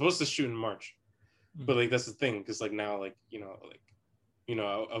they're supposed to shoot in March. But like that's the thing, because like now like, you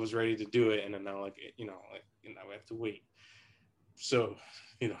know, I was ready to do it, and then now like, you know, like, you know, I have to wait. So,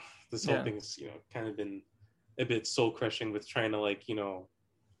 you know, this whole thing is, you know, kind of been a bit soul crushing with trying to like,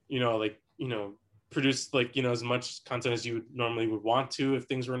 produce like, you know, as much content as you would normally would want to if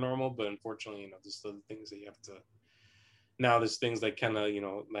things were normal, but unfortunately, you know, there's the things that you have to, now there's things that kind of, you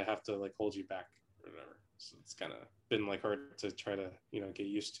know, that have to like hold you back or whatever. So it's kind of been like hard to try to, you know, get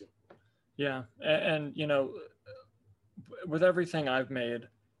used to. Yeah. And you know, with everything I've made,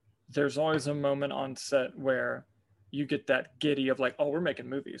 there's always a moment on set where you get that giddy of like, oh, we're making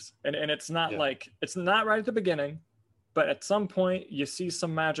movies. And it's not like, it's not right at the beginning, but at some point you see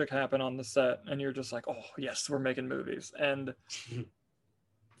some magic happen on the set and you're just like, oh yes, we're making movies. And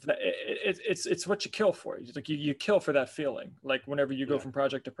it's what you kill for. It's like you kill for that feeling, like whenever you go from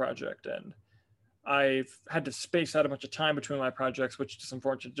project to project. And I've had to space out a bunch of time between my projects, which is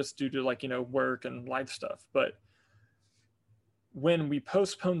unfortunate just due to like, you know, work and life stuff. But when we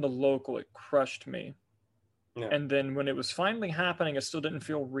postponed the local, it crushed me. And then when it was finally happening, it still didn't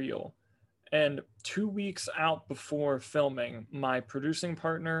feel real. And 2 weeks out before filming, my producing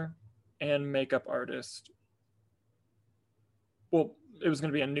partner and makeup artist, well, it was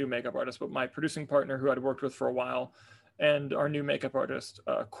going to be a new makeup artist, but my producing partner who I'd worked with for a while and our new makeup artist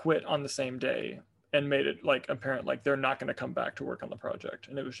quit on the same day and made it like apparent like they're not going to come back to work on the project.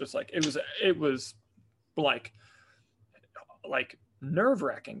 And it was just like, it was like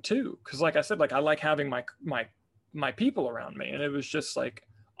nerve-wracking too, because like I said, like I like having my people around me, and it was just like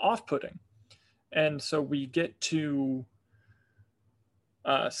off-putting. And so we get to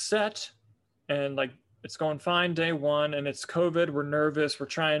set, and like it's going fine day one, and it's COVID, we're nervous, we're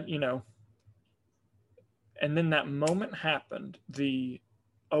trying, you know, and then that moment happened,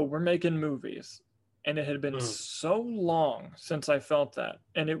 we're making movies. And it had been so long since I felt that,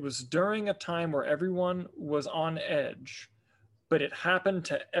 and it was during a time where everyone was on edge, but it happened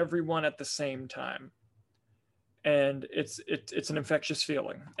to everyone at the same time. And it's an infectious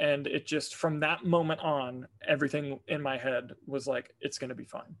feeling. And it just, from that moment on, everything in my head was like, it's going to be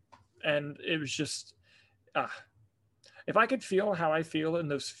fine. And it was just, if I could feel how I feel in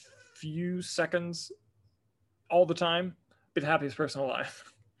those few seconds all the time, I'd be the happiest person alive.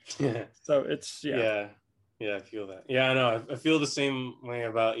 Yeah. So it's, Yeah, I feel that. Yeah, I know. I feel the same way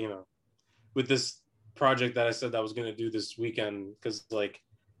about, you know, with this project that I said that I was going to do this weekend, because like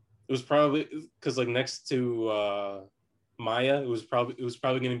it was probably because like next to Maya, it was probably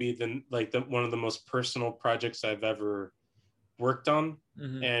going to be the one of the most personal projects I've ever worked on.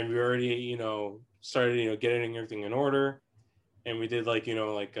 Mm-hmm. And we already started getting everything in order, and we did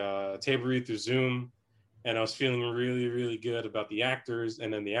table read through Zoom, and I was feeling really really good about the actors,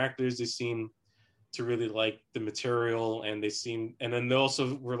 and then the actors, they seemed to really like the material, and then they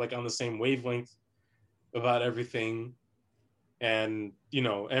also were like on the same wavelength about everything. And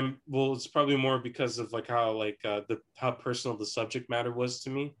and well, it's probably more because of like how personal the subject matter was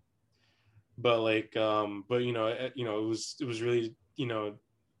to me. But it was really, I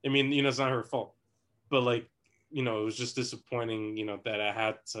mean, it's not her fault, but it was just disappointing, that I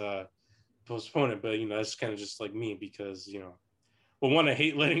had to postpone it. But that's kind of just like me, because well, one, I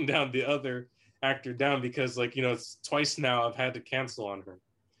hate letting down the other actor down, because it's twice now I've had to cancel on her.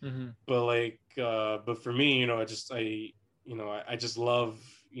 Mm-hmm. But for me, I just love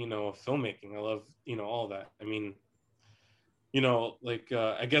filmmaking. I love all that. I mean,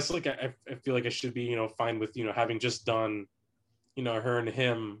 I guess I feel like I should be fine with having just done Her and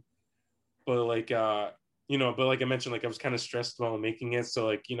Him, but but like I mentioned, I was kind of stressed while making it,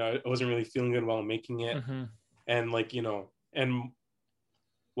 so I wasn't really feeling good while making it. Mm-hmm. And and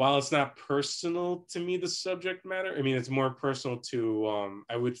while it's not personal to me, the subject matter, I mean, it's more personal to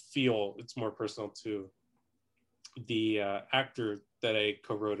I would feel it's more personal to the actor that I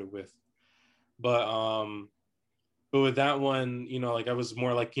co-wrote it with. But with that one, I was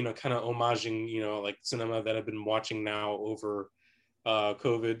more kind of homaging, cinema that I've been watching now over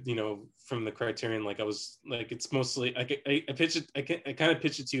COVID, from the Criterion. I was it's mostly I pitch it, I kind of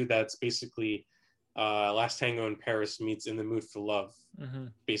pitch it to you that's basically Last Tango in Paris meets In the Mood for Love, Mm-hmm.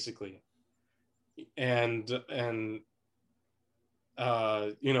 basically. And so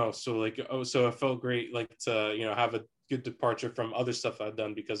it felt great to have a good departure from other stuff I've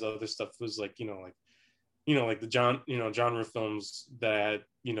done, because other stuff was the genre films that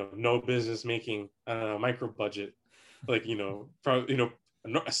no business making, micro budget, probably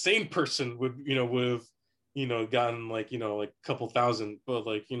a sane person would have gotten a couple thousand, but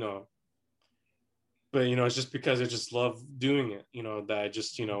it's just because I just love doing it, that I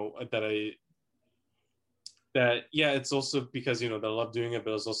just that yeah, it's also because that I love doing it,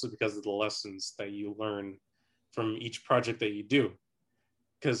 but it's also because of the lessons that you learn from each project that you do.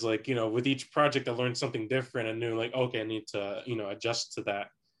 Because with each project I learned something different and knew okay, I need to adjust to that,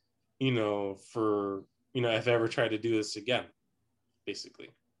 for if I ever try to do this again,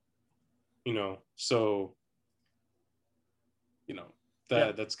 basically. So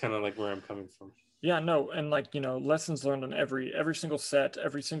that's kind of where I'm coming from. Yeah, no, and lessons learned on every single set,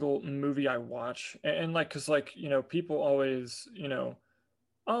 every single movie I watch, and because people always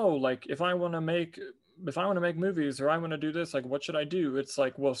oh, if I want to make movies, or I want to do this, what should I do? It's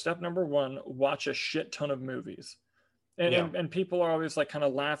well, step number one, watch a shit ton of movies, and Yeah. and people are always kind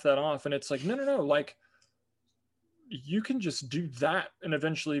of laugh that off, and it's no, you can just do that and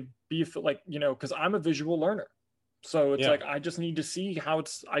eventually be because I'm a visual learner, so it's Yeah. I just need to see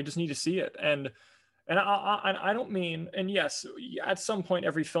I just need to see it. And I don't mean, and yes, at some point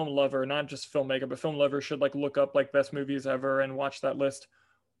every film lover, not just filmmaker but film lover, should look up best movies ever and watch that list.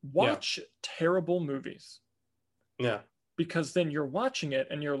 Watch terrible movies, Yeah. because then you're watching it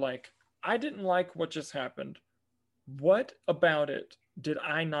and you're I didn't like what just happened. What about it did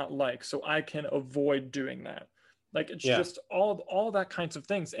I not like, so I can avoid doing that? It's just all that kinds of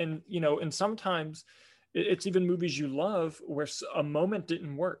things. And and sometimes it's even movies you love where a moment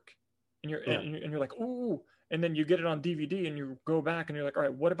didn't work, and you're like, ooh, and then you get it on DVD and you go back and you're all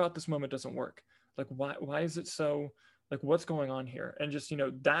right, what about this moment doesn't work? Why is it so, what's going on here? And just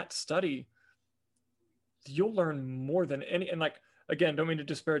that study, you'll learn more than any. And again, don't mean to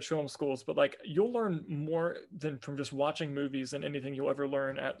disparage film schools, but you'll learn more than from just watching movies than anything you'll ever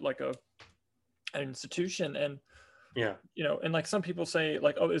learn at an institution. And and some people say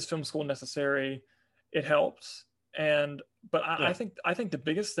oh, is film school necessary? It helps. But I think the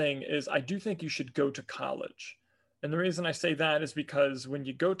biggest thing is, I do think you should go to college. And the reason I say that is because when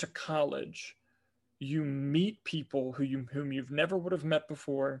you go to college, you meet people whom you've never would have met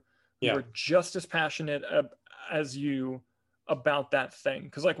before, who are just as passionate as you about that thing.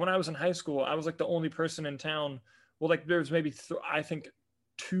 Because when I was in high school, I was the only person in town. Well, there's maybe I think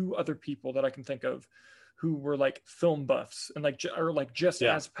 2 other people that I can think of who were film buffs and just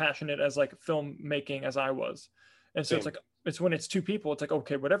as passionate as filmmaking as I was. And so Same. It's when it's 2 people, it's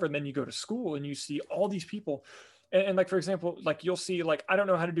okay, whatever. And then you go to school and you see all these people, and for example, you'll see I don't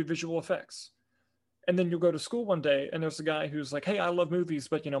know how to do visual effects, and then you'll go to school one day and there's a guy who's hey, I love movies,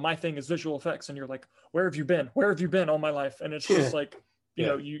 but my thing is visual effects. And you're where have you been all my life? And it's just you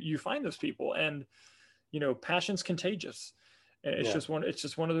know, you find those people, and you know, passion's contagious. It's just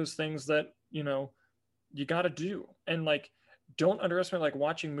one of those things that, you know, you got to do. And like, don't underestimate like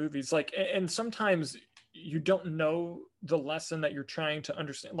watching movies, like, and sometimes you don't know the lesson that you're trying to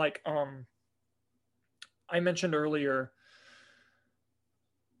understand. Like, I mentioned earlier,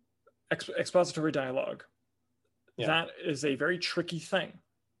 expository dialogue. That is a very tricky thing,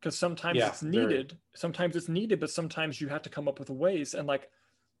 because sometimes it's needed, but sometimes you have to come up with ways. And like,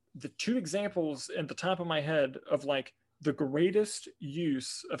 the two examples at the top of my head of like the greatest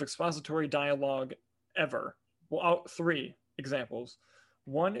use of expository dialogue ever, well, three examples.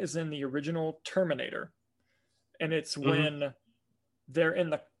 One is in the original Terminator, and it's when they're in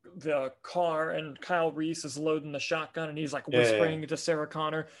the car and Kyle Reese is loading the shotgun and he's like whispering to Sarah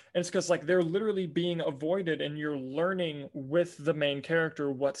Connor, and it's because like they're literally being avoided and you're learning with the main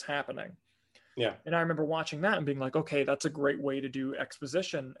character what's happening. And I remember watching that and being like, okay, that's a great way to do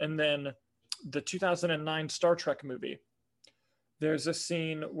exposition. And then the 2009 Star Trek movie, there's a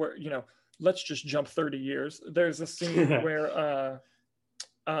scene where, you know, let's just jump 30 years. There's a scene where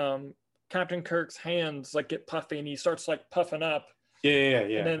Captain Kirk's hands like get puffy and he starts like puffing up.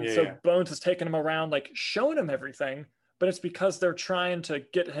 And then Bones is taking him around, like showing him everything, but it's because they're trying to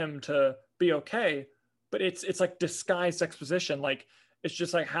get him to be okay. But it's like disguised exposition. Like, it's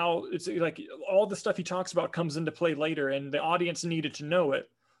just like how it's like all the stuff he talks about comes into play later, and the audience needed to know it.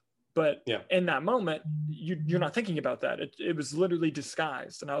 But in that moment, you're not thinking about that. It was literally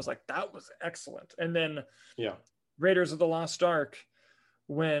disguised. And I was like, that was excellent. And then Raiders of the Lost Ark,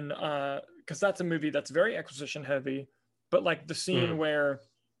 when, because that's a movie that's very exposition heavy, but like the scene where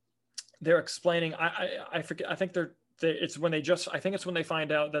they're explaining, I forget, I think it's when they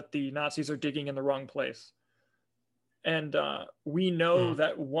find out that the Nazis are digging in the wrong place. And we know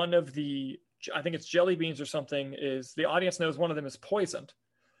that one of the, I think it's jelly beans or something, is the audience knows one of them is poisoned.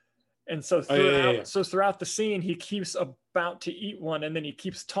 And so throughout the scene, he keeps about to eat one, and then he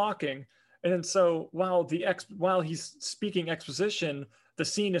keeps talking. And then so while he's speaking exposition, the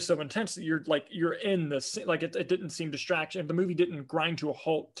scene is so intense that you're in the scene. Like it didn't seem distraction. The movie didn't grind to a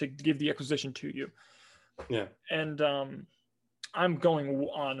halt to give the exposition to you. And I'm going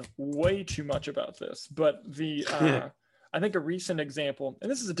on way too much about this, but I think a recent example, and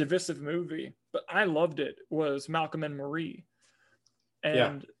this is a divisive movie, but I loved it, was Malcolm and Marie.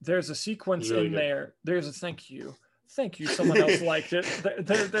 And there's a sequence really in there. There's a thank you. Someone else liked it.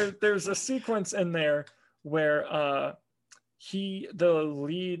 There's a sequence in there where the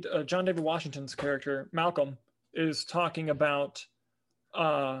lead, John David Washington's character, Malcolm, is talking about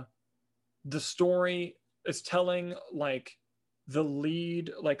the story, is telling like the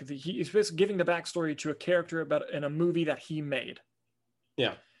lead, like he's basically giving the backstory to a character in a movie that he made.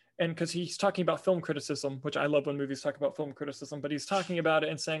 And because he's talking about film criticism, which I love when movies talk about film criticism, but he's talking about it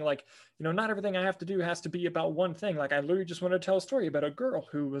and saying like, you know, not everything I have to do has to be about one thing. Like I literally just want to tell a story about a girl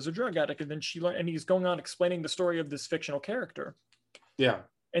who was a drug addict, and then she learned, and he's going on explaining the story of this fictional character.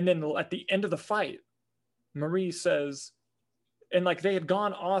 And then at the end of the fight, Marie says, and like they had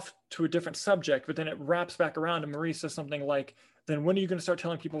gone off to a different subject, but then it wraps back around and Marie says something like, then when are you going to start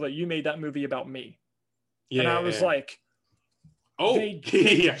telling people that you made that movie about me? And I was like, they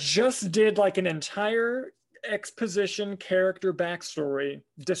just did like an entire exposition character backstory,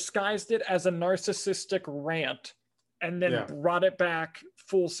 disguised it as a narcissistic rant, and then brought it back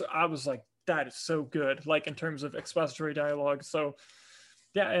full. So I was like, that is so good, like in terms of expository dialogue. So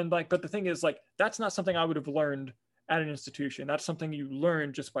and like, but the thing is, like, that's not something I would have learned at an institution. That's something you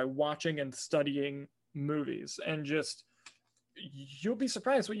learn just by watching and studying movies, and just you'll be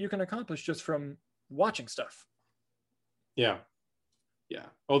surprised what you can accomplish just from watching stuff.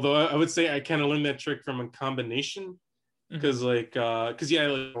 Although I would say I kind of learned that trick from a combination, because I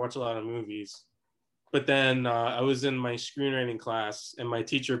watch a lot of movies, but then I was in my screenwriting class and my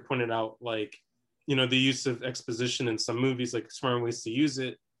teacher pointed out, like, you know, the use of exposition in some movies, like smart ways to use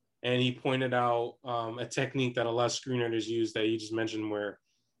it. And he pointed out a technique that a lot of screenwriters use that you just mentioned, where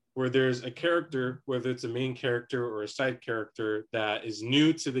there's a character, whether it's a main character or a side character, that is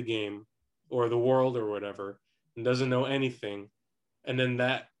new to the game or the world or whatever, and doesn't know anything. And then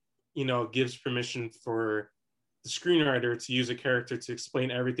that, you know, gives permission for the screenwriter to use a character to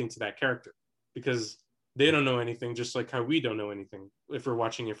explain everything to that character, because they don't know anything, just like how we don't know anything if we're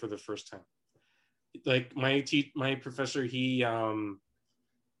watching it for the first time. Like my professor, he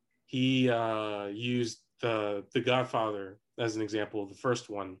used the Godfather as an example, the first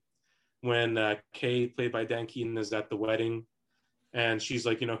one, when Kay, played by Dan Keaton, is at the wedding, and she's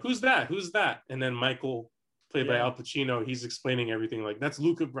like, you know, who's that? And then Michael played by Yeah. Al Pacino, he's explaining everything like that's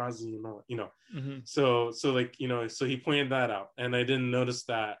Luca Brasi and all, Mm-hmm. So like, so he pointed that out, and I didn't notice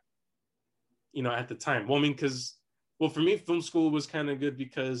that, at the time. Well, I mean, because, well, for me, film school was kind of good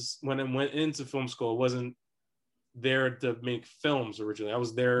because when I went into film school, I wasn't there to make films originally. I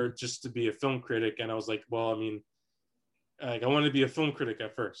was there just to be a film critic, and I was like, well, I mean, like I wanted to be a film critic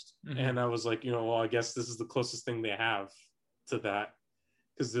at 1st, Mm-hmm. and I was like, well, I guess this is the closest thing they have to that,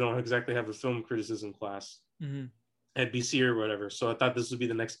 because they don't exactly have a film criticism class Mm-hmm. at BC or whatever. So I thought this would be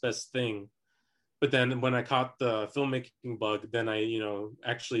the next best thing. But then when I caught the filmmaking bug, then I,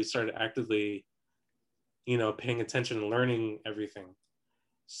 actually started actively, paying attention and learning everything.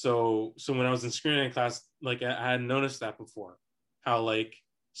 So when I was in screenwriting class, like I hadn't noticed that before, how like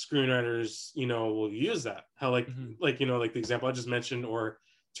screenwriters, will use that. How like Mm-hmm. like like the example I just mentioned, or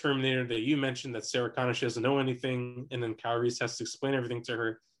Terminator that you mentioned, that Sarah Connor, she doesn't know anything, and then Kyle Reese has to explain everything to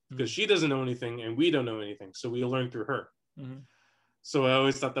her because she doesn't know anything and we don't know anything. So we learn through her. Mm-hmm. So I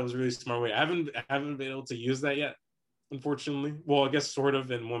always thought that was a really smart way. I haven't been able to use that yet, unfortunately. Well, I guess sort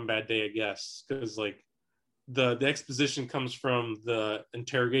of in One Bad Day, I guess, because like the exposition comes from the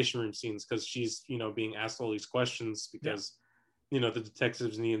interrogation room scenes, because she's being asked all these questions because the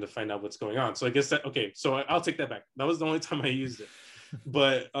detectives need to find out what's going on. So I guess that, okay, so I'll take that back. That was the only time I used it.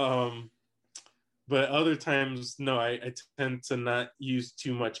 But other times, no, I tend to not use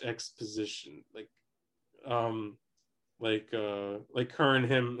too much exposition, like her and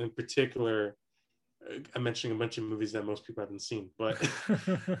him in particular. I'm mentioning a bunch of movies that most people haven't seen, but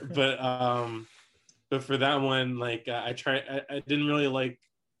but for that one, like I didn't really like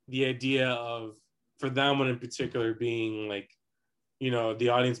the idea of, for that one in particular, being like, the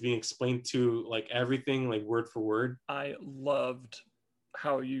audience being explained to like everything like word for word. I loved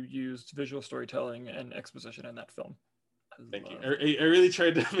how you used visual storytelling and exposition in that film. Thank you. I really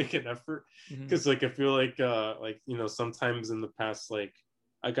tried to make an effort, Mm-hmm. because like I feel like sometimes in the past, like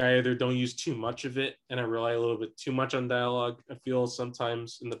I either don't use too much of it and I rely a little bit too much on dialogue, I feel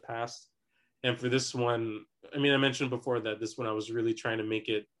sometimes in the past. And for this one, I mean, I mentioned before that this one I was really trying to make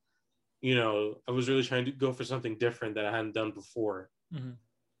it, I was really trying to go for something different that I hadn't done before Mm-hmm.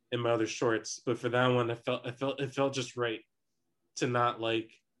 in my other shorts. But for that one, it felt just right to not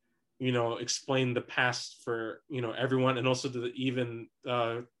like, explain the past for, everyone, and also to even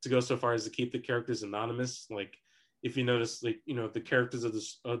to go so far as to keep the characters anonymous. Like if you notice, like, the characters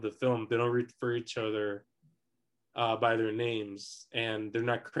of the film, they don't refer each other by their names, and they're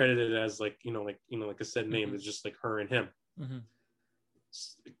not credited as like like a said name. Mm-hmm. It's just like her and him. Mm-hmm.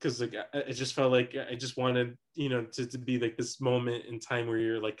 Because like I just felt like I just wanted to be like this moment in time where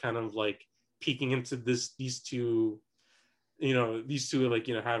you're like kind of like peeking into these two like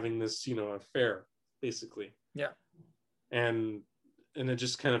having this affair basically. Yeah. And it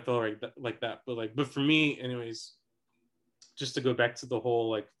just kind of felt like that. But for me anyways, just to go back to the whole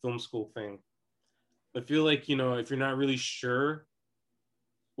like film school thing, I feel like if you're not really sure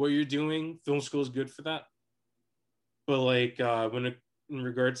what you're doing, film school is good for that. But like in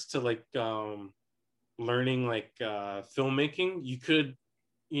regards to like learning like filmmaking, you could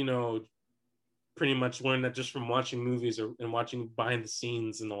pretty much learn that just from watching movies and watching behind the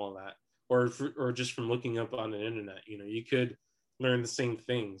scenes and all that, or just from looking up on the internet. You could learn the same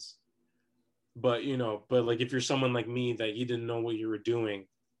things. But like if you're someone like me that you didn't know what you were doing,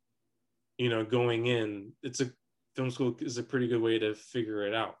 going in, film school is a pretty good way to figure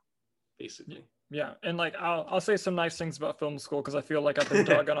it out, basically. Yeah, and like I'll say some nice things about film school because I feel like I've been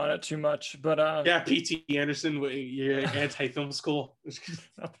dogging on it too much. But yeah, P.T. Anderson, you're anti-film school.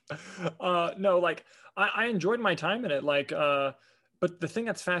 No, like I enjoyed my time in it. Like, but the thing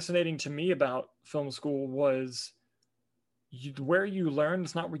that's fascinating to me about film school was where you learned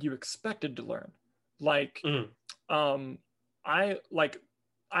is not where you expected to learn. Like, I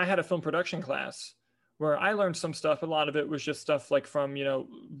had a film production class where I learned some stuff. A lot of it was just stuff like from,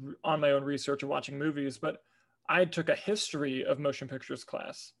 on my own research or watching movies, but I took a history of motion pictures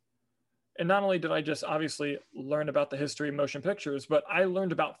class. And not only did I just obviously learn about the history of motion pictures, but I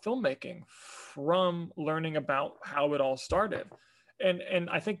learned about filmmaking from learning about how it all started. And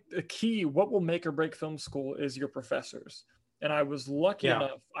I think the key, what will make or break film school, is your professors. And I was lucky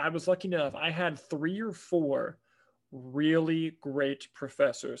enough. I had 3 or 4 really great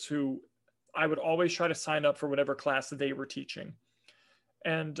professors who I would always try to sign up for whatever class that they were teaching.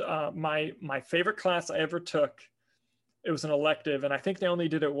 And my favorite class I ever took, it was an elective, and I think they only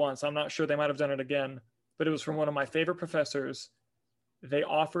did it once. I'm not sure, they might have done it again, but it was from one of my favorite professors. They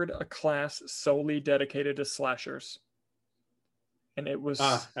offered a class solely dedicated to slashers. And it was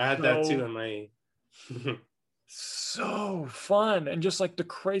I had that too in my so fun, and just like the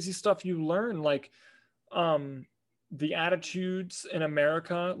crazy stuff you learn, like the attitudes in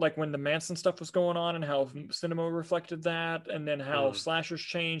America, like when the Manson stuff was going on and how cinema reflected that, and then how slashers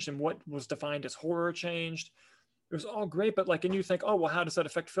changed and what was defined as horror changed. It was all great, but like, and you think, oh, well, how does that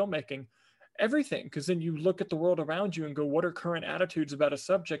affect filmmaking? Everything, because then you look at the world around you and go, what are current attitudes about a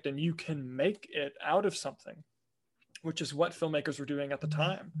subject, and you can make it out of something, which is what filmmakers were doing at the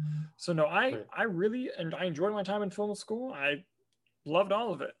time. So no, I really, and I enjoyed my time in film school. I loved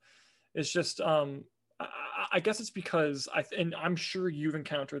all of it. It's just I guess it's because and I'm sure you've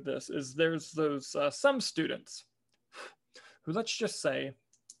encountered this, is there's those some students who, let's just say,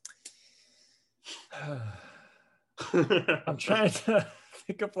 I'm trying to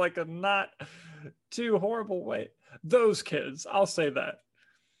think of like a not too horrible way. Those kids, I'll say that,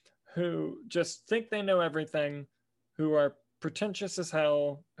 who just think they know everything, who are pretentious as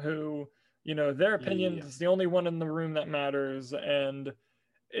hell, who, you know, their opinion is the only one in the room that matters. And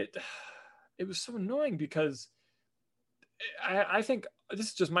it was so annoying because I think this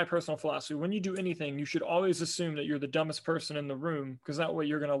is just my personal philosophy. When you do anything, you should always assume that you're the dumbest person in the room, because that way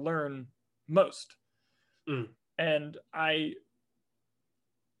you're going to learn most. And I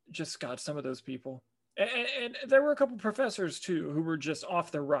just got some of those people. And there were a couple professors too who were just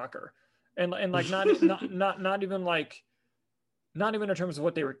off their rocker, and like not even like, not even in terms of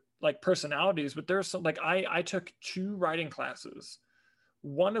what they were like personalities, but there's some, like, I took 2 writing classes.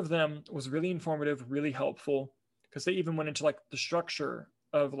 One of them was really informative, really helpful, because they even went into like the structure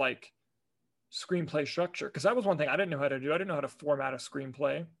of like screenplay structure, because that was one thing I didn't know how to do. I didn't know how to format a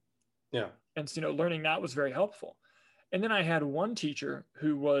screenplay. Yeah. And so, you know, learning that was very helpful. And then I had one teacher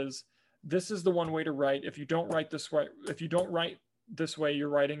who was, this is the one way to write. If you don't write this way, you're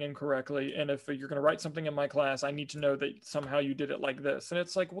writing incorrectly. And if you're going to write something in my class, I need to know that somehow you did it like this. And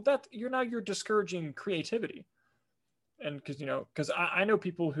it's like, well, you're discouraging creativity. And because I know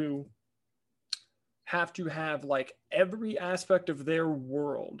people who have to have like every aspect of their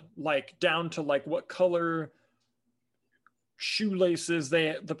world, like down to like what color shoelaces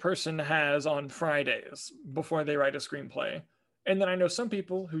the person has on Fridays before they write a screenplay. And then I know some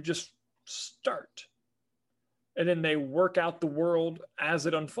people who just start and then they work out the world as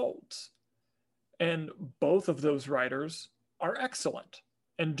it unfolds. And both of those writers are excellent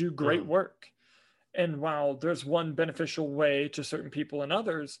and do great work. And while there's one beneficial way to certain people and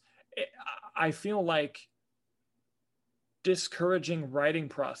others, I feel like discouraging writing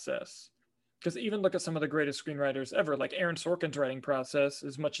process, because even look at some of the greatest screenwriters ever, like Aaron Sorkin's writing process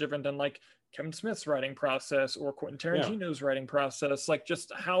is much different than like Kevin Smith's writing process or Quentin Tarantino's writing process. Like,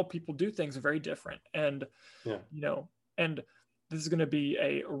 just how people do things are very different. And, you know, and this is going to be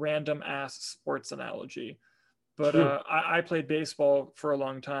a random ass sports analogy, but I played baseball for a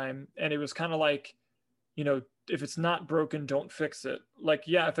long time, and it was kind of like, you know, if it's not broken, don't fix it. Like,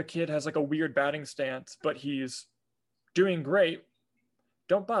 yeah, if a kid has like a weird batting stance, but he's doing great,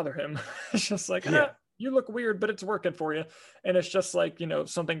 don't bother him. It's just like, you look weird, but it's working for you. And it's just like, you know,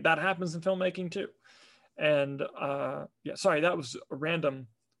 something that happens in filmmaking too. And sorry, that was a random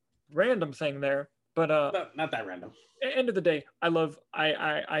thing there. But not that random. End of the day,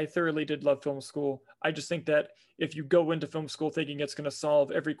 I thoroughly did love film school. I just think that if you go into film school thinking it's going to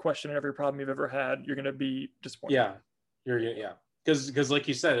solve every question and every problem you've ever had, you're going to be disappointed. Because like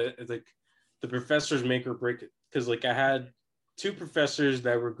you said, it's like the professors make or break it. Because like I had 2 professors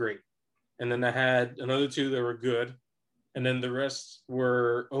that were great, and then I had another 2 that were good, and then the rest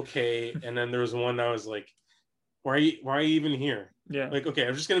were okay. And then there was one that was like, why are you even here? Yeah. Like, okay,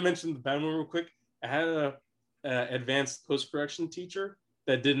 I'm just gonna mention the bad one real quick. I had a advanced post-production teacher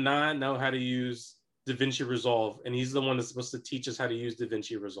that did not know how to use DaVinci Resolve, and he's the one that's supposed to teach us how to use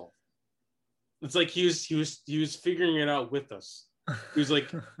DaVinci Resolve. It's like he was figuring it out with us. He was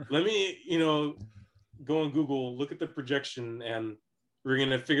like, let me, you know, go on Google, look at the projection, and we're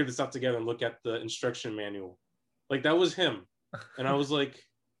gonna figure this out together and look at the instruction manual. Like, that was him. And I was like,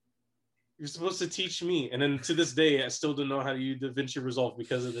 you're supposed to teach me. And then to this day, I still don't know how to use DaVinci Resolve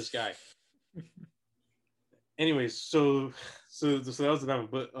because of this guy. Anyways, so that was that one.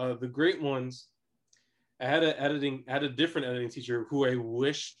 But the great ones, I had a different editing teacher who I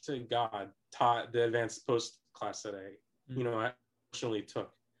wish to God taught the advanced post class that I actually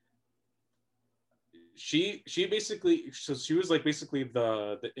took. She basically, so she was like basically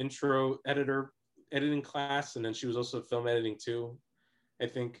the intro editing class, and then she was also film editing too, I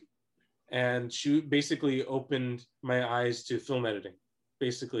think. And she basically opened my eyes to film editing.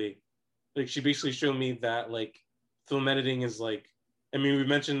 Basically, like, she basically showed me that like film editing is like, I mean, we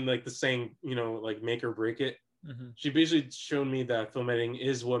mentioned like the saying, you know, like make or break it. Mm-hmm. She basically showed me that film editing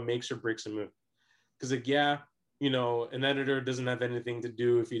is what makes or breaks a movie. Because like, yeah, you know, an editor doesn't have anything to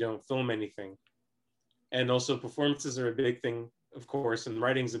do if you don't film anything. And also performances are a big thing, of course, and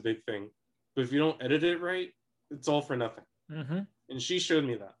writing's a big thing. But if you don't edit it right, it's all for nothing. Mm-hmm. And she showed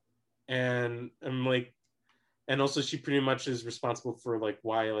me that. And I'm like, and also she pretty much is responsible for like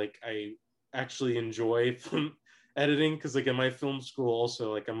why like I actually enjoy film editing, because like in my film school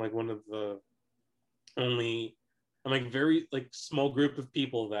also, like I'm like one of the only, I'm like very like small group of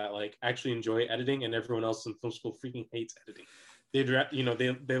people that like actually enjoy editing, and everyone else in film school freaking hates editing.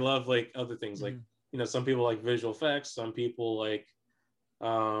 They love like other things, like some people like visual effects, some people like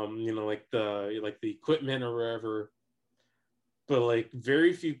like the equipment or whatever, but like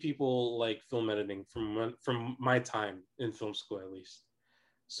very few people like film editing from my time in film school, at least.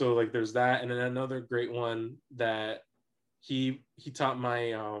 So like there's that. And then another great one that he taught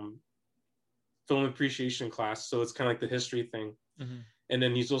my film appreciation class, so it's kind of like the history thing. And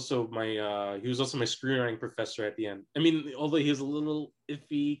then he was also my screenwriting professor at the end. I mean, although he was a little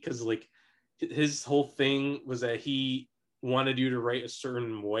iffy because like his whole thing was that he wanted you to write a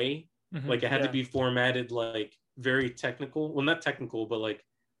certain way. Like it had to be formatted like very technical. Well, not technical, but like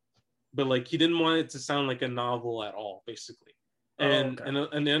he didn't want it to sound like a novel at all, basically. And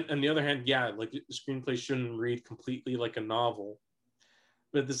then on the other hand, like the screenplay shouldn't read completely like a novel.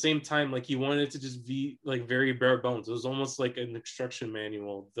 But at the same time, like he wanted it to just be like very bare bones. It was almost like an instruction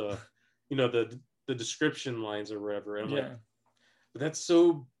manual, the description lines or whatever. And I'm like, but that's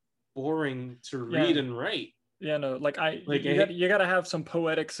so boring to read and write. Yeah, no, you gotta have some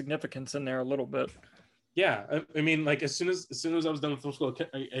poetic significance in there a little bit. Yeah, I mean, like as soon as I was done with film school,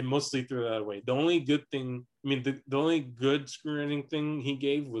 I mostly threw that away. The only good thing, I mean, the only good screenwriting thing he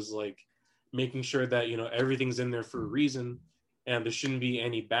gave was like making sure that everything's in there for a reason, and there shouldn't be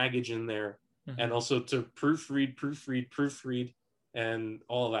any baggage in there, and also to proofread, and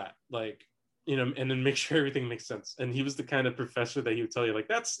all that, like and then make sure everything makes sense. And he was the kind of professor that he would tell you like,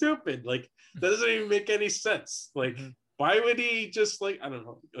 that's stupid, like that doesn't even make any sense. Like why would he just like, I don't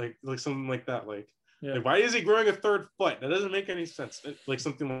know, like something like that, like. Yeah. Like, why is he growing a third foot? That doesn't make any sense. Like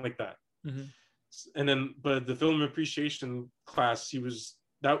something like that. And then, but the film appreciation class, he was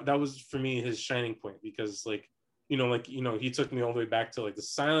that was for me his shining point, because like, he took me all the way back to like the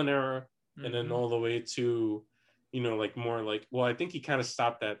silent era, and then all the way to, like more like, well, I think he kind of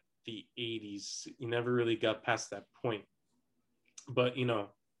stopped at the 80s. He never really got past that point. But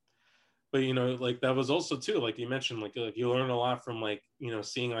like that was also too, like you mentioned, like you learn a lot from like,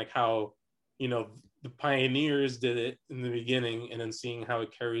 seeing like how, the pioneers did it in the beginning, and then seeing how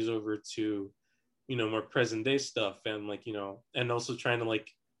it carries over to, more present day stuff, and like, and also trying to like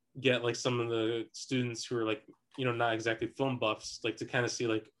get like some of the students who are like, not exactly film buffs, like to kind of see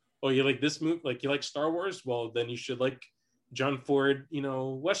like, oh, you like this movie, like you like Star Wars, well then you should like John Ford,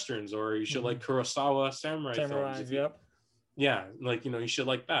 westerns, or you should like Kurosawa samurai films. Yeah, like you should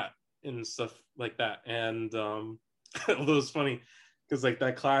like that and stuff like that. And although it's funny, because like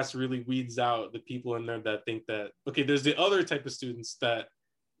that class really weeds out the people in there that think that, okay, there's the other type of students that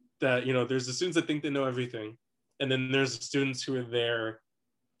there's the students that think they know everything, and then there's the students who are there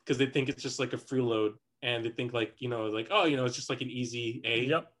because they think it's just like a freeload, and they think like like, oh, it's just like an easy A.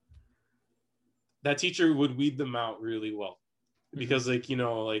 Yep. That teacher would weed them out really well, because like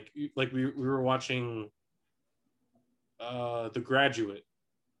like we were watching The Graduate.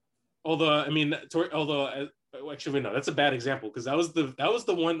 Although I mean, actually, no, that's a bad example, because that was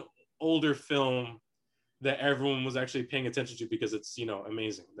the one older film that everyone was actually paying attention to, because it's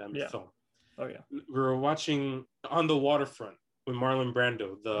amazing, that film. Oh yeah. We were watching On the Waterfront with Marlon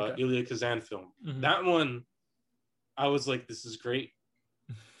Brando, the Elia Kazan film. That one, I was like, this is great.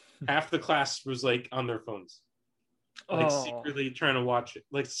 Half the class was like on their phones, like secretly trying to watch it,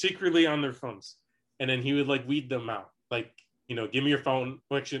 like secretly on their phones, and then he would like weed them out, like, give me your phone.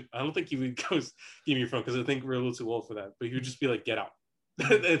 Well, actually, I don't think he would go, give me your phone, because I think we're a little too old for that. But he would just be like, get out.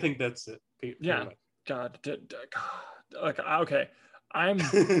 I think that's it. Yeah. God. Like, okay. I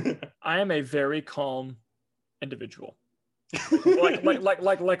am a very calm individual.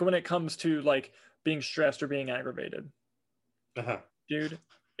 like when it comes to like being stressed or being aggravated. Dude,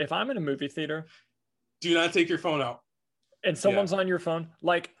 if I'm in a movie theater, do not take your phone out. And someone's on your phone.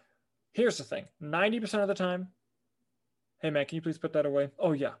 Like, here's the thing: 90% of the time, hey man, can you please put that away?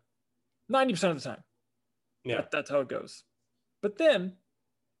 Oh yeah, 90% of the time. Yeah, that's how it goes. But then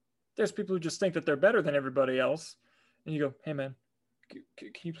there's people who just think that they're better than everybody else, and you go, hey man,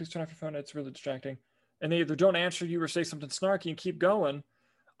 can you please turn off your phone? It's really distracting. And they either don't answer you or say something snarky and keep going.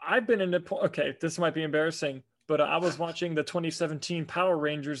 I've been in a okay, this might be embarrassing, but I was watching the 2017 Power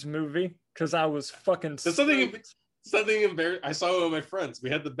Rangers movie because I was fucking. That's something. something embarrassing. I saw it with my friends. We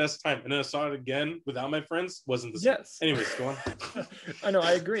had the best time, and then I saw it again without my friends. Wasn't the same. Yes. Anyways, go on. I know,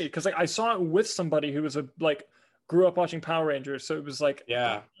 I agree, because like I saw it with somebody who was like grew up watching Power Rangers, so it was like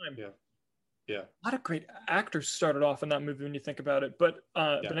Yeah, a yeah. lot of great actors started off in that movie when you think about it. But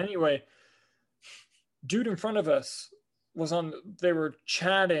anyway, dude in front of us was on. They were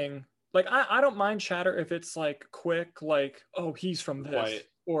chatting. Like I don't mind chatter if it's like quick, like, oh, he's from this, Quiet.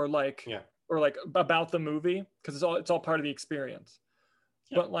 or like about the movie, because it's all part of the experience.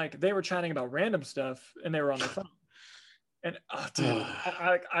 Yeah. But like they were chatting about random stuff and they were on their phone. And dude,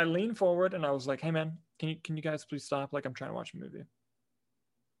 I leaned forward and I was like, hey man, can you guys please stop? Like I'm trying to watch a movie.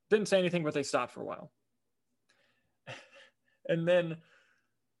 Didn't say anything, but they stopped for a while. And then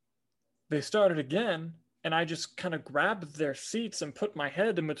they started again, and I just kind of grabbed their seats and put my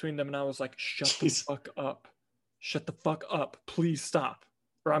head in between them, and I was like, shut the fuck up. Shut the fuck up. Please stop,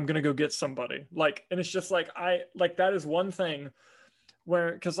 or I'm gonna go get somebody. Like, and it's just like, that is one thing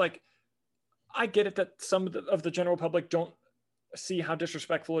where, because like I get it that some of the general public don't see how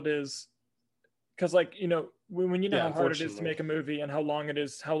disrespectful it is, because like, you know, when you know how hard it is to make a movie and how long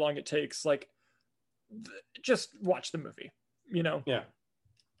it takes, like just watch the movie, you know. Yeah.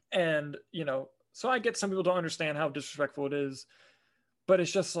 And you know, so I get some people don't understand how disrespectful it is, but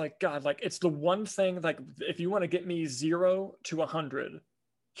it's just like, God, like it's the one thing, like if you want to get me 0 to 100,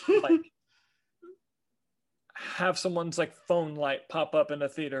 like have someone's like phone light pop up in a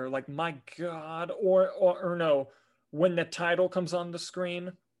theater, like my God, or no, when the title comes on the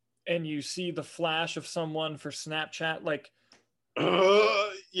screen and you see the flash of someone for Snapchat, like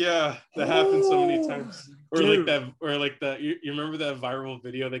yeah, that happens so many times. Or dude. like that you remember that viral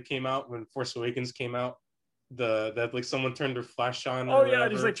video that came out when Force Awakens came out, that like someone turned their flash on, or whatever.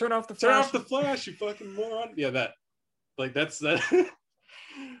 Just like turn off the flash, you fucking moron. Yeah, that, like that's that.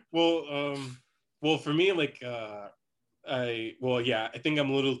 Well for me, like I think I'm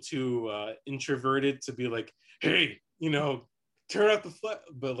a little too introverted to be like, hey, you know, turn off the flash.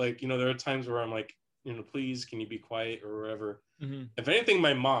 But like, you know, there are times where I'm like, you know, please, can you be quiet or whatever. Mm-hmm. If anything,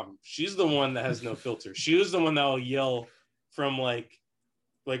 my mom, she's the one that has no filter. She was the one that will yell from like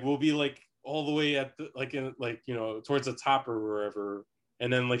we'll be like all the way at the like you know, towards the top or wherever,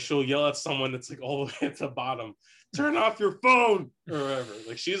 and then like she'll yell at someone that's like all the way at the bottom, turn off your phone or whatever.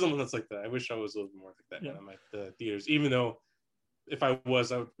 Like she's the one that's like that. I wish I was a little more like that in my theaters, even though if I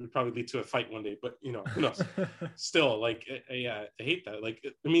was, I would probably lead to a fight one day. But you know, who knows? Still, like, I hate that. Like,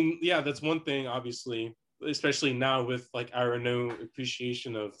 I mean, yeah, that's one thing. Obviously, especially now with like our new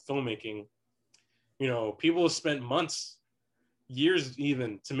appreciation of filmmaking, you know, people have spent months, years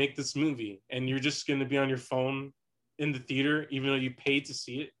even, to make this movie, and you're just going to be on your phone in the theater, even though you paid to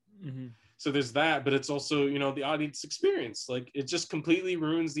see it. Mm-hmm. So there's that, but it's also, you know, the audience experience. Like, it just completely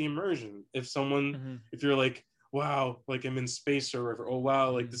ruins the immersion. If if you're like, wow, like I'm in space or whatever. Oh,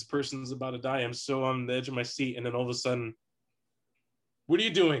 wow, like this person's about to die. I'm so on the edge of my seat. And then all of a sudden, what are you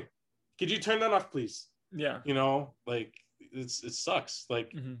doing? Could you turn that off, please? Yeah. You know, like it sucks.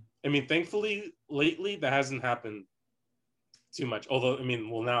 Like, I mean, thankfully, lately, that hasn't happened too much. Although, I mean,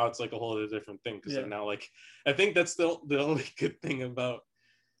 well, now it's like a whole other different thing. Because like now, like, I think that's the only good thing about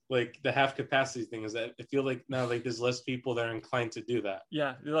like the half capacity thing is that I feel like now like there's less people that are inclined to do that.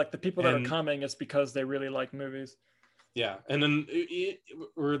 Yeah, like the people that are coming, it's because they really like movies. Yeah, and then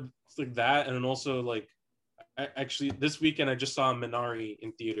or like that, and then also like actually this weekend I just saw Minari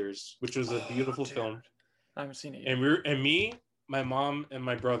in theaters, which was a beautiful film. I haven't seen it yet. And me, my mom, and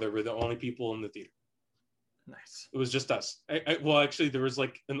my brother were the only people in the theater. Nice. It was just us. Well, actually, there was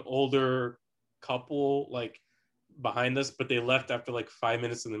like an older couple like behind us, but they left after like 5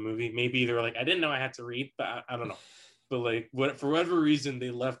 minutes in the movie. Maybe they were like, I didn't know I had to read, but I don't know. But like for whatever reason, they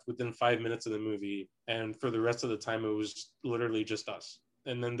left within 5 minutes of the movie, and for the rest of the time, it was literally just us.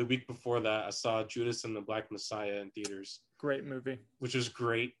 And then the week before that, I saw Judas and the Black Messiah in theaters. Great movie. Which was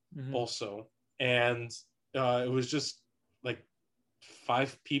great also. And it was just like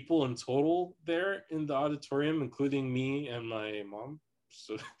 5 people in total there in the auditorium, including me and my mom.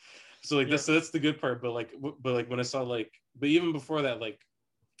 So like that's the good part, but like when I saw but even before that, like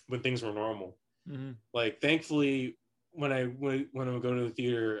when things were normal, like thankfully when I would go to the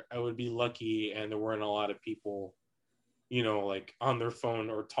theater, I would be lucky and there weren't a lot of people, you know, like on their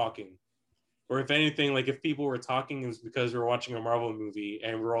phone or talking, or if anything, like if people were talking, it was because we were watching a Marvel movie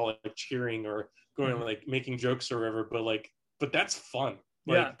and we're all like cheering or going like making jokes or whatever. But that's fun.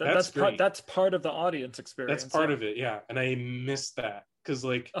 Like, that's part of the audience experience. That's part of it, yeah. And I miss that. Because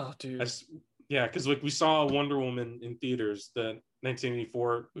like, oh dude, because like we saw Wonder Woman in theaters, the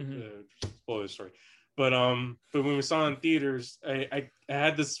 1984 spoiler story, but when we saw it in theaters, I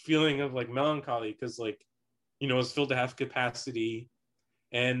had this feeling of like melancholy because like you know, it was filled to half capacity,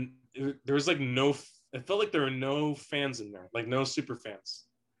 and there was like no. It felt like there were no fans in there, like no super fans.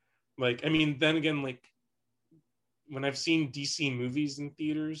 Like, I mean, then again, like when I've seen DC movies in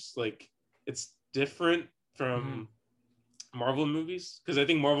theaters, like it's different from Marvel movies, because I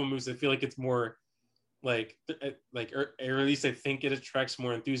think Marvel movies, I feel like it's more or at least I think it attracts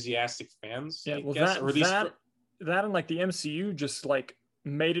more enthusiastic fans. Yeah, I well, guess, or at least that and like the MCU just like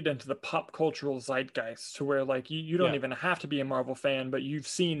made it into the pop cultural zeitgeist to where like you don't yeah, even have to be a Marvel fan, but you've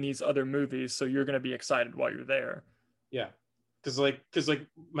seen these other movies, so you're gonna be excited while you're there. yeah. Because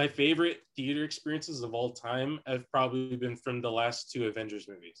my favorite theater experiences of all time have probably been from the last two Avengers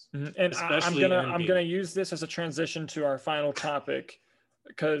movies, And especially I'm Endgame. gonna use this as a transition to our final topic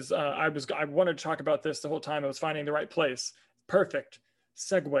because I wanted to talk about this the whole time. I was finding the right place. Perfect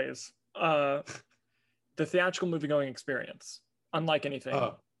segues. The theatrical movie going experience, unlike anything,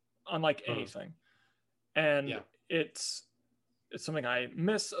 Uh, unlike uh, anything, and yeah. it's something I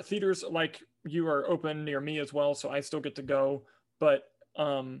miss. Theaters like you are open near me as well, so I still get to go. But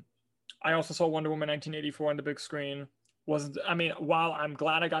I also saw Wonder Woman 1984 on the big screen. Wasn't I mean, while I'm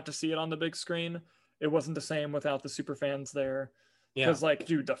glad I got to see it on the big screen, it wasn't the same without the super fans there. Yeah. Because like,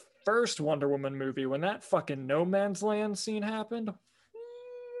 dude, the first Wonder Woman movie, when that fucking no man's land scene happened,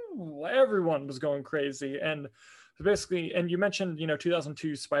 everyone was going crazy. And basically, and you mentioned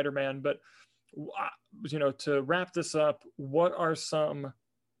 2002 Spider-Man, but to wrap this up, what are some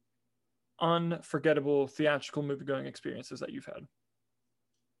unforgettable theatrical movie going experiences that you've had?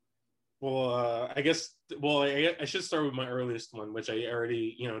 Well, I guess. Well, I should start with my earliest one, which I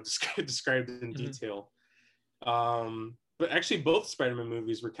already, described in detail. But actually, both Spider-Man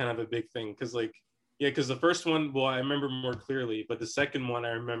movies were kind of a big thing because, like, yeah, because the first one, well, I remember more clearly, but the second one I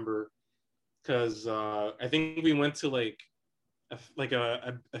remember because I think we went to like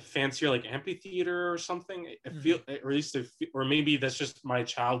a fancier like amphitheater or something. I feel, or at least, or maybe that's just my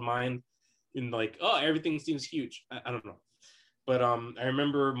child mind, in like, oh, everything seems huge. I don't know. But I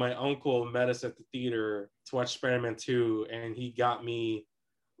remember my uncle met us at the theater to watch Spider-Man 2, and he got me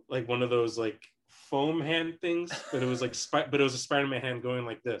like one of those like foam hand things, but it was like but it was a Spider-Man hand going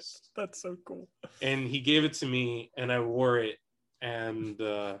like this. That's so cool. And he gave it to me, and I wore it. And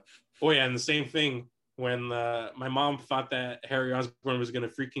oh yeah, and the same thing when my mom thought that Harry Osborn was gonna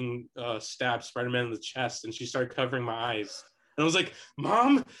freaking stab Spider-Man in the chest, and she started covering my eyes. And I was like,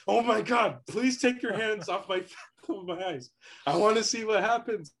 Mom, oh my God, please take your hands off my eyes. I want to see what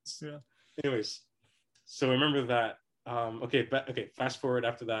happens. Yeah. Anyways, so remember that. Okay, fast forward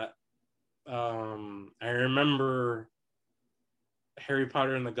after that. I remember Harry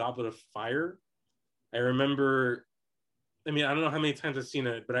Potter and the Goblet of Fire. I remember, I mean, I don't know how many times I've seen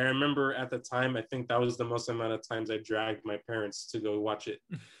it, but I remember at the time, I think that was the most amount of times I dragged my parents to go watch it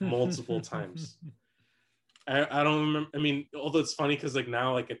multiple times. I don't remember. I mean, although it's funny because like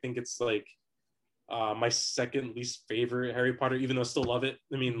now, like I think it's like my second least favorite Harry Potter, even though I still love it.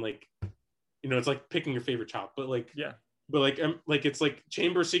 I mean, like, it's like picking your favorite child, but like, yeah, but like it's like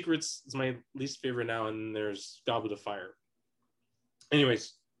Chamber of Secrets is my least favorite now, and there's Goblet of Fire.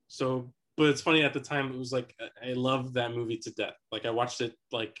 Anyways, so but it's funny at the time it was like I loved that movie to death. Like I watched it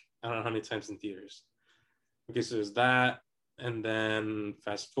like I don't know how many times in theaters. Okay, so there's that, and then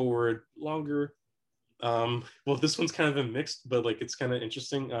fast forward longer. Well, this one's kind of a mixed, but like it's kind of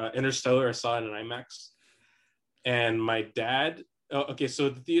interesting. Interstellar, I saw it in IMAX, and my dad. Oh, okay, so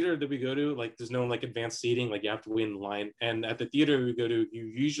the theater that we go to, like, there's no like advanced seating, like you have to wait in line. And at the theater we go to, you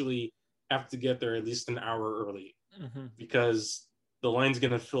usually have to get there at least an hour early because the line's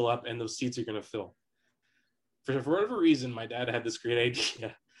gonna fill up and those seats are gonna fill. For whatever reason, my dad had this great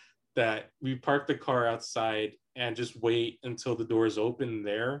idea that we park the car outside and just wait until the doors open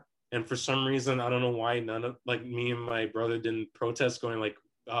there. And for some reason, I don't know why, none of like me and my brother didn't protest, going like,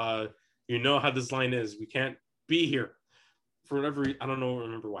 you know how this line is, we can't be here. For whatever reason, I don't know,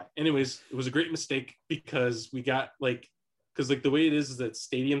 remember why. Anyways, it was a great mistake because we got like, because like the way it is that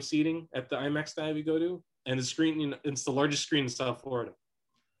stadium seating at the IMAX that we go to, and the screen, it's the largest screen in South Florida.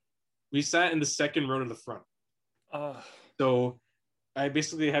 We sat in the second row to the front. So I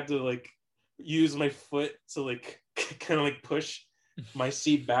basically had to like use my foot to like kind of like push my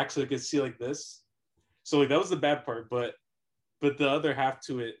seat back so I could see like this. So like that was the bad part, but the other half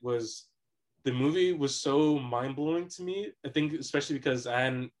to it was the movie was so mind-blowing to me. I think especially because I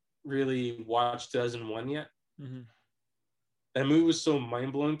hadn't really watched 2001 yet. That movie was so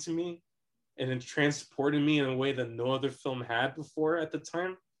mind-blowing to me, and it transported me in a way that no other film had before at the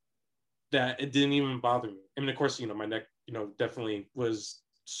time, that it didn't even bother me. I mean, of course, my neck, definitely was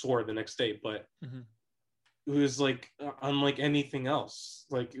sore the next day, but it was like unlike anything else.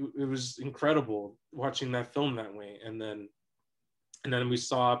 Like it was incredible watching that film that way. And then we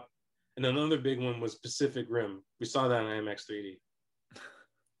saw, and another big one was Pacific Rim. We saw that in IMAX 3D.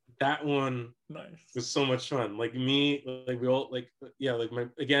 That one Nice. was so much fun. Like me, like we all like, yeah, like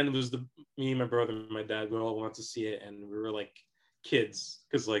it was me, my brother, and my dad. We all wanted to see it, and we were like kids,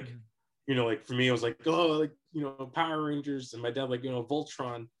 because like, like for me, it was like, oh, like Power Rangers, and my dad like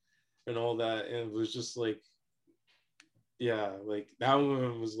Voltron, and all that, and it was just like, yeah, like that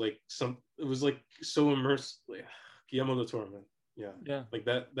one was like it was like so immersive. Like, Guillermo del Toro, man. Yeah, like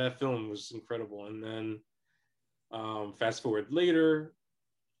that film was incredible. And then fast forward later,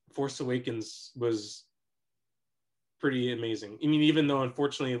 Force Awakens was pretty amazing. I mean, even though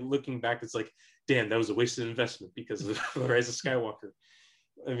unfortunately looking back, it's like, damn, that was a wasted investment because of Rise of Skywalker.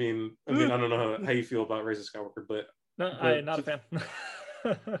 I mean, I don't know how you feel about Rise of Skywalker, but I'm not a fan.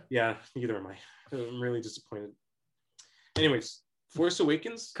 Yeah, neither am I. I'm really disappointed. Anyways, Force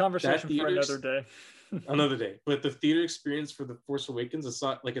Awakens, conversation for another day. Another day. But the theater experience for the Force Awakens, I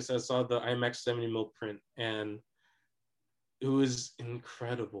saw the IMAX 70mm print, and it was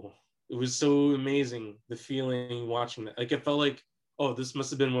incredible. It was so amazing, the feeling watching that. Like, it felt like, oh, this must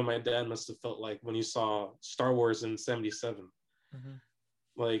have been what my dad must have felt like when he saw Star Wars in '77.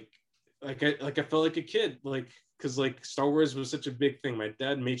 Like I felt like a kid, like, because like Star Wars was such a big thing. My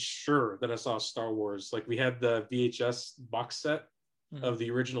dad made sure that I saw Star Wars. Like, we had the VHS box set of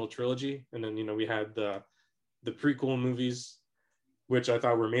the original trilogy, and then we had the prequel movies, which I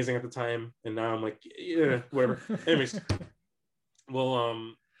thought were amazing at the time, and now I'm like, yeah, whatever. Anyways,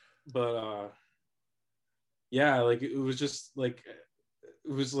 well, yeah, like it was just like,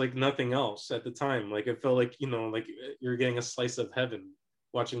 it was like nothing else at the time. Like, it felt like like you're getting a slice of heaven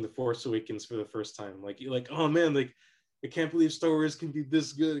watching The Force Awakens for the first time. Like, you're like, oh man, like I can't believe Star Wars can be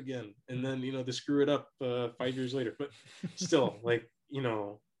this good again. And then they screw it up 5 years later, but still, like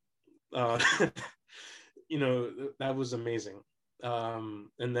that was amazing.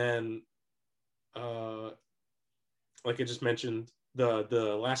 And then like I just mentioned,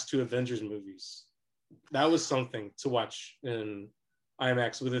 the last two Avengers movies, that was something to watch in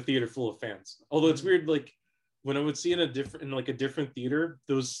IMAX with a theater full of fans. Although it's weird, like when I would see it in a different theater,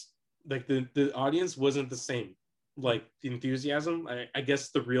 those like the audience wasn't the same. Like the enthusiasm, I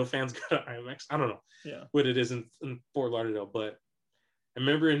guess the real fans go to IMAX. I don't know what it is in Fort Lauderdale, but I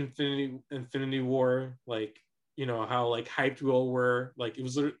remember Infinity War, like how like hyped we all were. Like it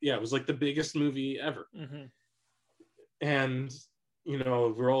was like the biggest movie ever, and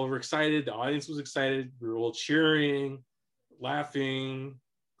we're all excited. The audience was excited. We were all cheering, laughing,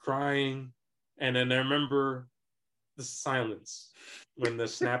 crying, and then I remember the silence when the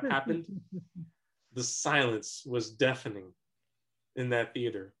snap happened. The silence was deafening in that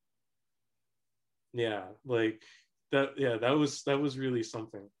theater. Yeah, like that. Yeah, that was really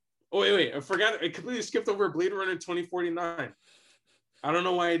something. Oh wait, I forgot. I completely skipped over Blade Runner 2049. I don't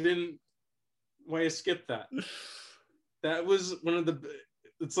know why I skipped that. That was one of the.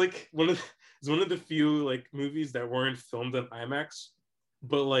 It's like one of the few like movies that weren't filmed in IMAX,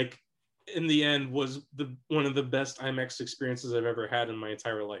 but like in the end was one of the best IMAX experiences I've ever had in my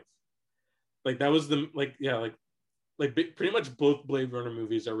entire life. Like that was pretty much both Blade Runner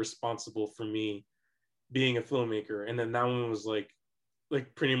movies are responsible for me being a filmmaker, and then that one was like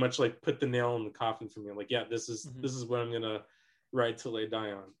pretty much like put the nail in the coffin for me. I'm like, yeah, this is what I'm gonna ride till I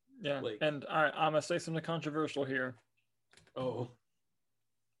die on. Yeah, like, and I'm gonna say something controversial here. Oh,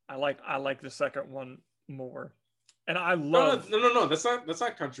 I like the second one more, and I love. No. That's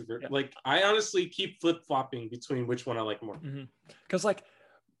not controversial. Yeah. Like, I honestly keep flip flopping between which one I like more. Because like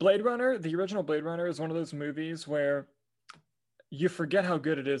Blade Runner, the original Blade Runner, is one of those movies where you forget how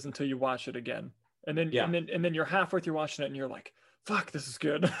good it is until you watch it again, and then and then you're halfway through watching it, and you're like, "Fuck, this is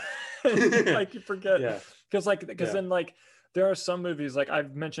good." Like, you forget, because then like there are some movies, like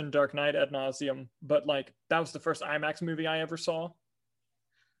I've mentioned Dark Knight ad nauseum, but like that was the first IMAX movie I ever saw.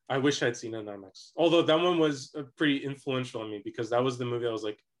 I wish I'd seen it in IMAX. Although that one was pretty influential on me, because that was the movie I was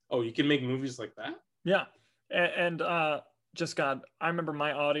like, oh, you can make movies like that? Yeah. And just God, I remember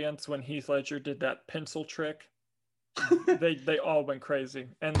my audience when Heath Ledger did that pencil trick. they all went crazy.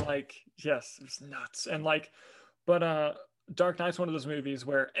 And like, yes, it was nuts. And like, but Dark Knight's one of those movies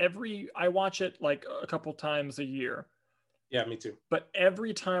where I watch it like a couple times a year. Yeah, me too. But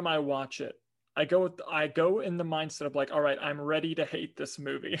every time I watch it, I go in the mindset of like, all right, I'm ready to hate this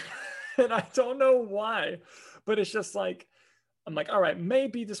movie. And I don't know why, but it's just like, I'm like, all right,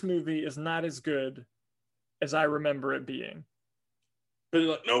 maybe this movie is not as good as I remember it being. But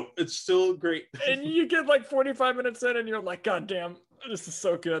like, nope, it's still great. And you get like 45 minutes in and you're like, God damn, This is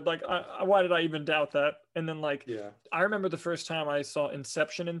so good. Like, why did I even doubt that? And then, like, Yeah. I remember the first time I saw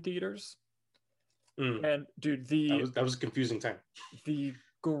Inception in theaters, Mm. and dude, That was a confusing time. the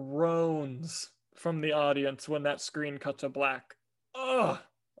groans from the audience when that screen cut to black. Oh,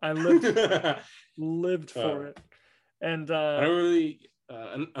 I lived for it. And I don't really,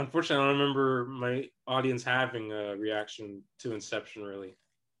 unfortunately, I don't remember my audience having a reaction to Inception really.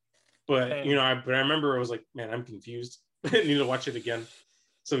 But you know, I remember I was like, man, I'm confused. I need to watch it again.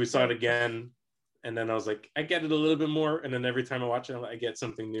 So we saw it again, and then I was like, I get it a little bit more. And then every time I watch it, I get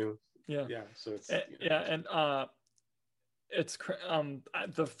something new. Yeah. So it's and it's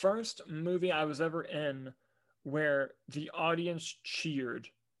the first movie I was ever in where the audience cheered,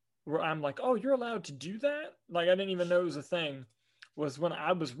 where I'm like, oh, you're allowed to do that? Like, I didn't even know it was a thing. Was when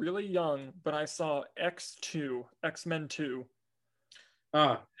I was really young, but I saw X-Men 2.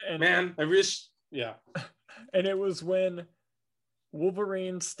 Man, I wish, yeah. And it was when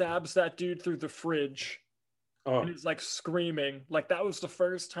Wolverine stabs that dude through the fridge. And he's like screaming. Like, that was the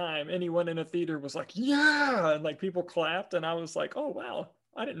first time anyone in a theater was like, yeah, and like people clapped, and I was like, oh wow,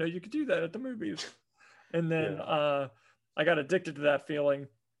 I didn't know you could do that at the movies. And then I got addicted to that feeling.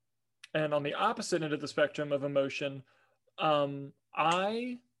 And on the opposite end of the spectrum of emotion,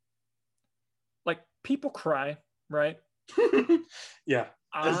 I like, people cry, right? Yeah,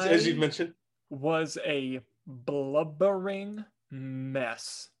 as you mentioned, was a blubbering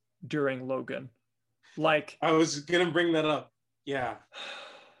mess during Logan. Like, I was gonna bring that up. Yeah.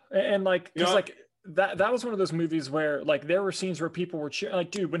 And like, because like that was one of those movies where like there were scenes where people were cheering.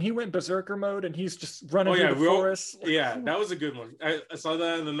 Like, dude, when he went berserker mode and he's just running through the forest. Yeah, that was a good one. I saw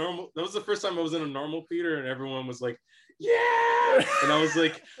that in the normal. That was the first time I was in a normal theater, and everyone was like, "Yeah!" And I was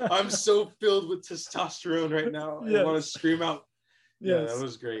like, "I'm so filled with testosterone right now. I want to scream out." Yeah, that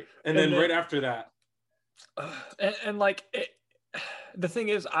was great. And then right after that, and like the thing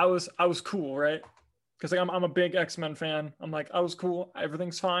is, I was cool, right? Because like I'm a big X-Men fan. I'm like, I was cool.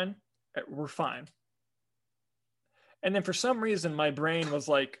 Everything's fine. We're fine. And then for some reason, my brain was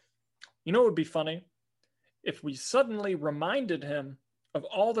like, you know what would be funny? If we suddenly reminded him of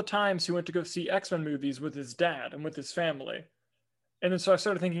all the times he went to go see X-Men movies with his dad and with his family. And then so I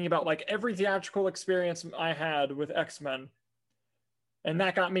started thinking about like every theatrical experience I had with X-Men. And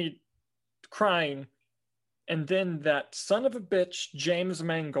that got me crying. And then that son of a bitch, James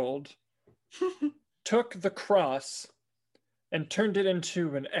Mangold, took the cross and turned it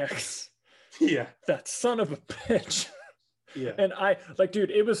into an X. Yeah. That son of a bitch. Yeah. And I, like,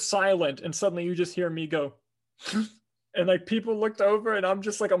 dude, it was silent, and suddenly you just hear me go, and like people looked over, and I'm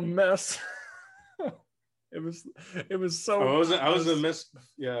just like a mess. It was so. I was a mess.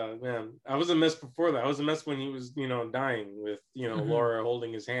 Yeah, man. I was a mess before that. I was a mess when he was, dying with, Laura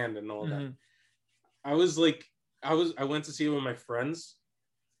holding his hand and all that. I was like, I went to see it with my friends.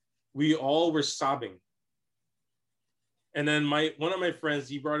 We all were sobbing. And then one of my friends,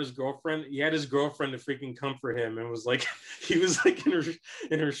 he brought his girlfriend. He had his girlfriend to freaking comfort him, and was like, he was like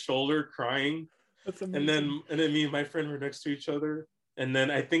in her shoulder crying. That's amazing. And then me and my friend were next to each other. And then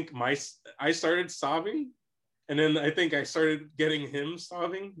I think I started sobbing, and then I think I started getting him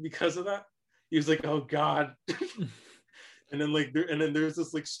sobbing because of that. He was like, "Oh God." And then there's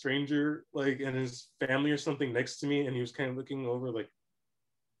this like stranger like and his family or something next to me, and he was kind of looking over like,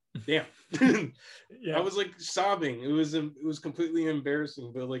 damn. Yeah. I was like sobbing. It was completely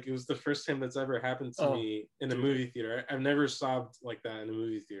embarrassing, but like it was the first time that's ever happened to me in a movie theater. I've never sobbed like that in a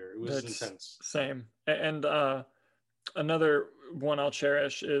movie theater. It was intense. Same. And another one I'll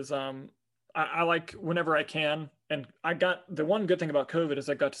cherish is I like whenever I can, and I got the one good thing about COVID is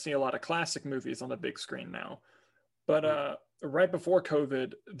I got to see a lot of classic movies on the big screen now. But right before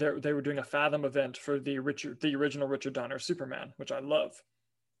COVID, they were doing a Fathom event for the original Richard Donner Superman, which I love.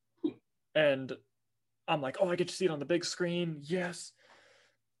 And I'm like, oh, I get to see it on the big screen. Yes.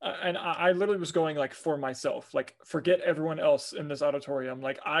 And I literally was going like for myself, like forget everyone else in this auditorium.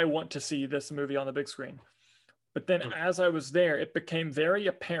 Like I want to see this movie on the big screen. But then as I was there, it became very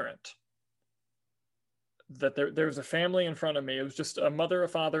apparent that there was a family in front of me. It was just a mother, a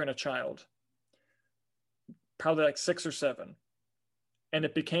father, and a child. Probably like 6 or 7. And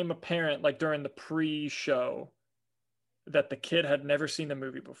it became apparent like during the pre-show that the kid had never seen the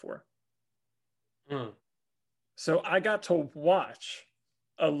movie before. So I got to watch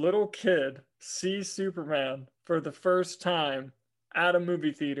a little kid see Superman for the first time at a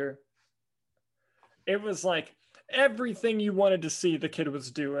movie theater. It was like everything you wanted to see the kid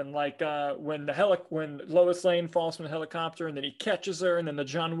was doing. Like when Lois Lane falls from the helicopter and then he catches her and then the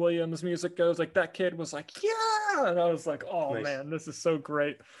John Williams music goes, like that kid was like, yeah. And I was like, oh nice. Man, this is so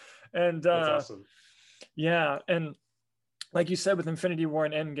great. And that's awesome. Yeah. And like you said with Infinity War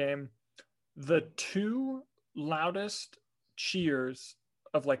and Endgame, the two loudest cheers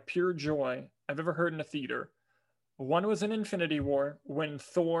of like pure joy I've ever heard in a theater. One was in Infinity War when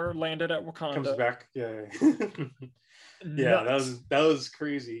Thor landed at Comes Wakanda. back. Yeah. Yeah, Nuts. that was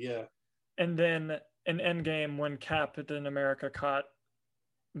crazy. Yeah. And then in Endgame when Captain America caught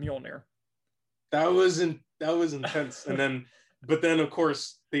Mjolnir. That was intense. And then but then of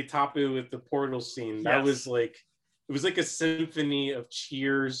course they top it with the portal scene. That was Yes. like it was like a symphony of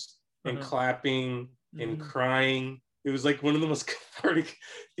cheers and Mhm. clapping and Mhm. crying. It was like one of the most cathartic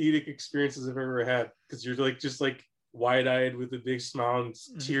theater experiences I've ever had because you're like just like wide-eyed with a big smile and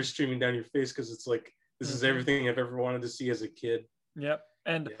tears streaming down your face because it's like this is everything I've ever wanted to see as a kid. Yep.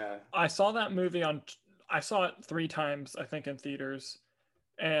 And Yeah. I saw that movie I saw it 3 times, I think, in theaters.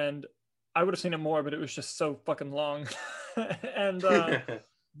 And I would have seen it more, but it was just so fucking long. And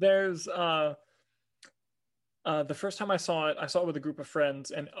there's the first time I saw it with a group of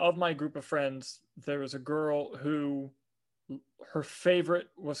friends, and of my group of friends, there was a girl who her favorite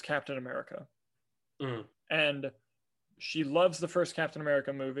was Captain America. And she loves the first Captain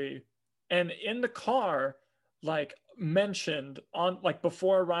America movie. And in the car, like mentioned on like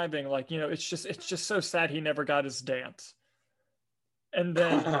before arriving, like, you know, it's just so sad he never got his dance. And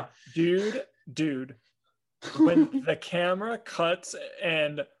then dude, when the camera cuts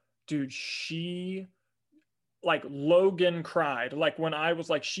and dude, she like Logan cried. Like when I was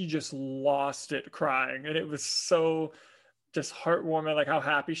like, she just lost it crying. And it was so just heartwarming, like how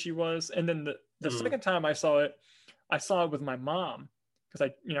happy she was. And then the second time I saw it with my mom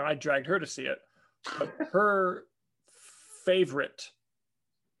because I dragged her to see it. But her favorite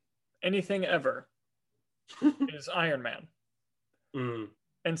anything ever is Iron Man.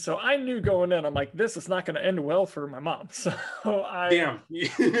 And so I knew going in, I'm like, this is not going to end well for my mom. So Damn.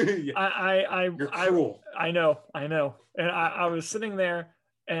 You're cruel. I know. And I was sitting there,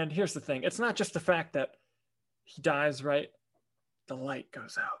 and here's the thing. It's not just the fact that he dies, right? The light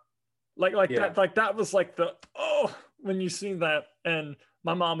goes out. That was like when you see that, and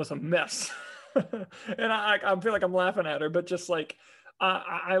my mom was a mess. And I feel like I'm laughing at her, but just like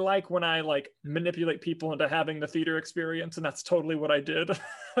I like when I like manipulate people into having the theater experience, and that's totally what I did.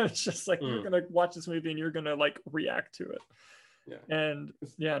 It's just like you're gonna watch this movie and you're gonna like react to it. Yeah. And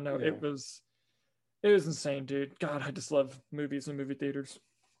it was insane, dude. God, I just love movies and movie theaters.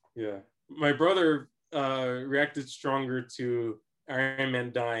 Yeah, my brother reacted stronger to Iron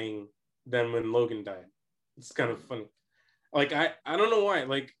Man dying than when Logan died. It's kind of funny. Like I don't know why.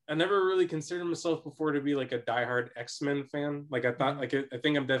 Like I never really considered myself before to be like a diehard X-Men fan. Like I thought, like I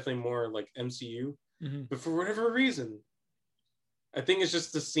think I'm definitely more like MCU. But for whatever reason, I think it's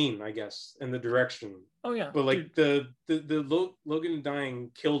just the scene, I guess, and the direction. Oh yeah. But like the Logan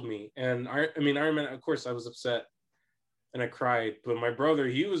dying killed me, and I mean Iron Man. Of course, I was upset and I cried. But my brother,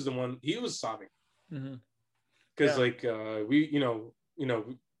 he was the one. He was sobbing because like we,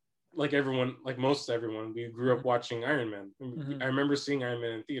 like everyone, like most everyone, we grew up watching Iron Man. I remember seeing Iron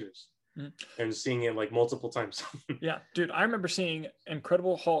Man in theaters and seeing it like multiple times. Yeah, dude, I remember seeing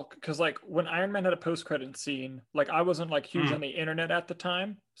Incredible Hulk because like when Iron Man had a post-credit scene, like I wasn't like huge on the internet at the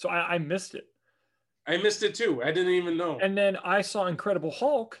time, so I missed it. I missed it too. I didn't even know. And then I saw Incredible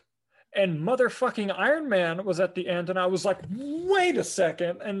Hulk, and motherfucking Iron Man was at the end, and I was like, wait a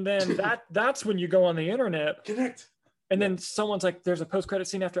second. And then that's when you go on the internet. Connect. And then someone's like, there's a post-credit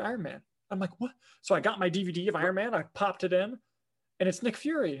scene after Iron Man. I'm like, what? So I got my DVD of Iron Man, I popped it in, and it's Nick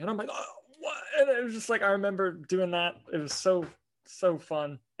Fury. And I'm like, oh, what? And it was just like, I remember doing that. It was so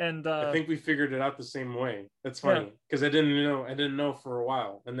fun. And I think we figured it out the same way. That's funny because I didn't know for a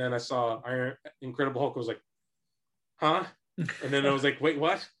while. And then I saw Incredible Hulk. I was like, huh? And then I was like, wait,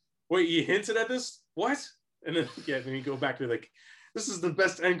 what? Wait, you hinted at this? What? And then then you go back to like, this is the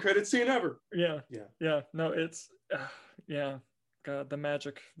best end credit scene ever. Yeah. No, it's God, the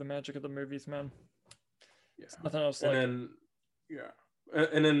magic of the movies, man. Yeah. It's nothing else and like then, it.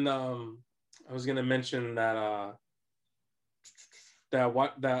 And then I was gonna mention that I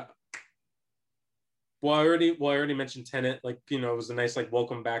already mentioned Tenet. Like, it was a nice like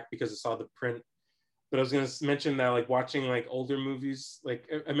welcome back because I saw the print. But I was gonna mention that like watching like older movies, like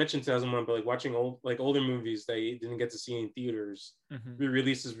I mentioned 2001, but like watching older movies that you didn't get to see in theaters,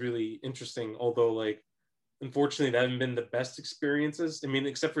 re-release is really interesting. Although like unfortunately that haven't been the best experiences. I mean,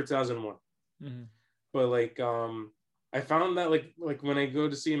 except for 2001. But like I found that like when I go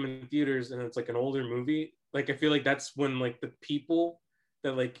to see them in theaters and it's like an older movie, like I feel like that's when like the people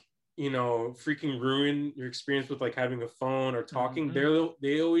that like freaking ruin your experience with like having a phone or talking,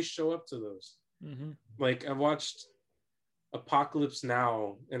 they always show up to those. Like I watched Apocalypse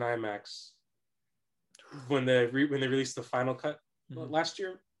Now in IMAX, when they released the final cut last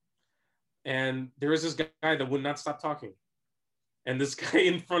year, and there was this guy that would not stop talking, and this guy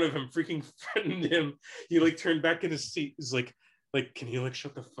in front of him freaking threatened him. He like turned back in his seat. He's like, can you like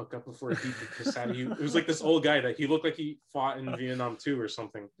shut the fuck up before I beat the piss out of you? It was like this old guy that he looked like he fought in Vietnam too or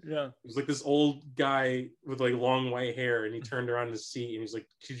something. Yeah. It was like this old guy with like long white hair, and he turned around in his seat and he's like,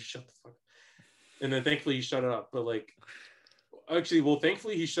 "Could you shut the fuck up?" And then thankfully he shut it up. But like, actually, well,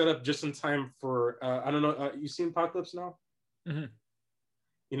 thankfully he shut up just in time for I don't know. You seen Apocalypse Now? Mm-hmm.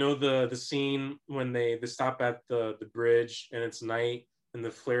 You know the scene when they stop at the bridge and it's night and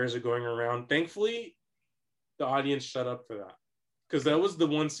the flares are going around. Thankfully, the audience shut up for that, because that was the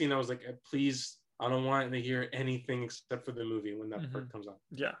one scene I was like, please, I don't want to hear anything except for the movie when that part comes on.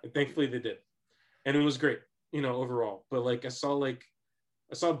 Yeah. And thankfully they did, and it was great, overall. But like I saw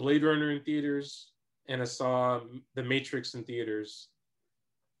Blade Runner in theaters, and I saw The Matrix in theaters,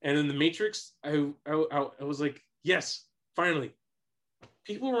 and in The Matrix, I was like, yes, finally.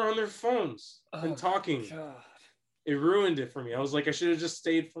 People were on their phones and talking. God. It ruined it for me. I was like, I should have just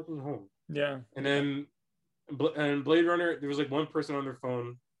stayed fucking home. Yeah. And then, and Blade Runner, there was like one person on their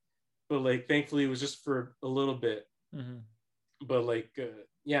phone, but like thankfully it was just for a little bit. But like,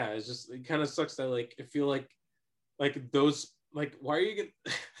 yeah, it's just, it kind of sucks that like I feel like those, like, why are you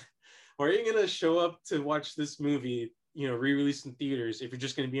gonna show up to watch this movie, re-released in theaters, if you're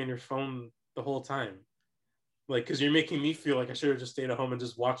just gonna be on your phone the whole time? Like, because you're making me feel like I should have just stayed at home and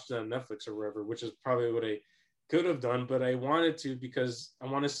just watched it on Netflix or wherever, which is probably what I could have done, but I wanted to because I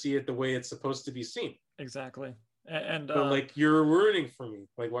want to see it the way it's supposed to be seen. Exactly. And but like, you're ruining for me.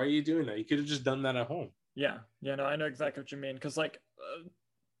 Like, why are you doing that? You could have just done that at home. Yeah. No, I know exactly what you mean. Because like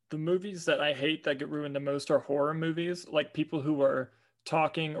the movies that I hate that get ruined the most are horror movies. Like people who are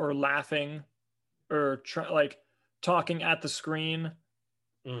talking or laughing or like talking at the screen.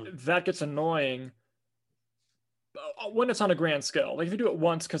 That gets annoying when it's on a grand scale. Like if you do it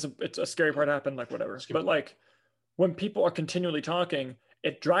once because it's a scary part happened, like whatever. But like when people are continually talking,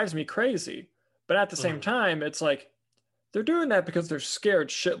 it drives me crazy. But at the same time, it's like they're doing that because they're scared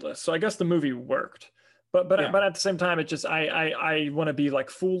shitless. So I guess the movie worked. But at the same time, it just I want to be like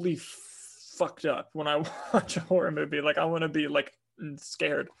fully fucked up when I watch a horror movie. Like I want to be like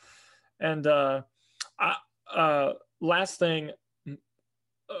scared. And last thing, a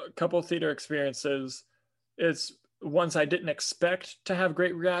couple of theater experiences is ones I didn't expect to have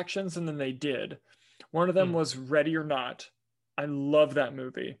great reactions, and then they did. One of them was Ready or Not. I love that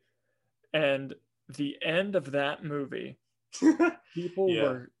movie. And the end of that movie, people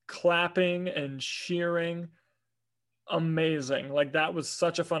were clapping and cheering. Amazing. Like that was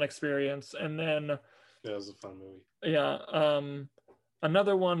such a fun experience. And then that was a fun movie. Yeah.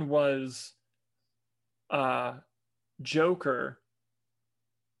 Another one was Joker.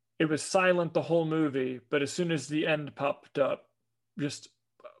 It was silent the whole movie, but as soon as the end popped up, just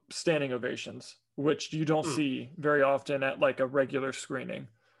standing ovations, which you don't see very often at like a regular screening.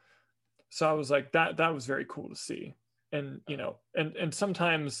 So I was like, that was very cool to see. And and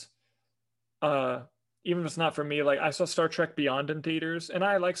sometimes even if it's not for me, like I saw Star Trek Beyond in theaters, and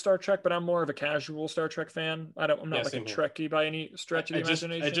I like Star Trek, but I'm more of a casual Star Trek fan. I'm not like a Trekkie by any stretch of the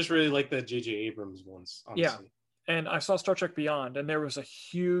imagination. I just really like the J.J. Abrams ones, honestly. Yeah. And I saw Star Trek Beyond, and there was a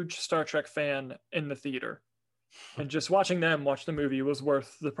huge Star Trek fan in the theater. And just watching them watch the movie was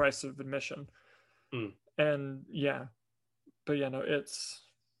worth the price of admission. And yeah. But it's...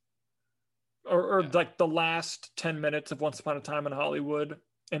 Or like the last 10 minutes of Once Upon a Time in Hollywood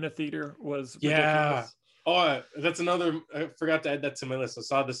in a theater was ridiculous. Oh, that's another... I forgot to add that to my list. I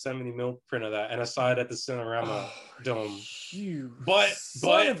saw the 70mm print of that, and I saw it at the Cinerama Dome. But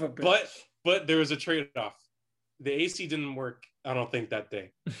there was a trade-off. The AC didn't work, I don't think, that day,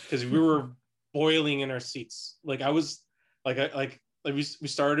 because we were boiling in our seats. Like I was, we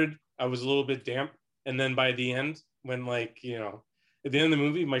started, I was a little bit damp, and then by the end, when at the end of the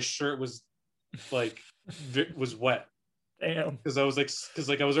movie, my shirt was was wet. Damn. Because I was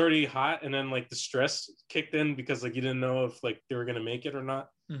already hot, and then like the stress kicked in because like you didn't know if like they were gonna make it or not.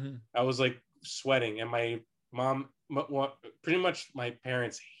 I was like sweating, and my mom, pretty much my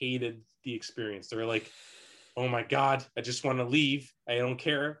parents hated the experience. They were like, oh my God, I just want to leave. I don't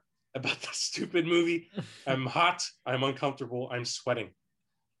care about the stupid movie. I'm hot. I'm uncomfortable. I'm sweating.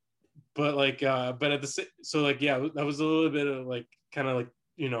 But that was a little bit of like, kind of like,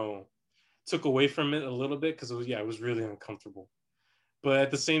 took away from it a little bit because it was really uncomfortable. But at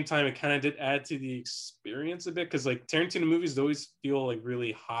the same time, it kind of did add to the experience a bit because like Tarantino movies, they always feel like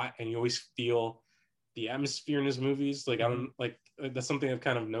really hot, and you always feel the atmosphere in his movies. Like, I don't like, that's something I've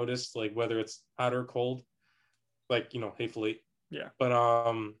kind of noticed, like whether it's hot or cold. Like, Hateful Eight. Yeah. But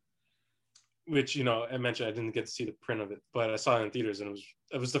which I mentioned I didn't get to see the print of it, but I saw it in theaters, and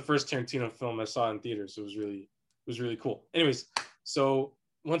it was the first Tarantino film I saw in theaters. So it was really cool. Anyways, so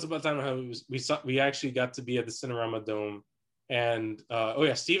Once Upon a Time, we actually got to be at the Cinerama Dome, and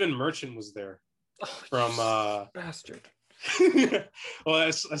Stephen Merchant was there from bastard. Well, I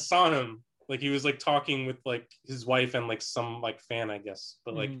saw him, like he was like talking with like his wife and like some like fan, I guess,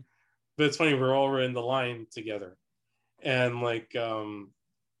 but like but it's funny, we're all in the line together, and like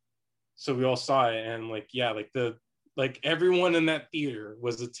so we all saw it, and like yeah, like everyone in that theater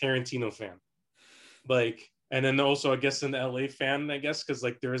was a Tarantino fan, like, and then also I guess an LA fan, I guess, because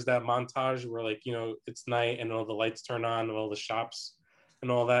like there is that montage where like it's night and all the lights turn on and all the shops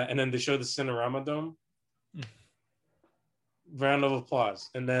and all that, and then they show the Cinerama Dome. Round of applause,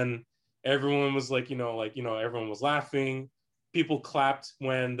 and then everyone was like everyone was laughing. People clapped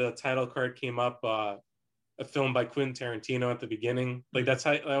when the title card came up, a film by Quentin Tarantino at the beginning. Like that's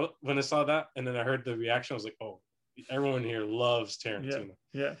how when I saw that, and then I heard the reaction, I was like, oh, everyone here loves Tarantino.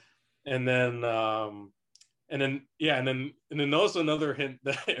 Yeah. And then also another hint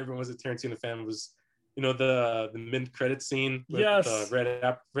that everyone was a Tarantino fan was the mid credit scene with the red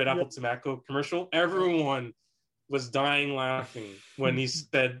apple tobacco commercial. Everyone was dying laughing when he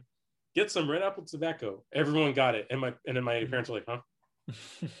said, "Get some red apple tobacco." Everyone got it, and then my parents were like, "Huh?"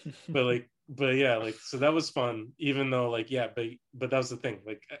 but yeah, like, so that was fun. Even though like but that was the thing.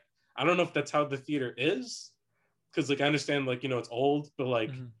 Like, I don't know if that's how the theater is, because like I understand like it's old, but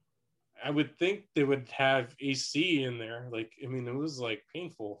like I would think they would have AC in there. Like, I mean, it was like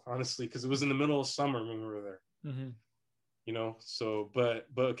painful, honestly, because it was in the middle of summer when we were there. So but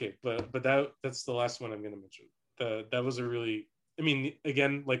okay, but that's the last one I'm gonna mention. That was a really, I mean,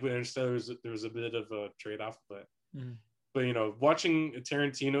 again, like with Interstellar, there was a bit of a trade-off, but watching a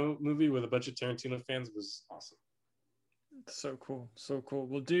Tarantino movie with a bunch of Tarantino fans was awesome. So cool.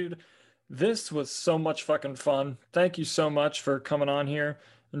 Well, dude, this was so much fucking fun. Thank you so much for coming on here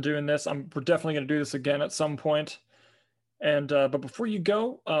and doing this. We're definitely gonna do this again at some point. And but before you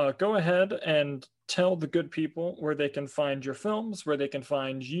go ahead and tell the good people where they can find your films, where they can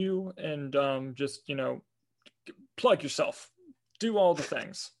find you, and just plug yourself, do all the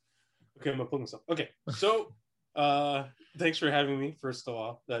things. Okay, I'm gonna plug myself. Okay, so thanks for having me, first of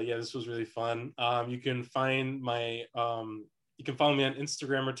all. This was really fun. You can find my you can follow me on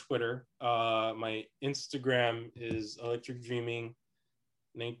Instagram or Twitter. My Instagram is Electric Dreaming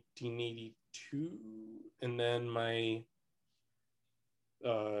 1982, and then my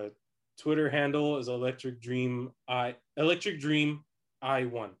Twitter handle is Electric Dream I1.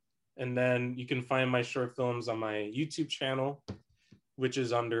 And then you can find my short films on my YouTube channel, which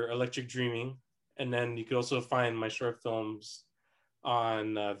is under Electric Dreaming. And then you can also find my short films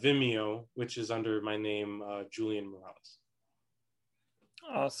on Vimeo, which is under my name, Julian Morales.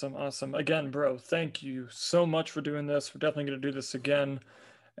 Awesome. Again, bro, thank you so much for doing this. We're definitely going to do this again.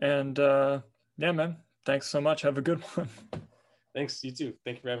 And yeah, man, thanks so much. Have a good one. Thanks. You too.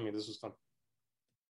 Thank you for having me. This was fun.